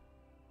direction.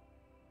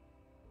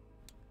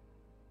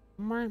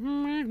 A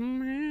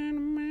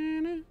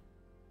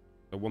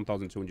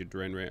 1,200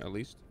 drain rate at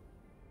least.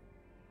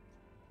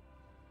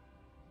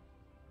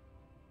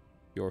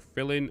 You're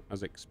filling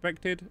as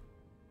expected.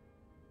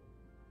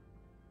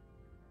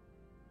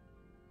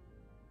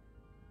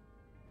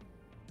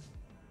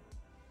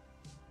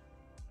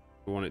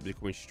 We want it to be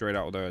coming straight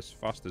out of there as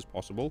fast as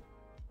possible.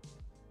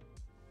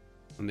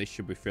 And this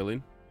should be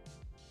filling.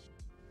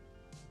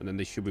 And then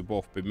they should be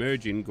both be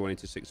merging going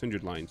into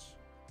 600 lines.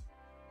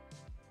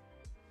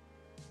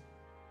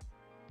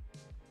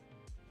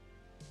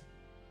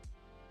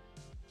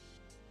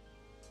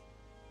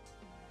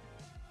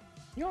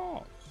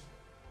 Yes.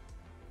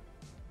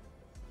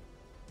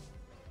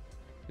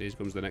 Here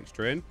comes the next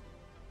train.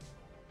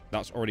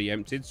 That's already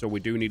emptied, so we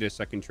do need a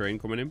second train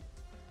coming in.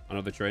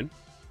 Another train.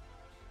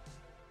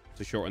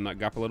 To shorten that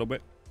gap a little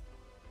bit.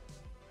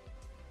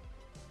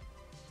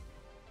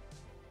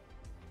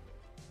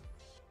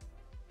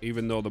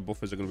 Even though the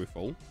buffers are going to be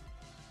full.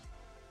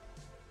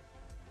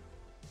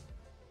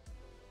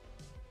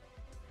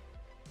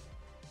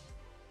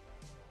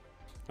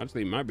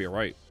 Actually, it might be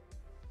alright.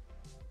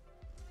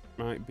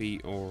 Might be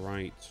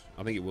alright.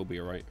 I think it will be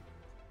alright.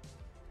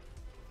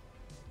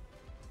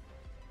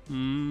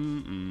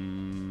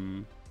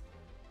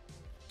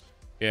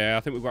 Yeah,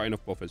 I think we've got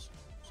enough buffers.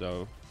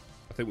 So,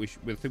 I think we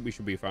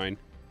should be fine.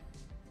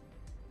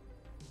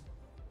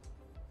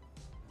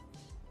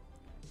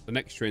 The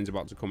next train's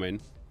about to come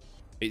in.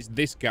 It's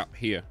this gap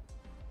here.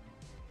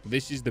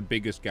 This is the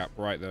biggest gap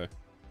right there.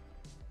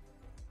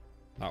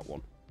 That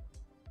one.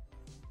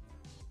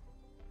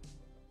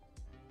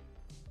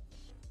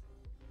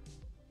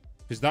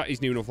 Because that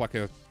is near enough like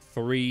a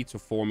 3 to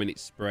 4 minute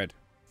spread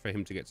for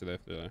him to get to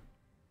there.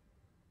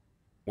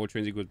 More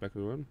trains he goes back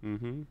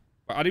around.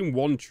 But adding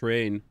one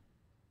train,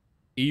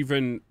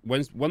 even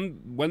when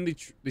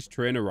this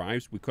train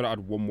arrives, we could add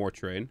one more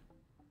train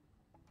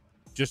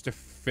just to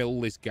fill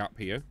this gap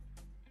here.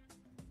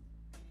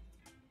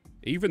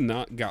 Even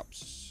that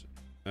gap's...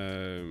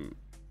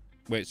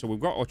 wait, so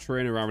we've got our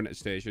train arriving at the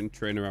station,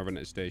 train arriving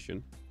at the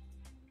station.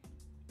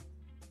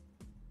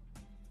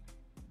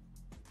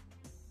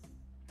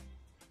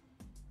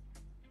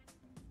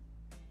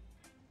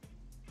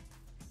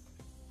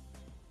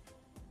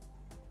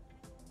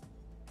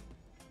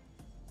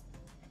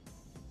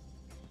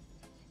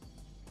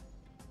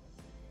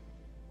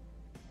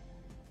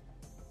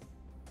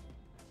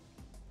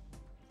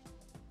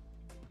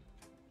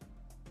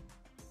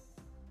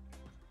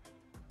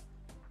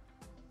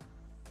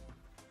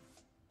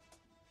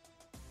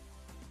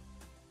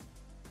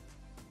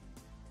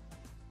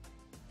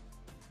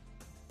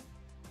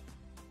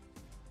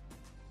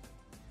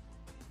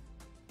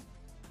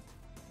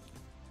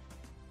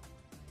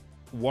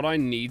 What I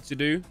need to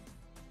do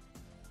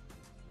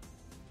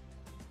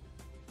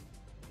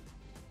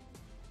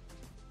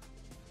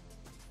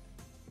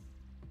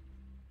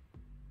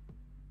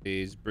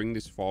is bring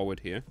this forward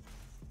here.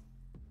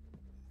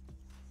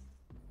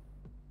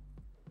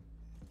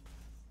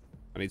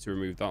 I need to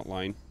remove that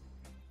line,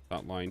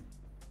 that line,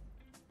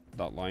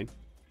 that line.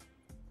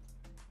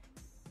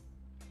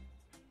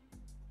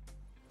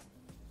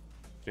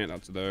 Connect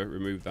that to there.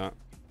 Remove that.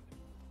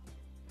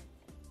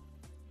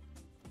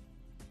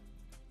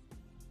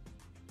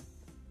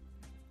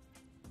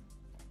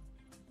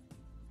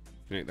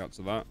 Connect that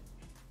to that.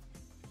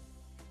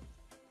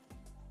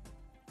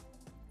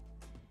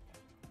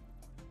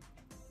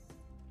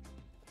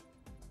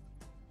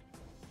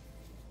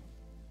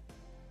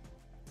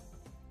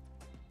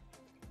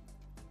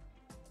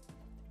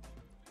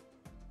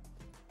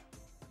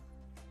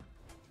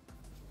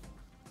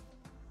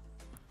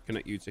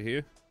 Connect you to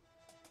here.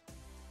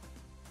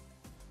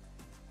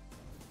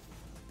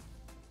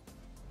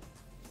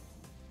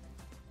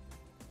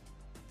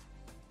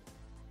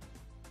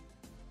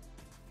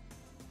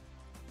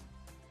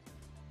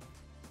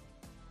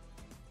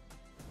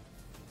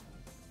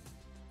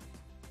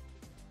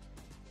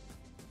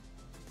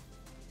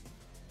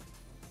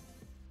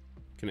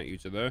 Connect you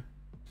to there.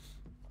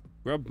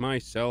 Grab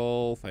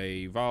myself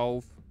a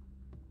valve.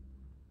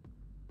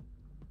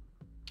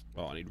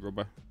 Oh, I need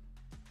rubber.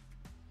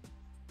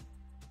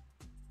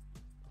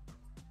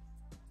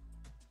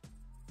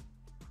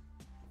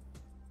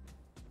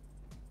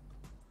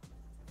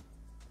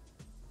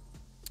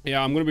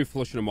 Yeah, I'm going to be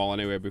flushing them all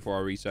anyway before I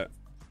reset,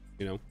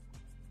 you know.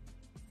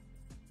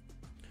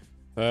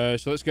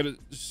 So let's get it.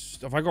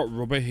 Have I got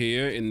rubber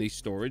here in the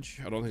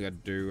storage? I don't think I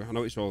do. I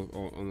know it's all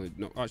only...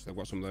 No, actually, I've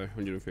got some there.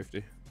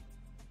 150.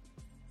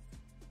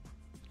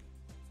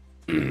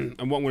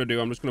 And what I'm going to do,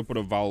 I'm just going to put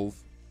a valve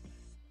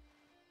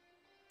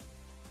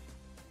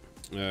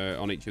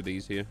on each of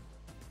these here.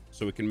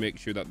 So we can make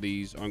sure that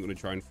these aren't going to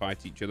try and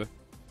fight each other.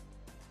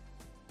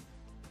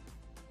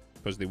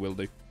 Because they will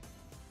do.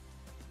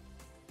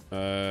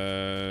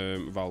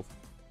 Valve.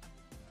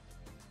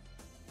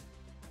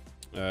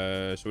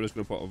 So we're just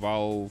going to put a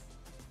valve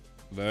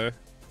there.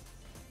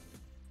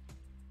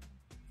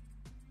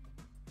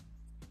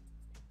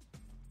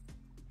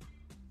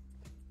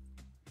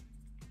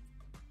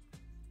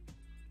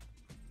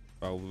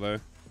 Valve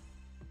there.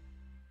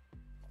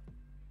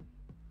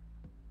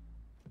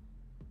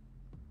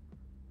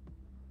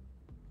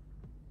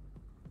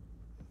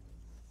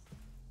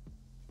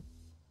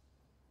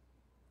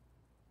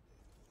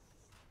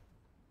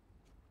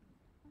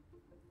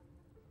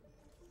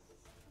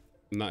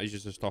 And that is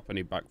just to stop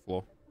any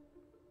backflow.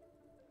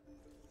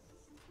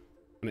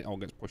 And it all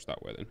gets pushed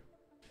that way then.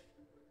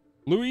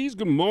 Louise,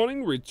 good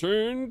morning.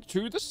 Return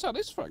to the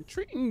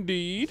Satisfactory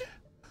indeed.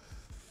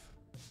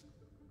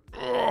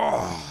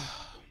 Ugh.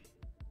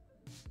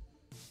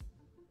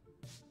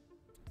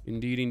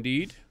 Indeed,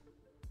 indeed.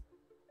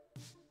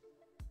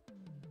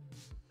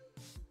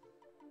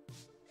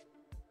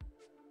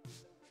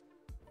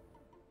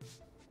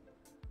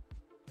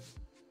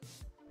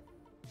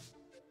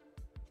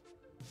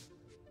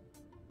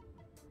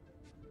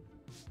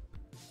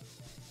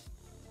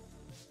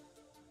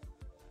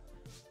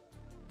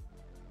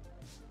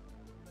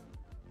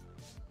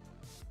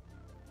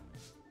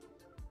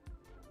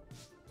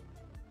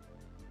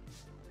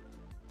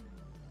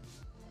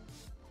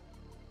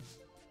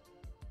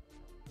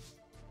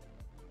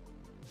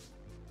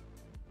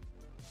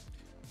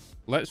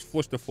 Let's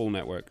flush the full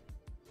network.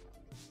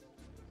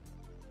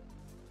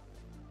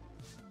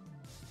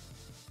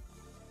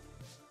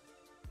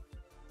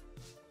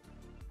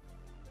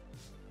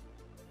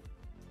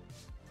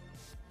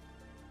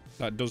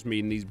 That does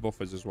mean these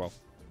buffers as well.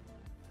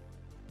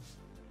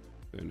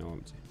 They're no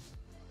empty.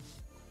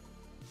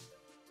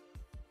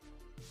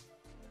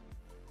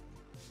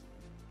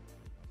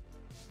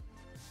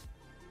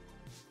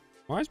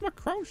 Why is my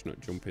crouch not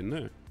jumping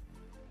there?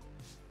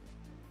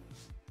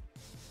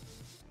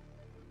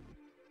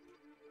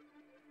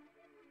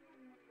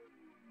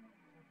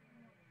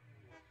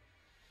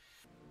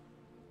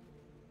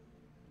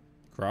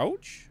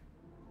 Crouch?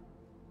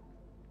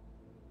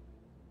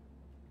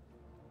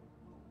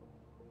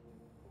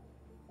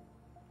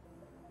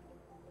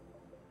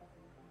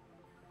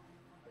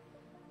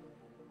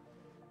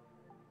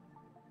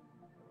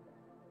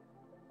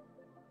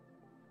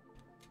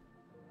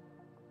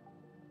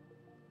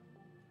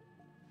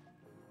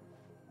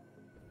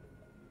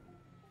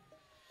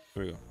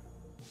 There we go.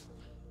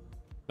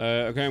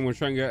 Okay, I'm going to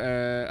try and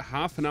get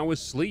half an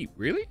hour's sleep.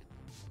 Really?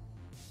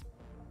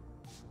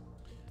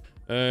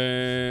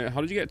 How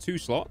did you get 2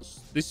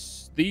 slots?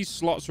 These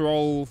slots are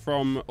all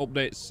from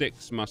update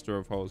 6, Master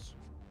of Hose.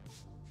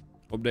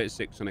 Update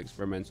 6 on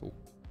experimental.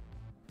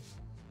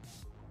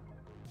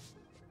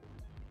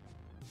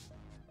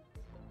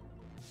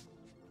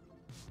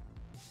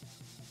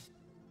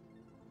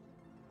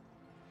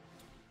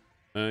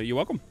 You're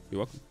welcome. You're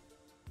welcome.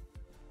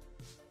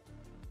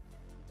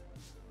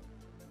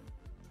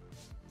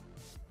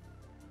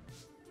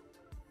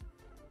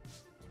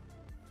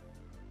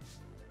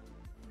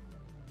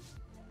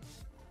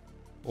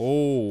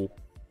 Oh,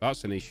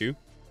 that's an issue.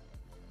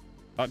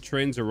 That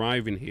train's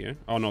arriving here.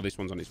 Oh, no, this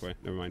one's on its way.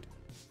 Never mind.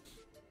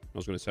 I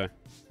was going to say.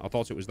 I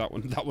thought it was that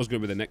one. That was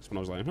going to be the next one. I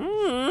was like,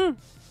 ah.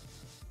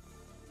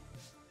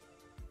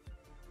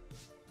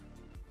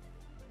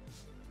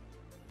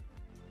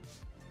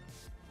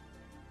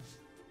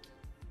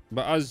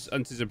 But as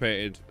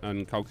anticipated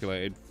and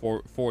calculated,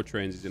 four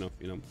trains is enough,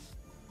 you know.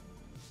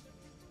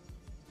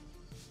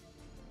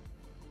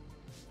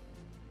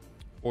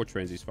 4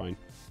 trains is fine.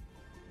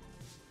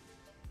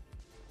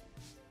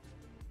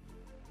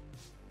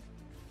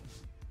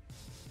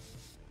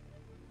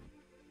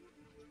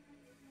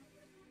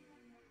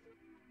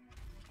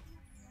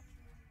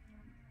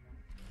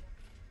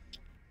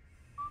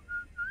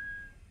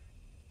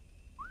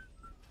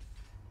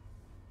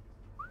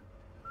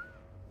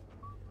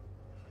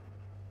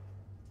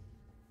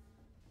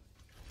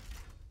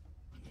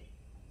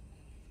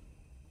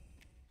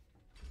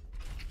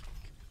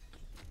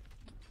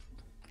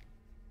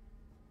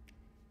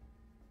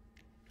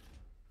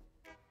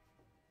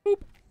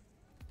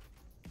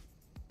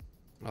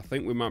 I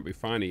think we might be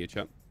fine here,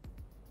 chap.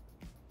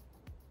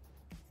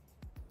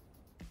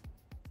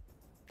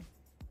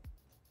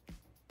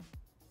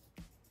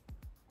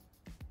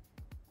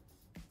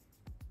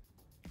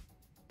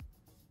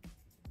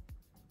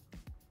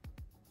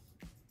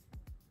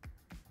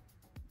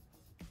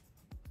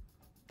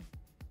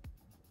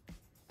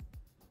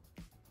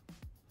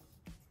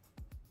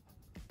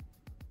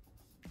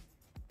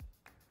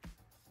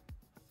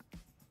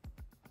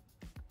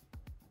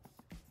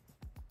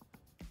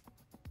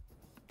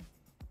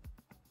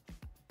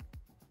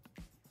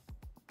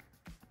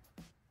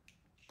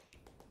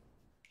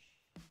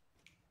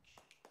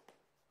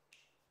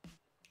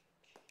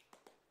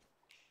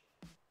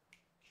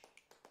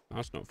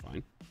 That's not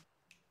fine.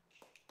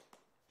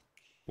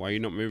 Why are you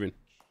not moving?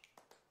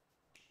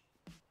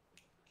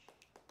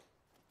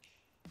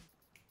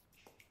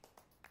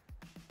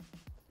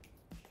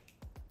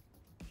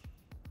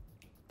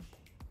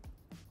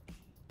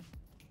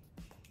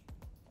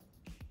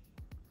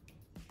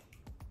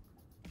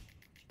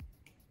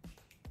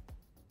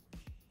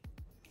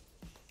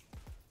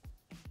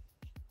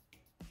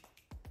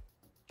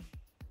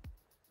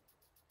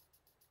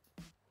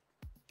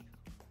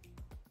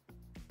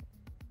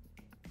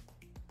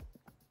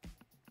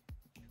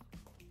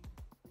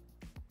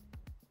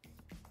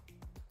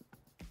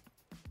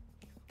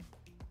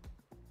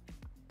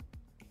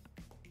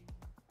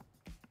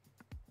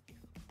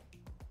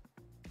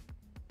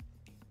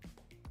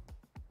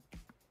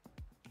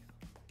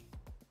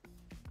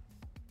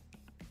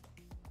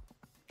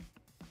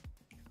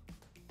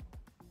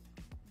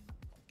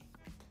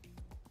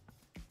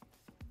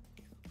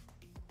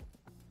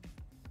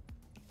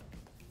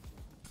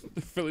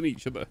 They're filling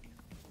each other.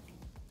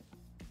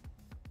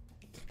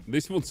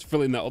 This one's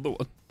filling that other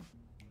one.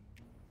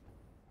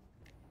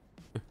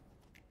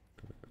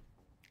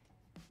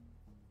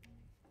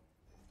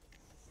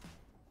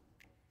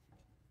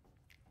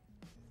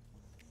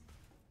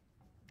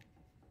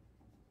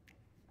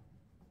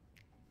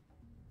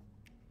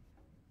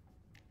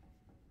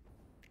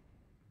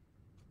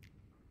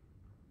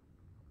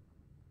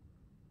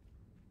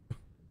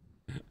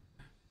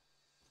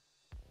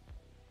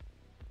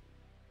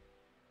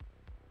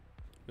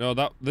 No,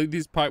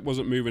 this pipe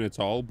wasn't moving at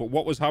all. But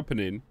what was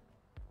happening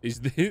is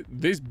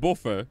this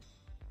buffer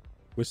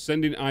was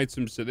sending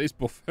items to this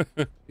buffer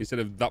instead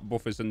of that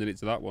buffer sending it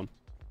to that one.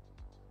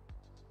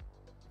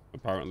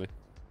 Apparently.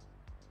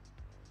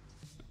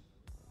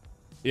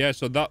 Yeah,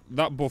 so that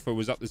buffer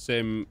was at the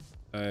same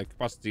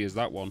capacity as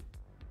that one.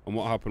 And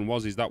what happened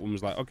was that one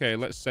was like, okay,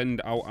 let's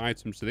send out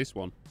items to this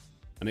one.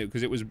 And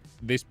because it was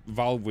this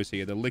valve was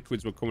here, the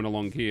liquids were coming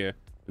along here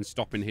and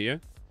stopping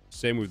here.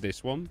 Same with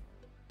this one.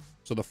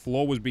 So the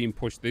flow was being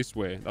pushed this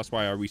way. That's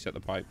why I reset the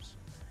pipes.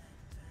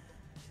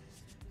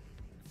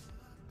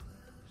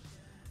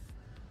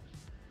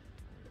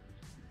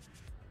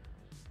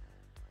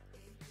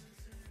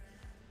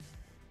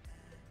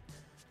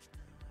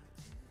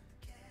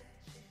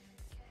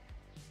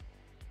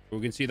 We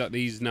can see that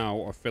these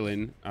now are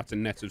filling at a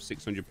net of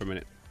 600 per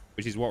minute,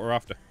 which is what we're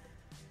after.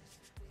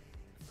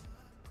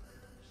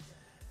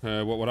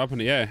 What would happen?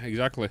 Yeah,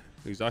 exactly.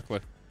 Exactly.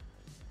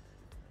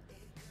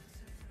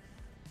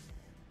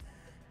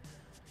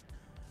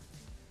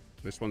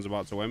 This one's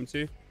about to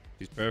empty.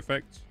 She's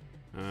perfect.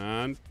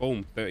 And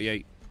boom,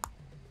 38.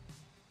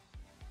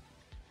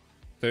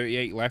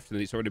 38 left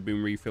and it's already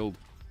been refilled.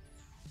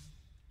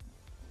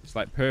 It's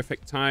like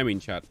perfect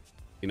timing, chat.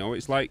 You know,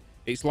 it's like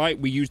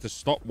we used a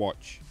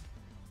stopwatch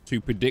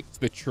to predict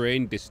the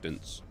train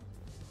distance.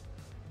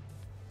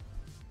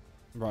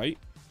 Right?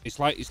 It's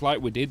like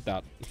we did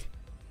that.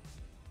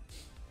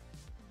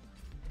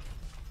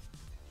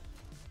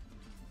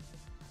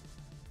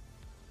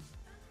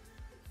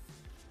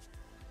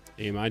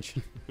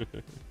 Imagine.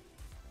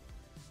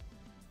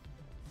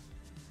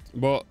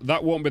 But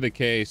that won't be the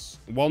case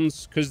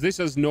once, because this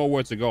has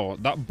nowhere to go.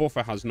 That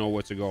buffer has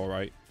nowhere to go,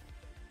 right?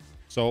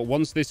 So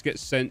once this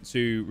gets sent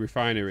to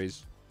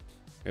refineries,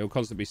 it'll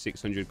constantly be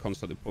 600,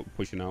 constantly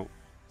pushing out,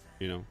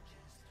 you know.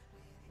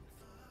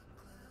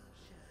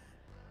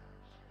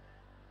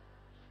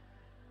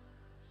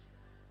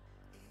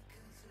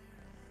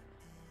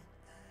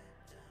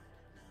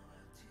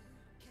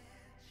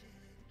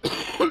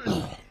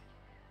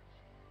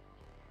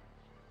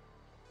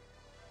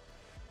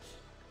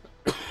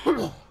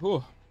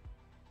 Oh,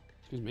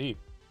 excuse me.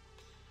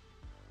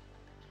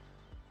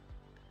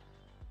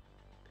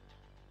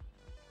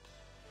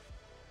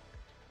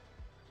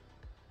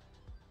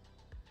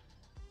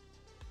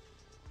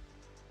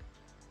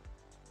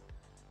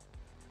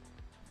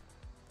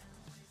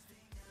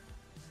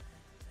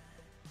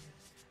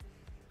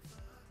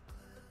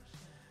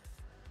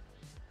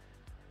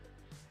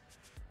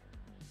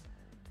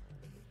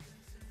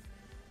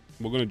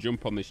 We're going to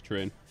jump on this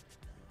train.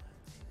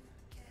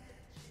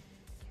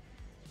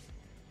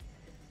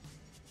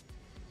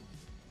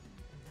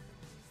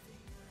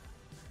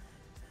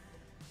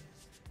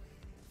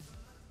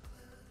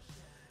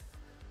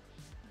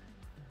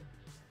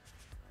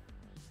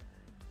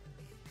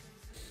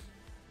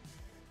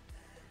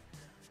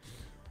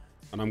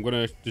 And I'm going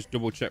to just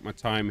double check my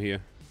time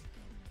here.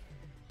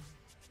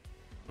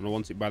 And I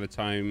want it by the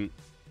time...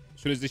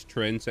 As soon as this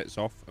train sets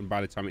off, and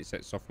by the time it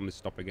sets off from this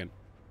stop again,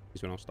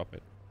 is when I'll stop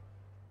it.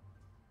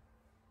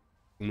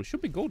 And we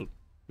should be golden.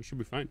 We should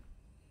be fine.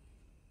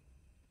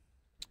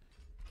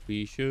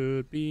 We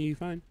should be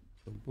fine.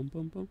 Boom, boom,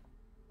 boom, boom.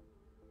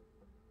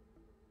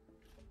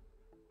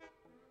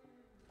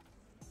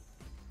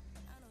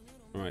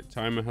 Alright,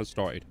 timer has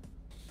started.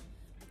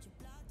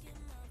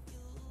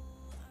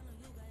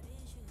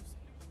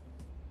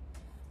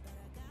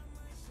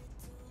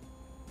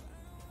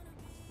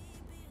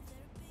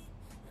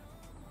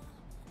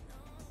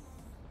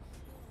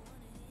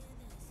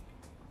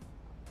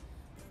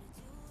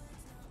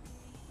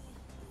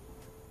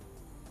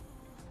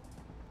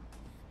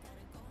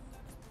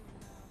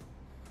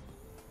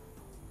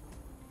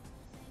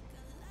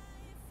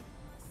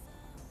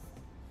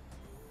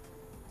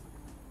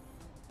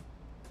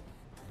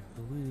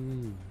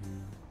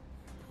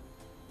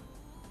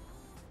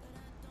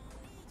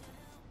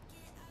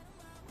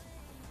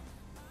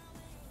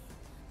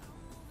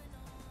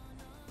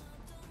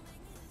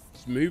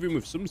 It's moving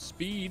with some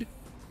speed.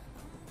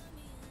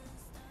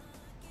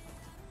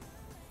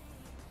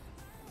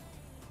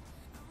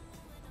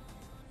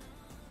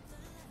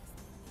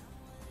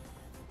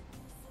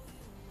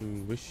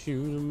 Wish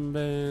you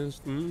the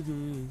best. No,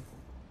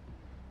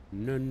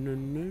 no, no,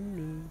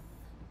 no.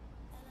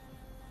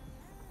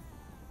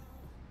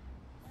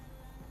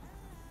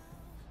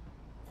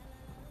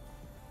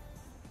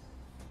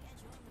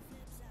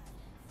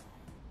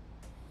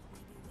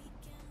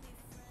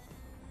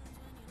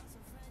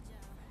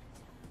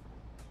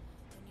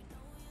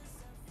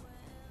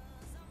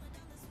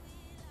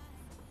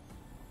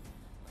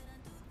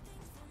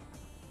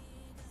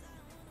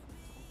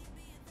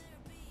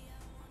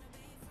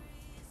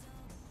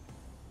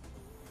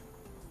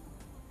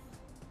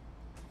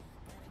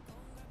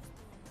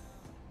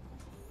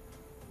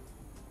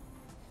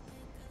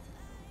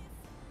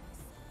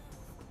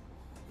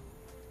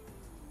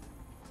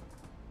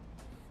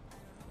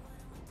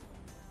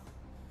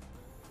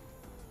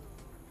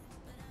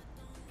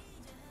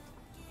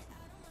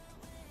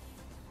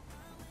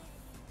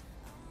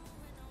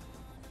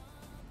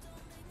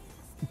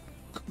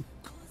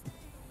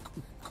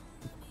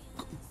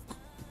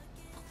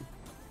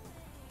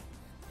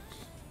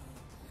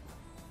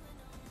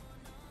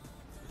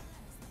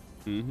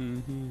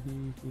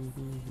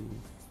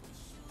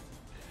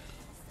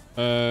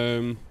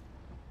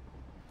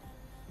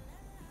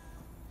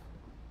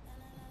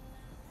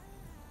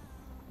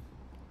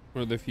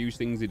 One of the few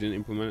things they didn't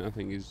implement, I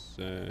think, is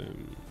the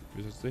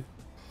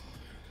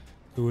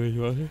way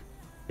you are.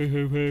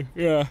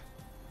 Yeah.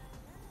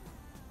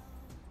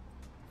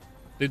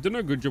 They've done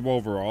a good job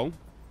overall.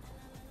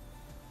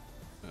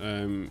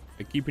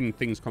 At keeping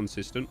things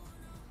consistent.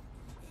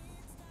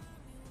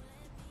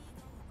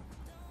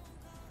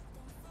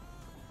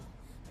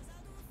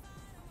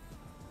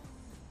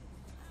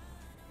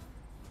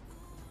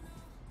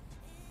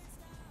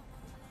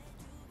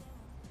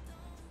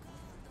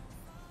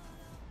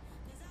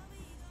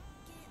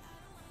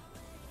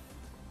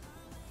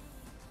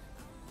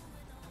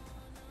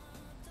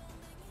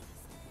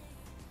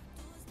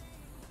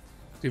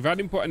 If I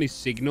didn't put any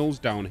signals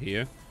down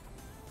here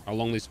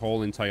along this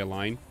whole entire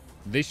line,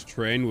 this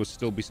train would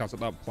still be sat at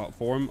that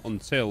platform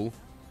until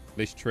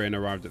this train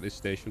arrived at this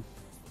station.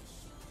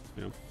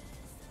 You know?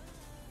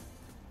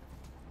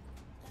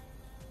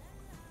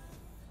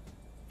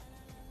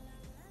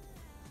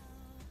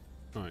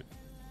 Alright.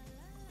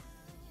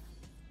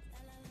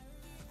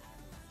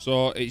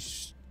 So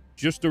it's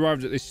just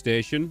arrived at this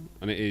station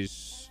and it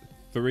is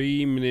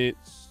 3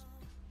 minutes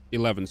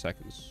 11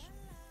 seconds.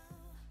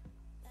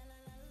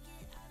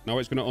 Now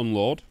it's going to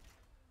unload.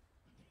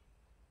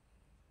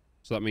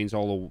 So that means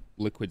all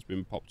the liquid's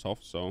been popped off.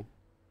 So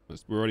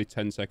we're already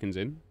 10 seconds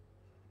in.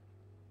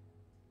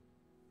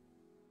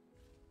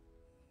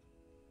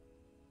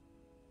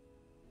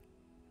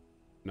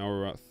 Now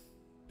we're at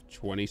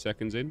 20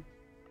 seconds in.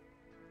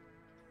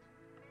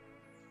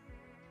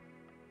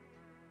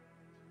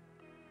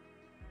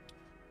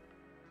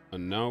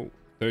 And now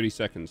 30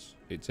 seconds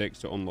it takes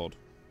to unload,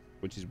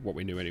 which is what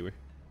we knew anyway.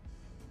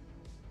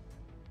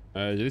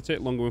 Did it take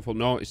longer with full?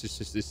 No, it's just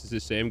this is the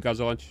same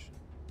Gazalanch.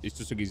 It's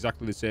just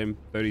exactly the same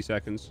 30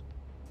 seconds.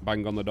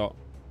 Bang on the dot.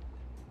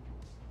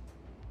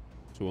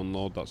 To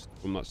unload that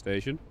from that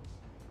station.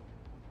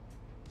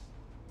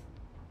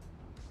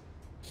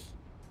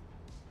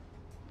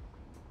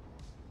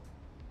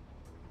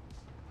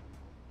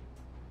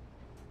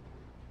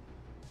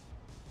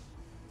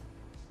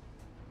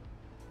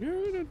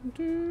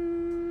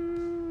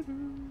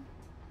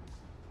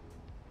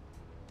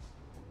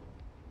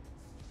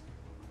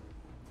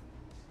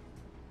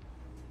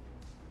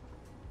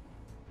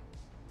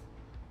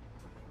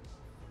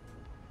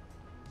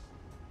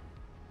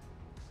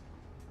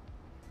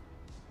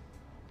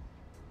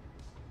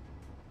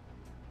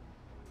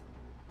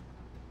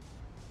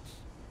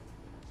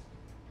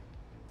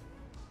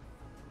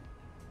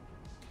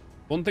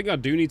 One thing I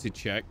do need to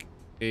check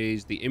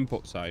is the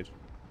input side.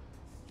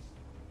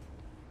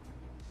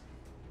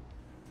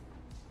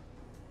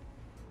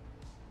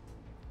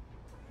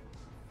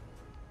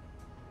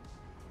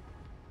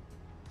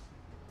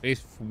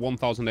 If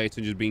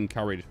 1,800 being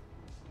carried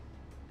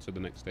to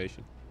the next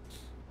station.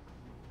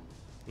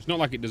 It's not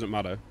like it doesn't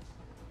matter.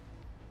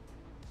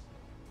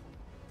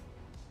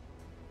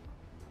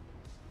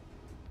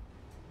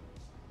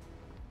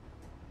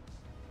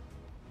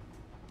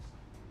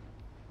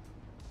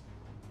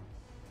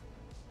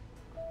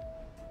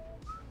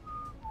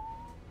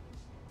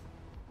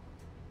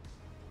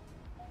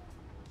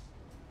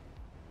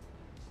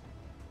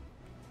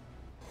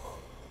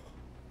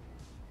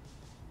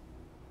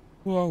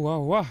 Wah, wah,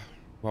 wah.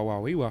 Wah, wah,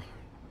 wee, wah.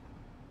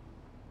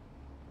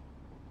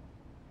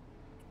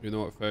 You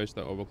know, at first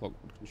that overclock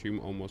would consume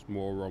almost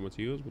more raw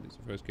materials, but it's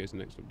the first case in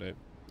the next update.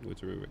 With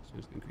to remove it,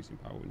 increasing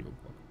power when you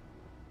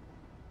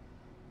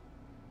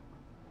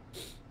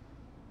overclock.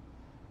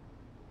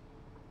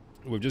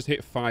 We've just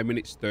hit 5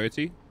 minutes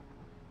 30.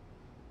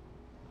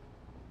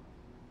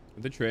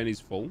 If the train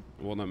is full,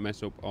 I won't that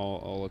mess up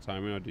all the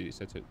timing, or did you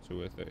set it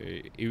to a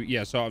 30?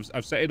 Yeah, so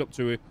I've set it up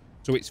to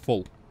so it's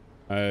full.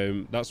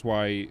 That's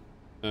why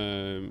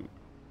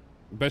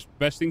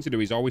best thing to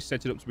do is always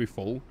set it up to be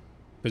full,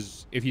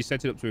 because if you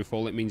set it up to be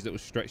full, it means that it will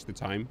stretch the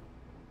time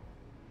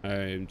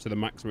to the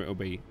maximum it'll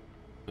be.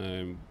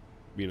 You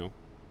know.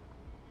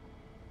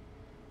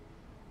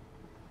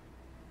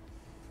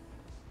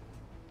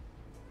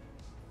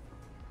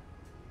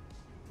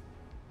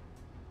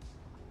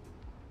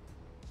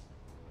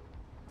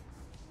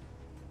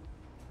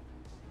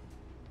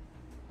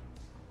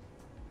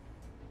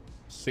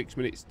 (6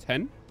 minutes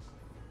 10).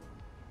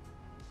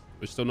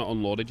 We're still not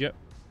unloaded yet.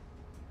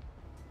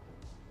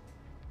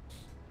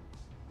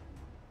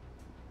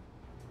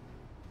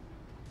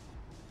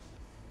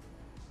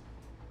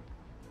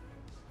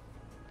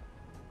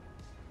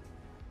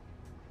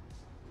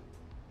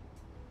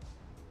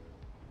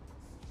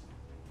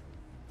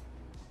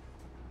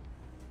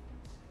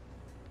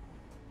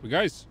 But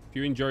guys, if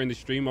you're enjoying the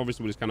stream,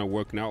 obviously we're just kind of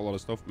working out a lot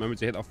of stuff. Remember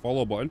to hit that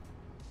follow button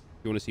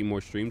if you want to see more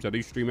streams. I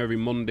do stream every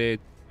Monday,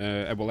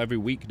 well, every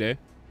weekday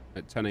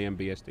at 10 a.m.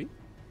 BST.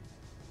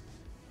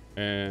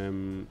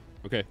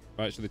 Okay,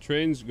 right, so the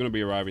train's going to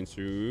be arriving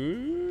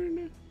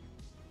soon.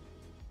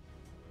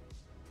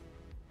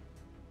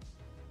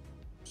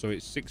 So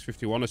it's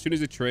 6:51. As soon as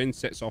the train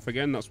sets off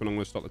again, that's when I'm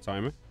going to stop the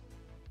timer.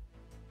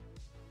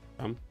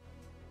 Bam.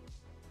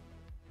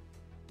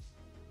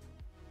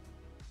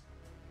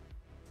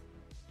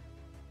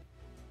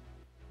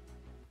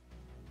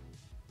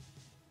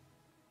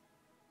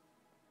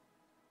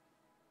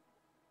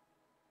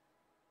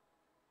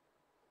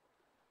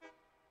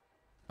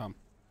 Bam.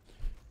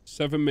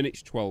 7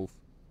 minutes 12.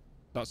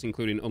 That's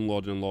including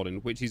unloading and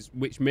loading,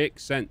 which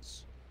makes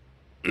sense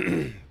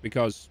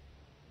because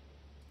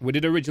we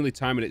did originally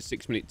time it at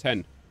 6 minutes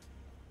 10,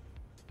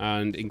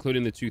 and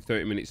including the 2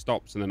 30-minute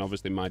stops, and then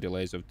obviously my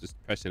delays of just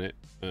pressing it.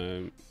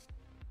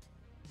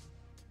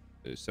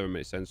 7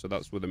 minutes 10, so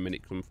that's where the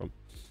minute come from.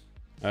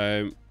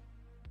 Oh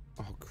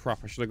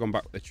crap! I should have gone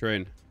back with the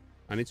train.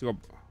 I need to go.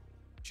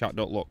 Chat,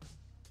 don't look.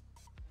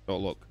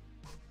 Don't look.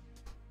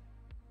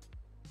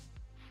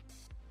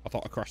 I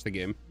thought I crashed the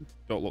game.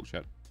 Don't look,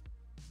 chat.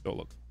 Don't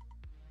look.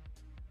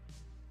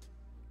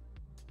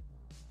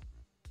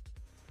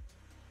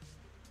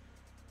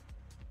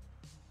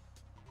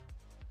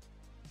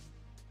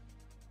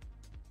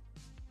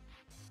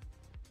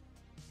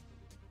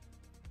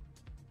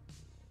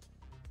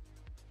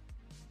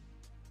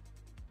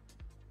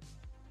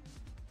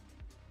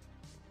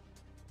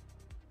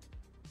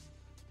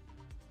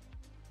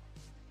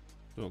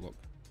 Don't look.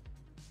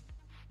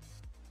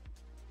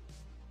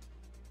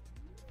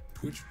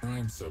 Twitch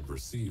Prime sub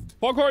received.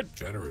 Popcorn!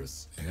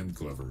 Generous and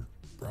clever.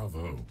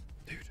 Bravo.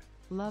 Dude.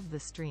 Love the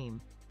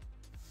stream.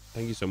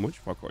 Thank you so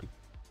much, Popcorn.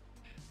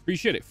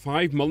 Appreciate it.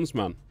 5 months,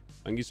 man.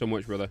 Thank you so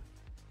much, brother.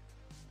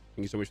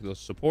 Thank you so much for the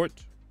support.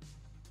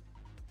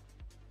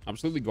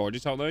 Absolutely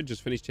gorgeous out there.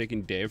 Just finished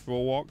taking Dave for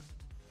a walk.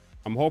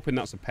 I'm hoping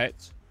that's a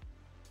pet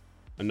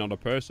and not a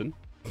person.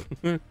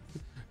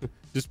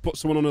 Just put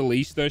someone on a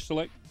leash there,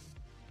 Select.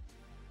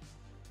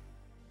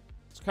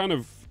 It's kind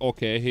of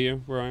okay here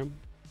where I am.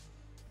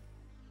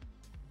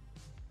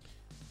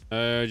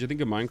 Do you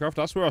think of Minecraft?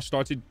 That's where I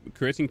started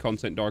creating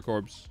content, Dark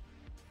Orbs.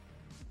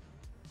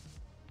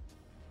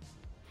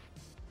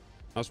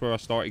 That's where I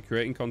started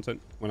creating content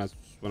when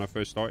I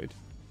first started.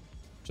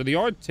 So the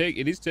yard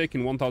it is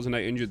taking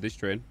 1,800 this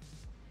train.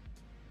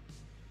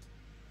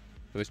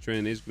 So this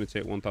train is going to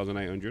take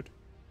 1,800.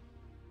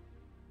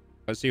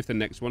 Let's see if the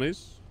next one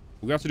is.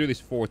 We're going to have to do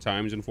this 4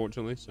 times,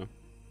 unfortunately, so.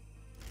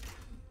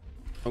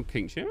 Don't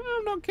king shame.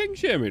 I'm not king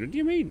shaming. What do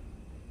you mean?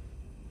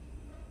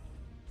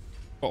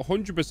 But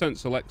 100%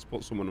 selects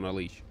put someone on a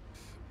leash.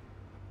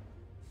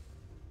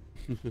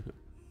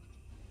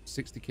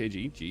 60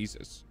 kg?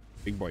 Jesus.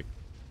 Big boy.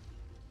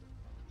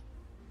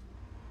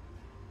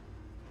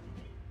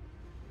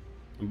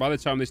 And by the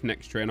time this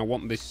next train, I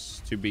want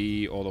this to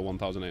be all the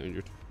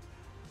 1,800.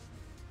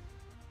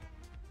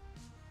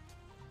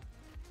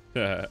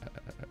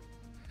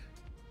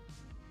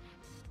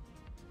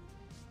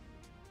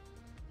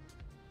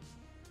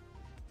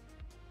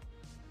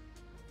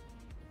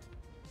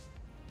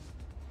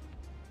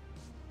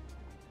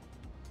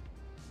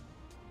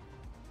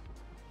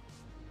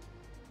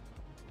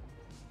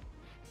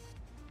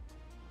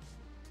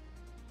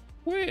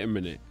 Wait a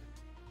minute.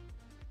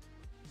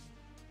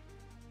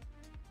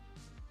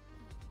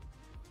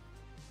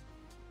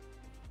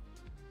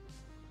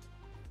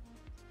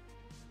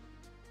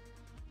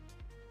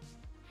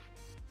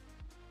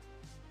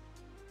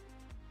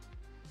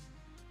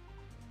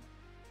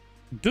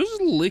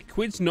 Does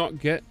liquids not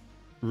get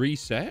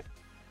reset?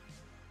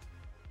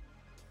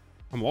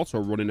 I'm also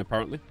running,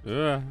 apparently.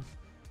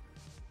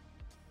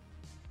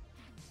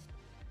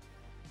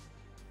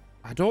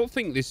 I don't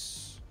think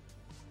this...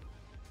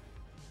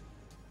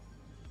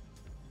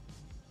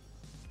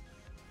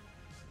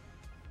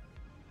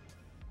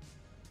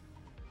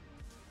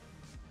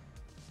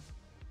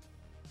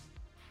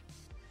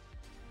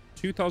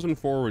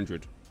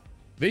 $2,400.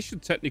 This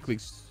should technically,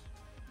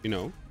 you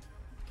know...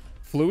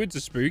 Fluids are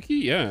spooky?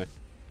 Yeah.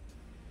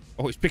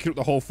 Oh, it's picking up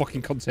the whole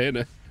fucking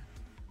container.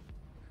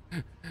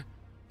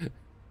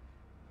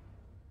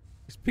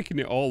 It's picking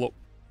it all up.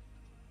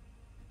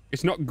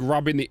 It's not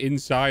grabbing the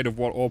inside of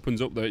what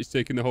opens up there. It's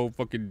taking the whole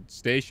fucking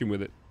station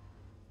with it.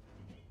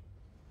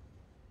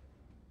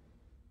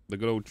 The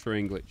good old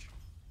train glitch.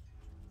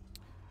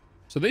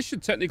 So this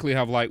should technically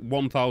have like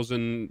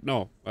 1,000...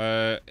 No,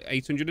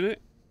 800 in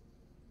it.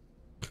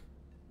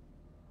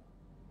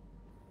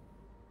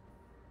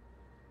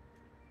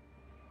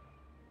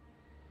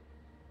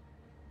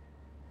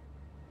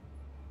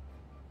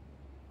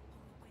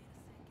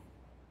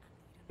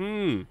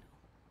 Hmm.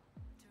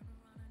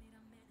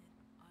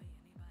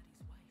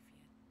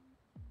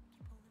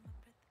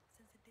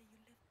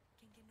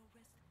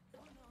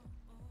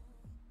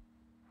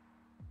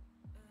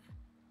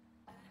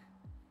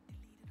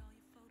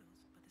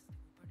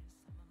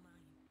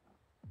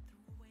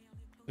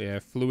 Yeah,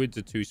 fluids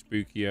are too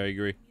spooky, I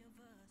agree.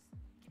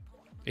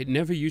 It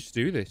never used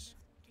to do this.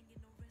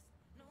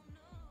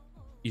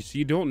 You see,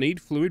 you don't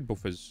need fluid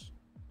buffers.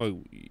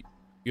 Oh,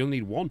 you'll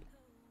need one.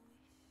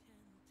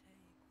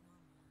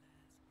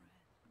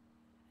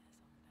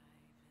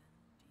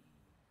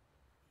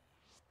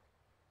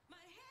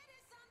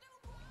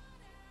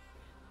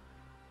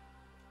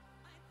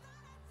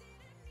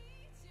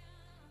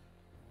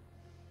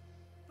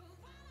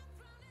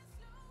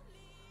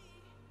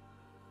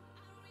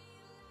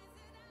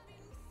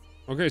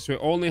 Okay, so it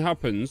only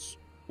happens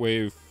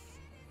with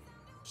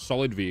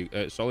solid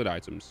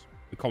items,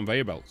 the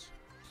conveyor belts.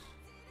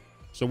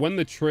 So when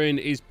the train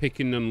is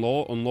picking and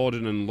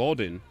unloading and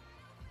loading,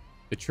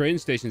 the train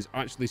station is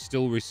actually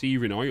still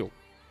receiving oil.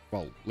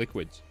 Well,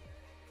 liquids.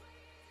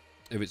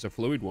 If it's a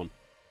fluid one.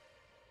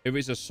 If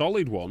it's a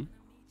solid one...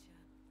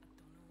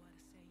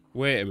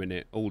 Wait a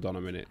minute. Hold on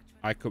a minute.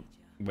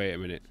 Wait a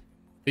minute.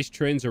 This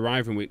train's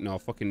arriving with... No,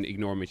 fucking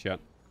ignore me, chat.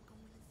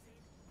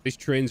 This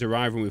train's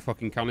arriving with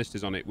fucking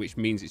canisters on it, which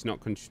means it's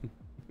not...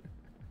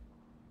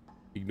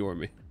 Ignore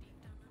me.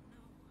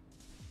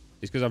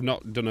 It's because I've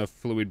not done a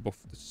fluid buff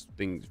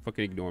thing.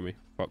 Fucking ignore me.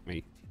 Fuck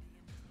me.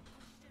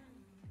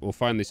 We'll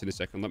find this in a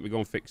second. Let me go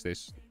and fix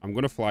this. I'm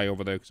going to fly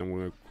over there because I'm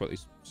going to quickly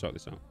sort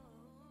this out.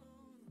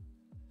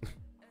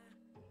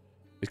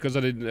 It's because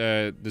I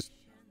didn't...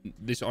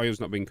 this oil's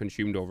not being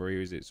consumed over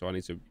here, is it? So I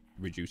need to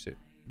reduce it.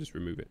 Just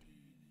remove it.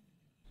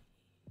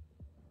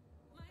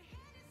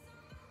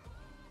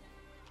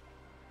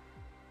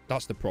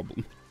 That's the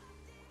problem.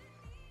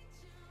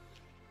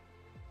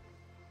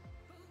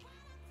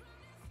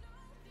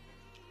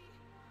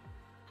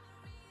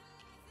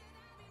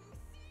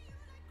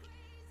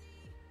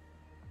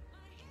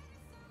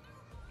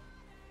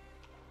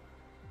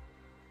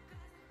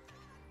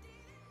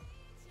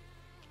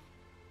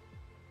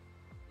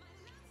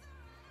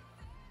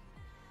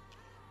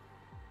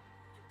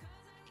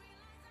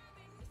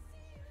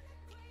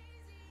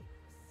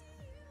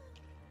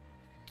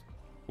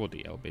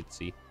 Bloody hell,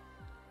 Bitzy.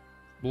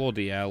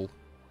 Bloody hell.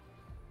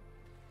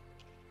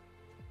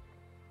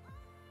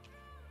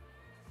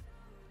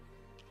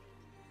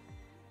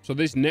 So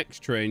this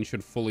next train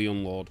should fully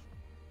unload.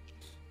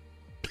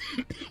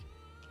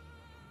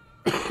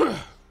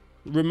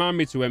 Remind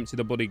me to empty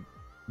the bloody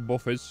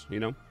buffers, you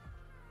know.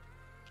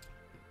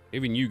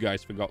 Even you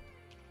guys forgot.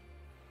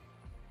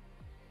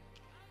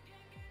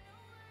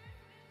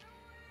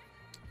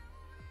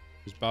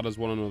 As bad as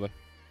one another.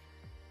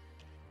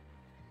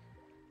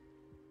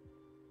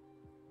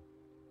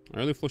 I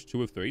only flushed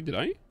 2 of 3, did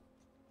I?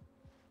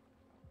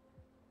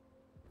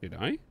 Did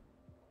I?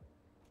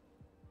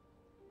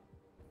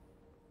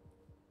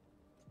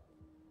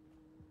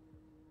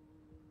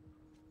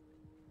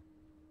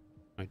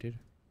 I did.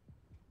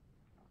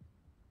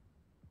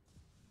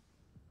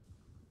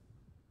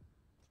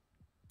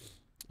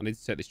 I need to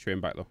set this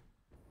train back though.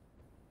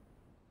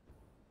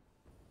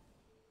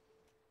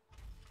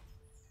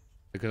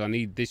 Because I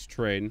need this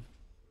train.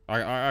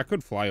 I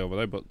could fly over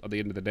there, but at the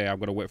end of the day, I've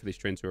got to wait for this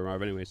train to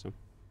arrive anyway, so.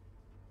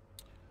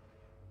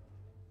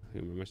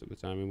 think we mess up the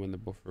timing when the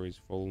buffer is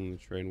full and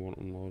the train won't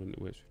unload and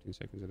it waits 15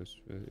 seconds.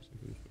 30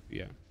 seconds.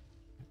 Yeah.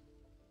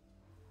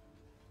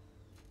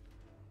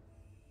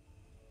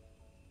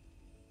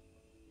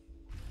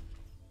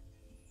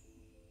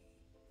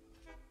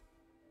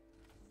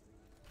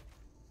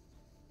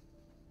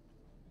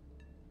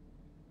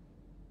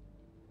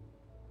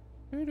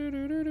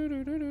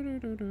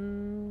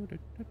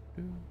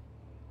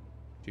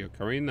 You're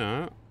carrying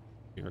that.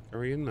 You're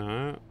carrying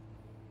that.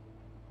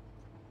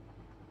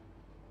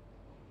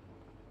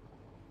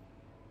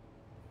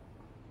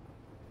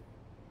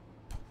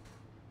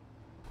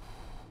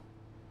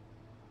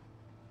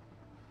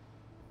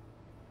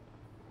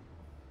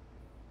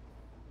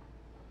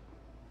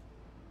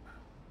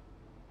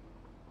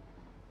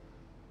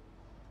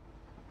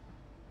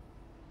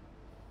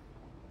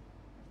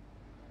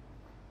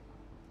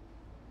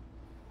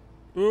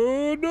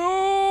 Oh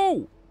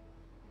no!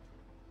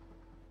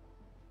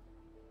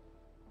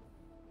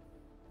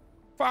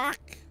 Fuck!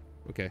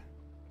 Okay.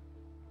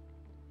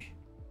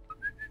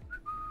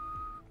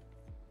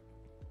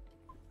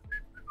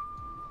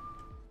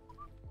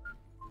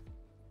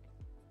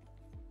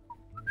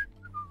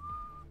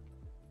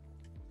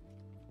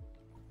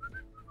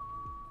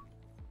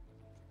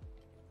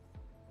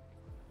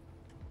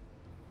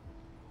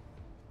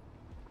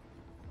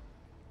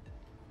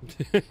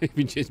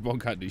 Even James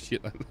Bond can't do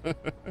shit like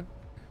that.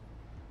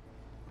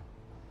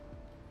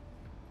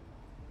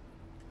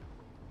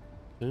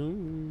 I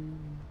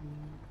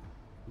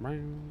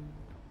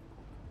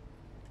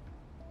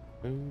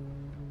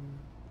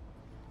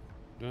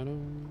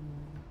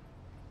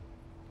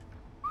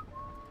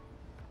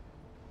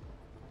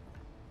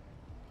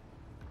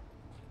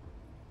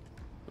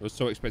was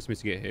so expecting me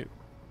to get hit.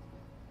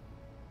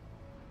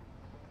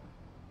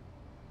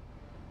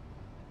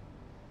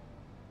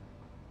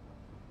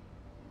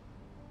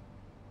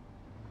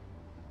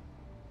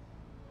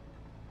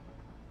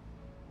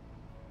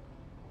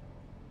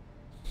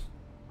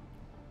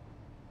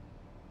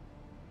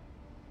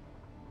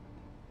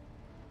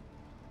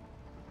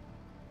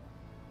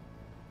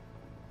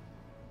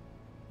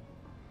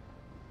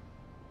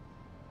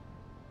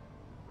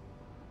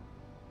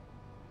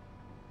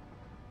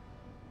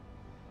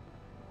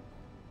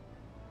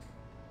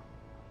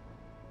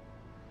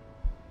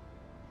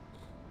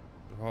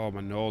 Oh,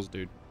 my nose,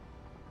 dude.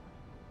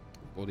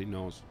 Bloody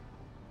nose.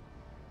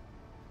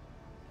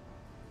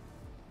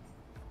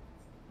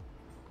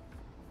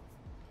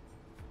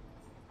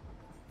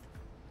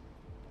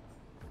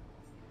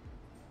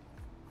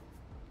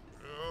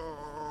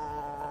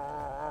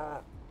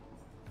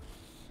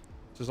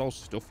 This is all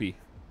stuffy.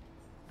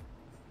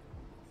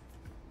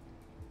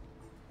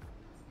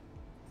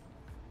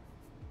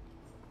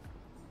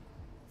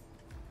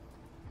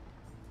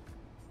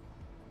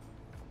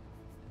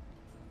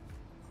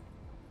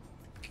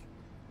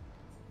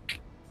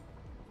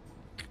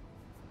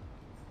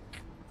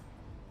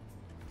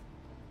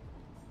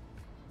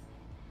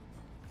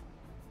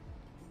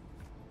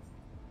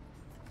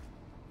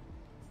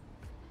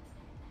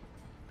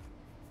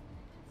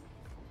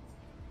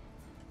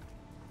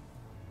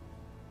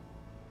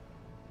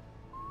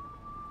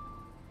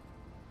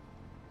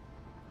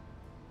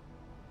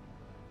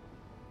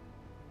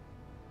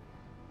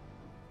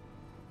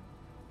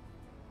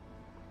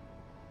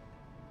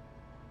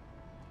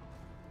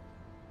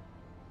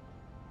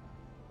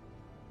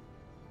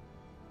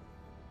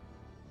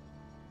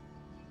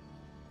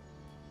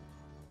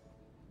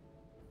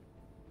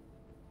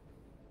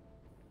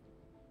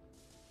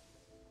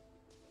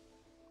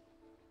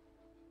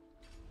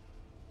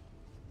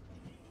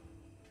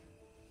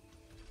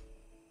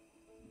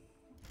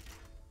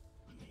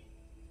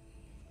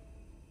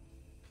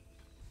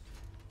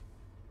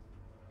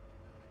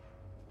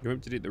 You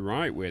emptied it the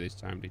right way this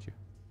time, did you?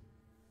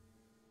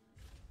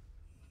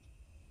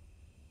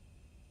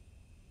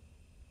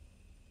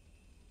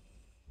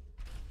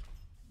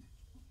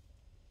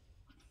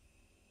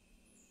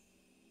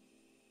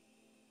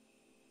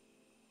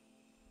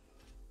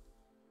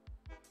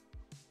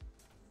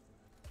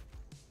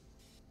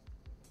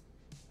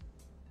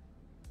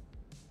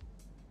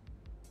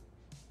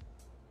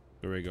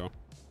 There we go.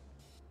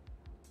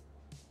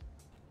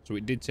 So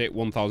it did take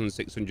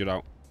 1,600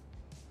 out.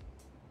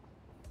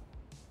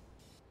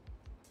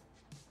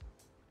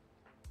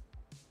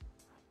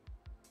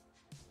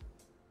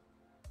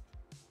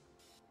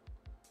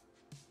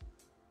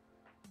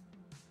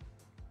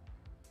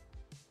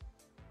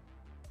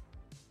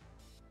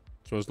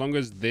 So as long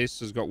as this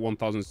has got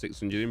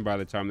 1,600 in by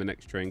the time the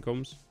next train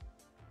comes,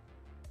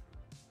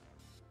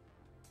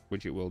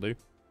 which it will do,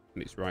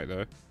 and it's right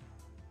there.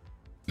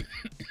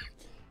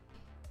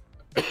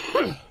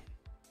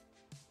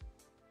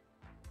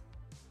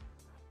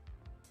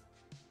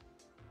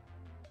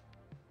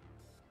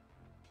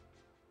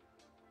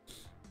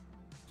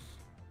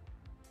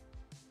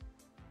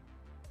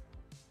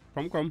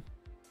 Come.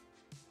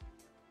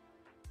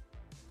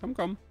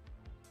 Come.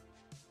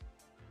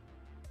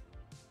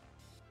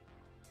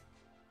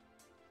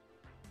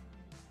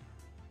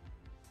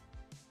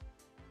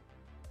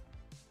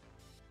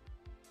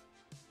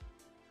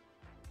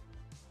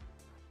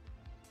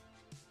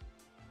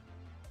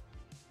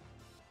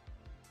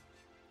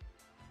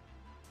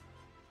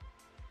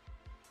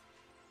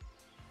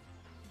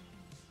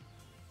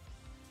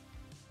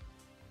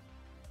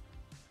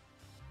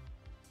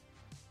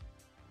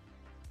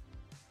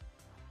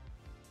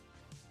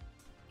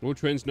 Will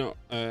trains not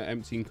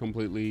emptying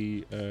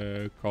completely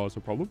cause a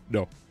problem?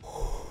 No.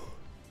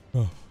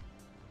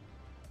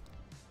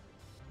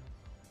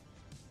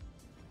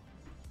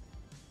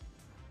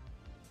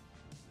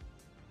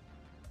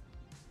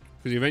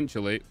 Because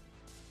eventually...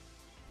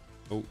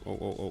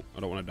 Oh, I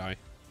don't want to die.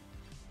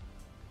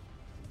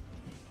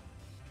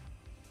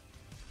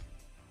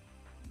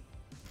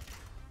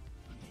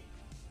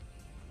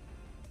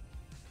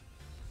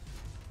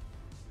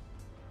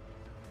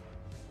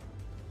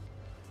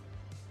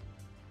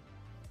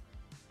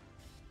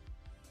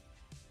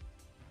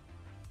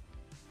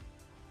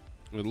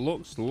 It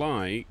looks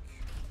like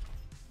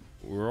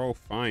we're all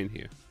fine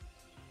here.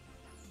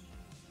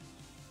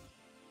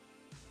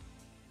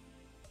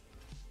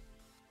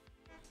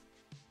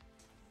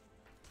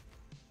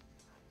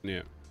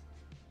 Yeah.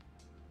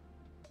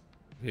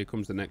 Here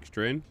comes the next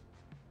train.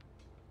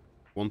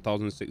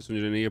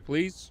 1,600 in here,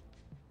 please.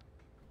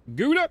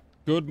 Gouda!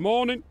 Good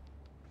morning.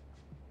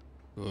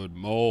 Good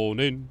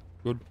morning.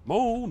 Good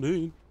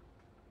morning.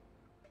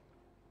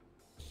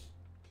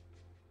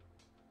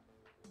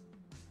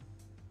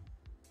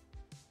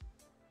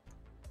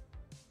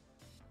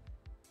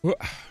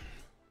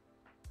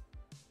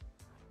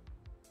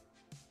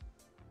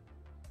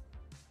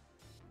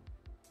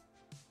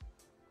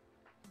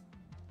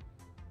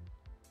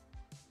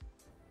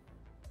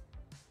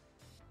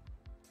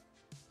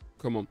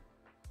 Come on.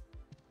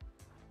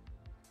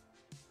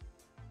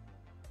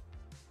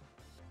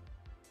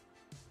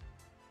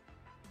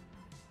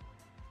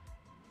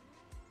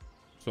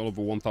 It's all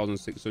over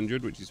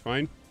 1,600, which is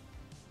fine.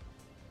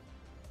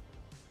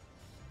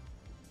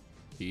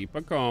 Keep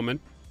a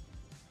coming.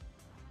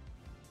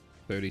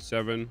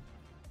 37.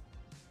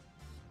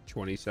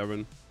 27.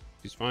 Which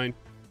is fine.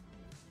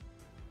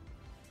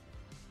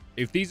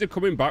 If these are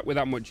coming back with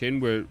that much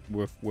in,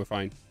 we're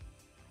fine.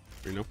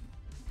 You know?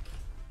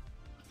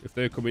 If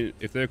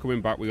they're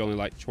coming back with only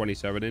like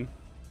 27 in,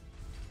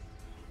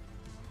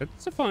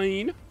 that's a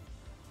fine.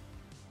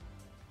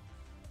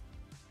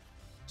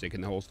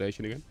 Taking the whole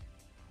station again.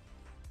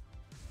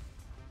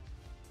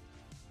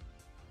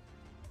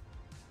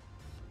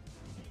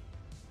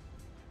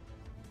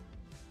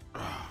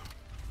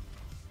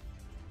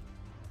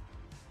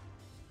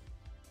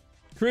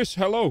 Chris,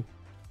 hello.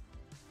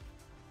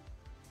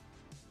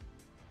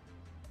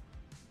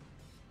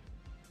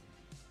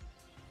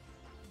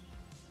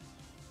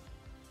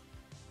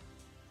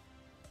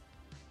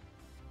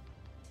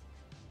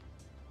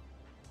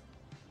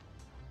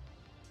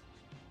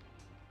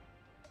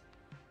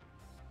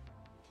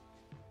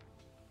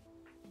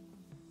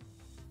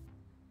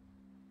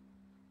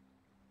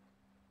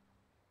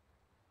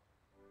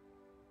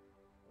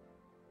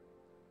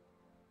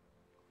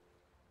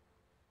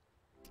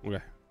 Okay.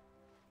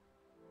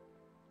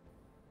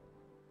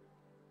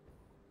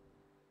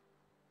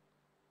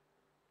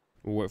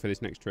 We'll wait for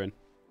this next train.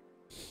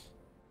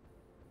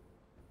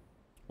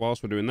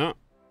 Whilst we're doing that,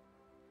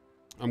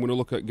 I'm going to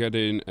look at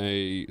getting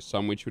a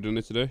sandwich for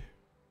dinner today.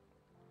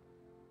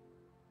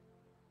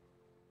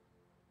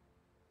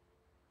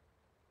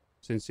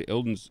 Since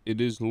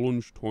it is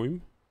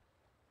lunchtime.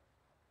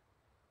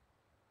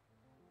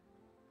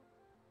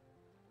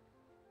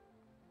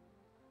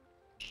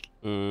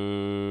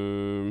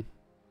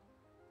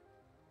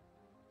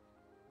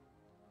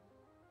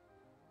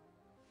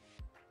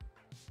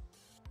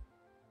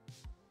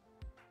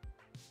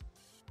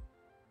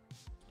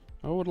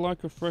 I would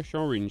like a fresh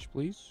orange,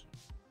 please.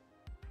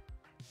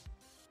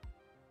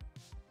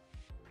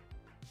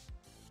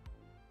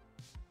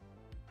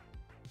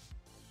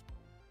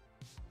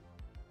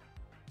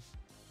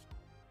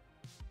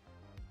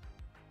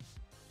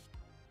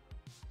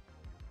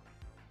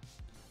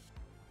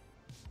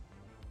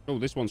 Oh,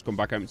 this one's come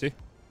back empty.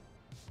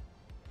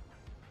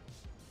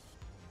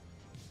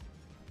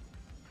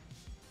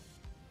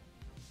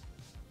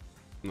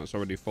 And that's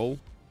already full.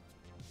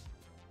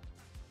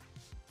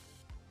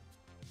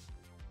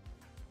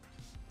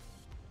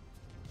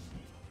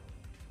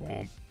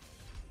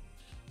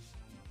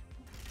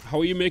 How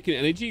are you making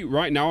energy?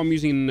 Right now I'm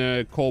using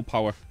coal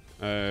power.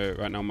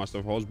 Right now, Master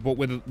of Horse, but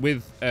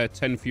with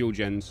 10 fuel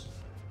gens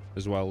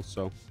as well.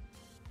 So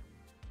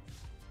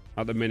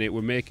at the minute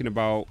we're making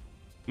about...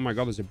 Oh my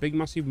god, there's a big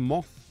massive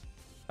moth.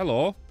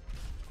 Hello.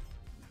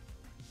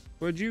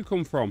 Where'd you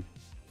come from?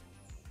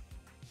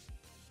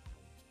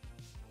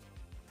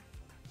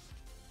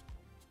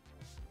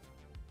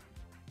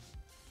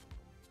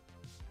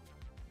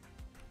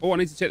 Oh, I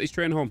need to take this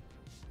train home.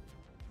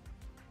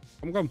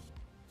 Come.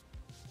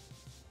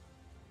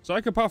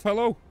 Psychopath,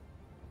 hello.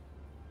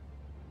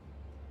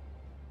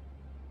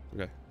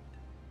 Okay.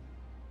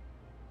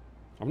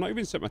 I've not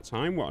even set my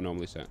time what I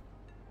normally set.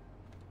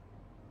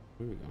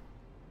 There we go.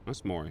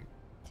 That's more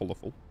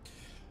colourful.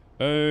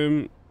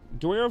 Do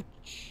we have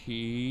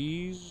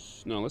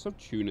cheese? No, let's have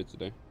tuna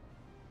today.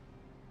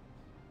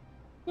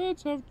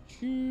 Let's have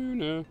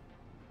tuna.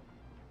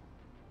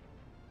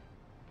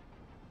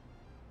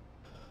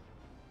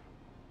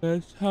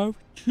 Let's have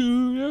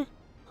tuna.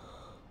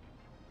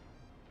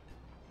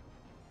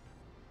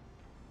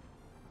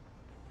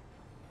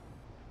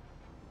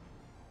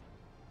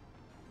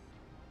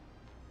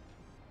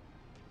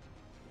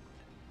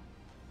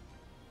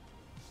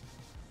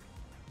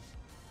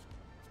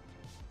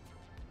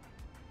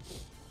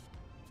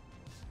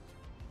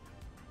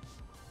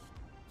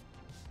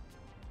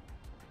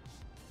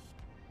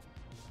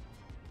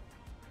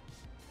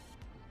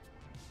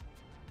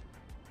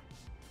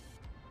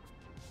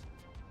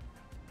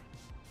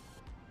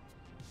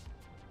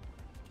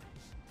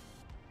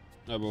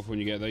 Both when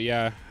you get there.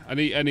 Yeah, I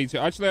need to.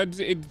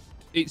 Actually,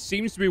 it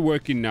seems to be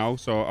working now,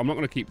 so I'm not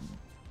going to keep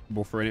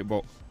buffering it,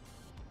 but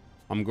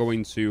I'm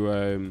going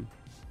to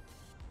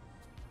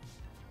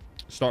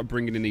start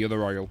bringing in the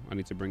other oil. I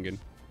need to bring in,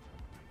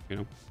 you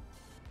know,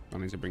 I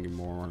need to bring in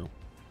more oil.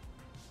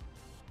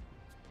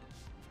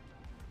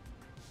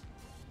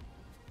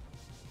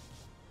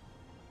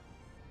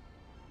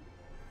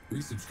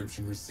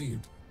 Resubscription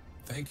received.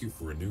 Thank you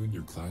for renewing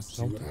your Class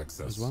 2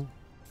 access. As well.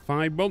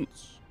 5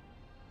 months.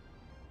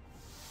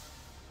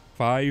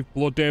 5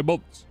 bloody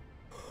months.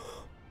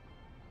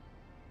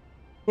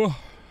 Oh.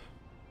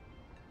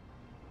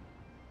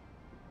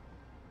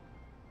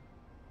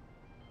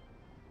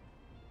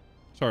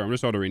 Sorry, I'm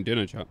just ordering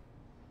dinner, chat.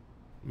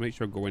 Make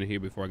sure I go in here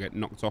before I get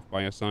knocked off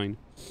by a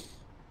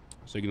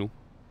signal.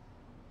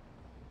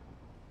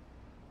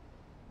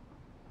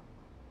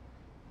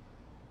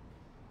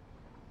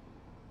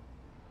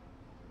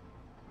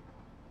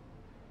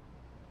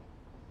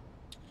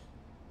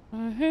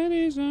 My head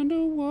is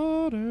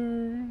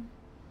underwater.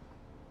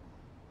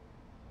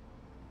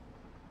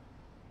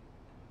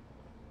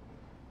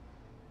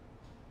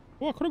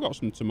 Oh, I could have got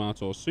some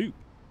tomato soup.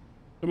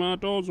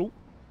 Tomatoes. Oh.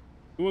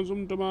 You want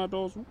some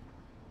tomatoes? Oh.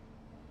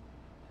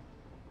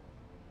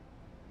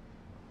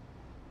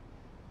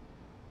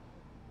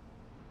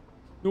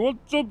 You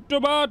want some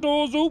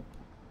tomato soup?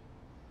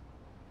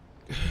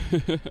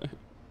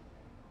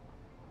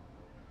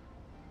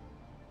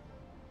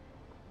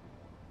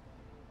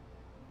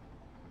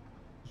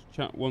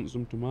 Chat wants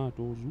some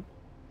tomato soup.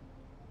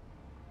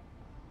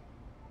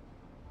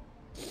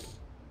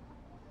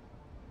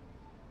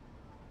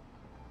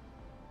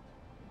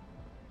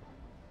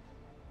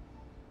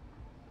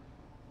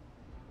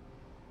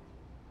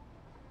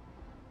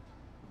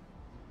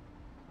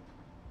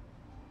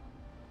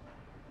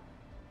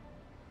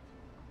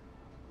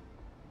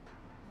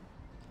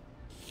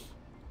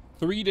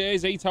 Three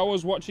days, 8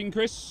 hours watching,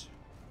 Chris.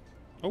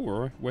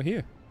 Oh, we're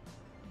here.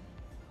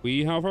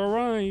 We have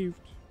arrived.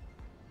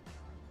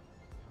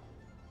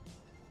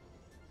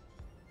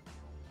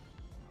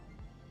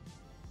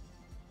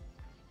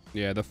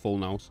 Yeah, they're full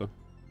now, so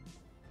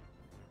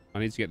I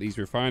need to get these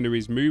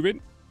refineries moving.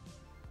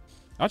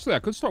 Actually, I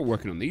could start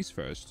working on these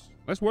first.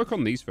 Let's work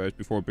on these first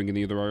before bringing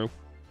the other oil.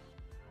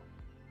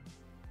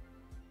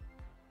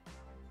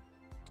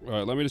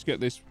 Right, let me just get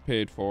this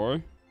paid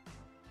for.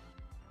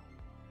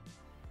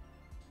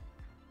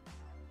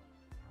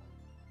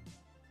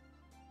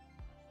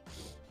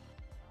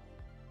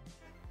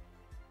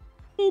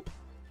 Boop.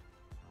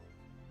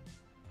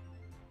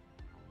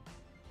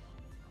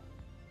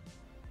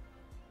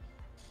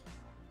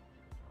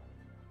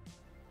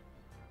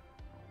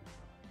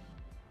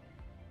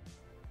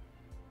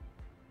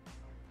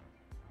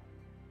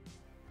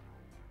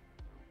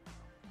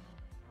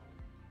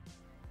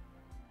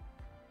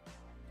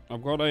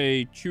 I've got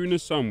a tuna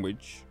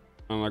sandwich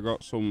and I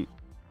got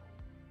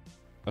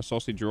a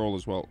sausage roll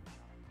as well.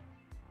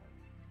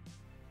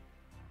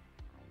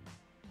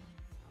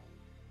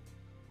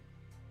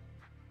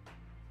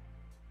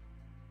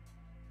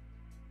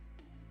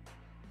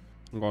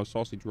 I've got a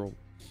sausage roll.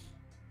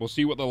 We'll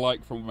see what they're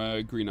like from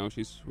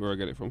greenhouses, where I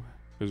get it from,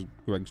 because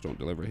Greggs don't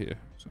deliver here,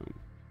 so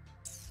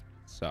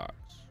sucks.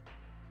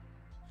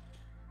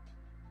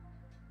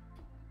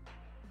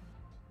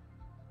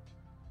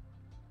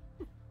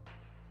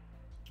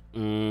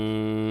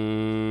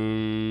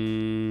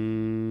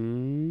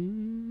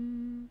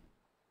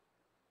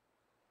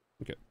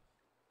 Okay,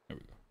 there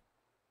we go.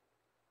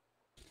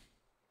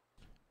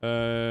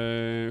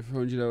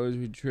 400 hours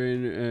we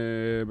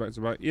train back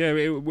to back. Yeah,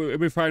 it'll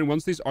be fine.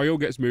 Once this oil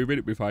gets moving,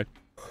 it'll be fine.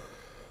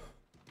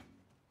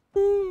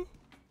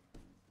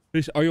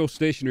 This oil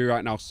stationary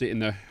right now, sitting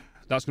there.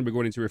 That's going to be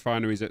going into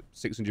refineries at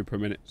 600 per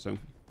minute. So,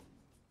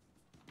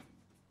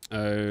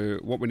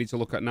 what we need to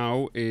look at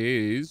now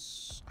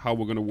is how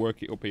we're going to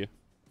work it up here.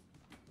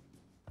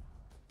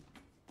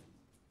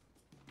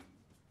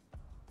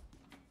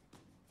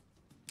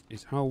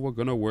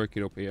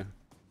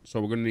 So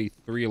we're going to need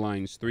 3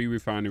 lines, 3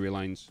 refinery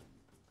lines.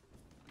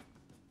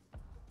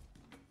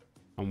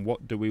 And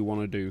what do we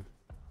want to do?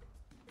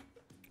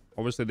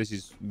 Obviously, this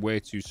is way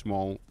too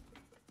small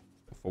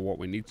for what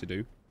we need to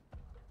do.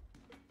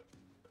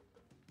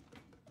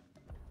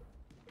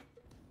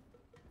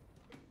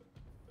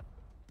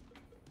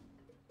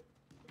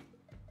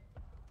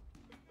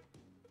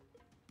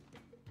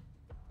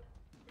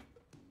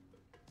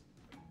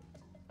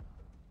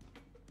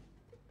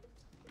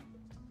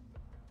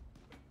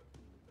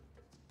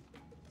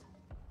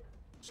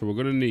 So we're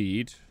going to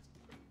need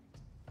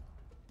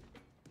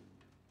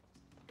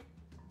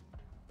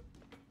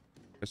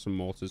some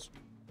mortars.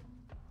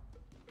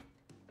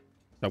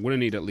 So I'm going to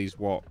need at least,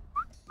 what,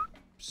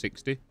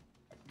 60?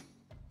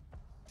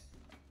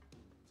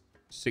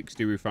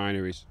 60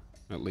 refineries,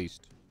 at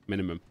least,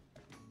 minimum.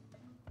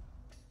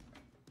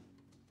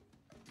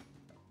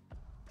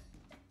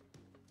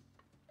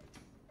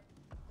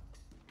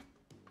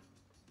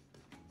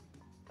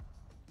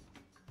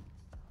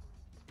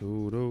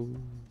 Dodo.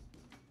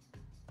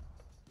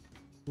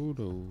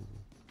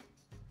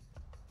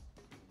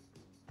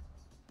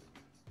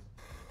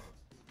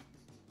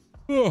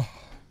 Oh.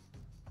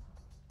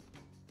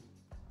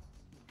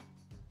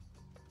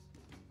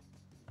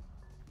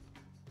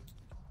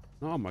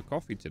 Oh, my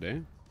coffee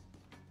today.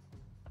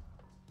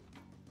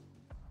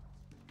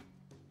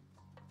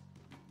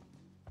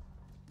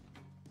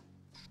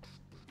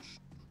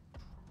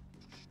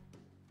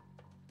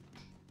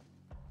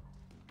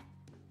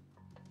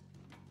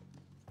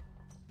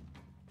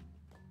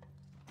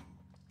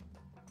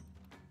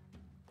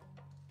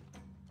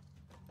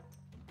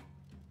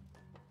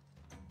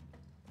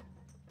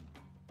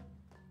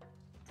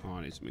 Oh,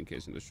 I need some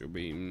encased industrial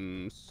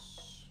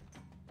beams.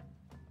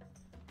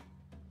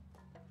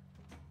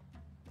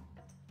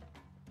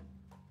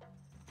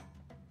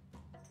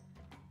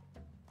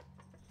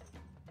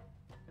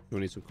 Do I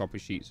need some copper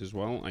sheets as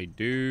well? I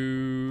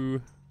do.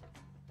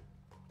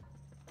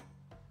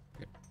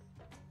 Okay.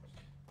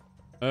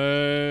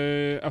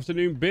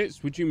 Afternoon,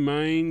 Bitz. Would you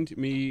mind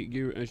me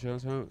give a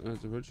shout out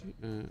as a Roger?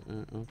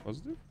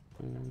 Positive?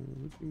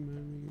 Would you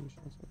mind me give a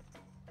shout out?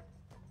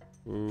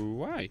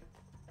 Why?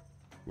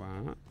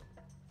 What?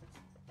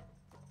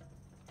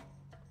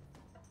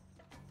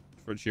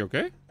 Is she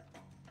okay?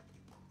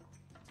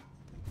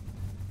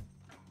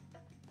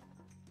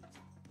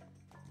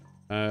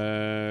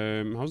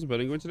 How's the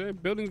building going today?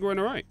 Building's going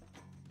all right.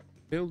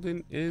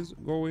 Building is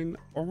going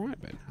all right,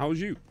 Ben.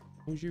 How's you?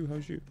 How's you?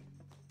 How's you?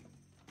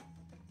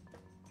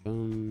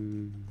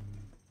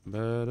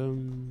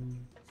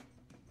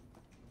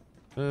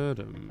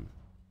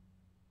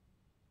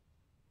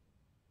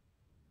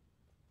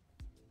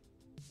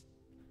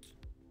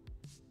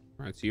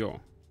 Right, so yo.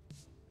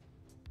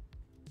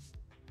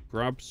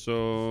 Grab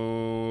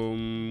some.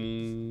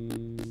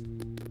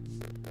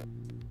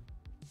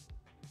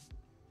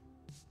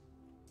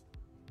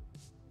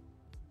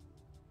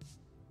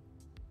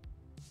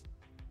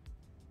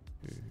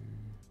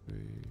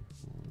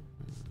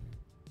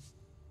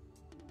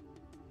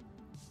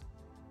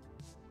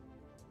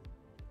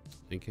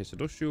 In case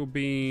industrial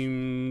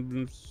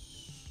beams.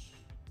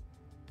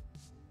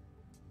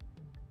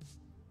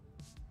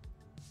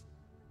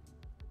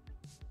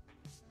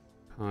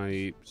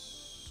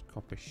 Pipes.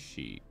 Copper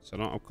sheets. I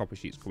don't have copper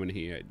sheets coming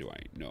here, do I?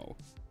 No.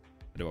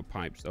 I do have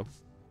pipes though.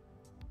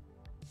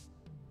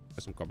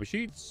 Got some copper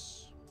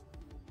sheets.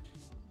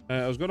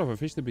 I was gonna have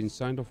officially been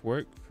signed off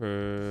work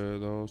for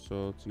though,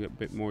 so to get a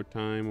bit more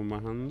time on my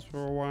hands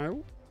for a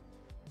while.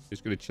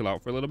 Just gonna chill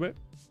out for a little bit.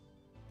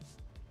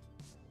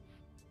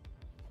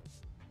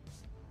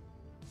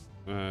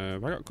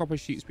 Have I got copper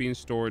sheets being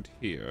stored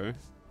here?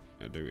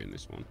 I do in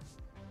this one.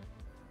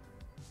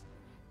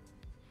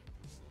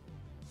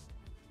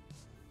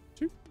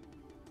 Two.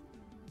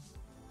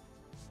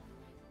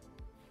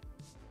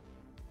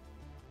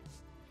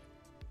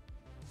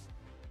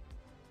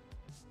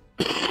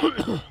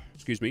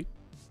 Excuse me.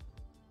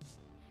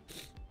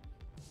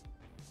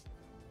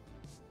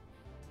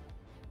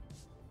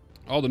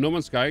 Oh, the No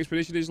Man's Sky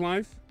expedition is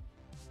live?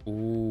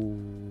 Ooh.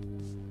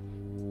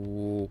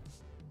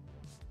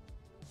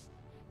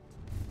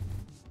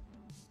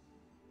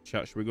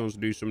 Chat, should we go and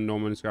do some No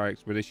Man's Sky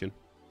expedition?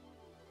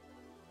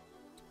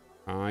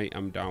 I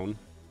am down.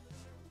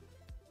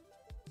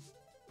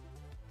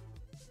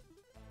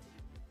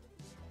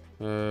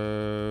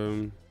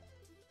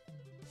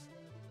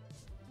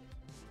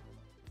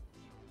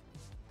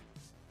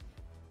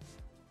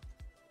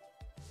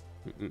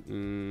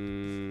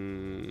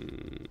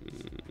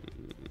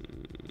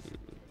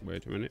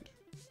 Wait a minute.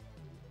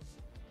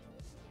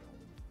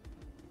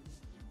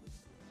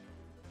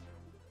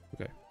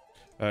 Okay.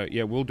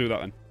 Yeah, we'll do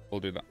that then. We'll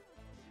do that.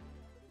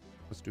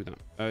 Let's do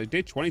that.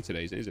 Day 20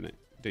 today, isn't it?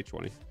 Day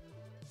 20.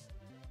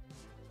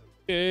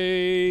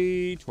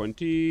 Day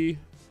 20.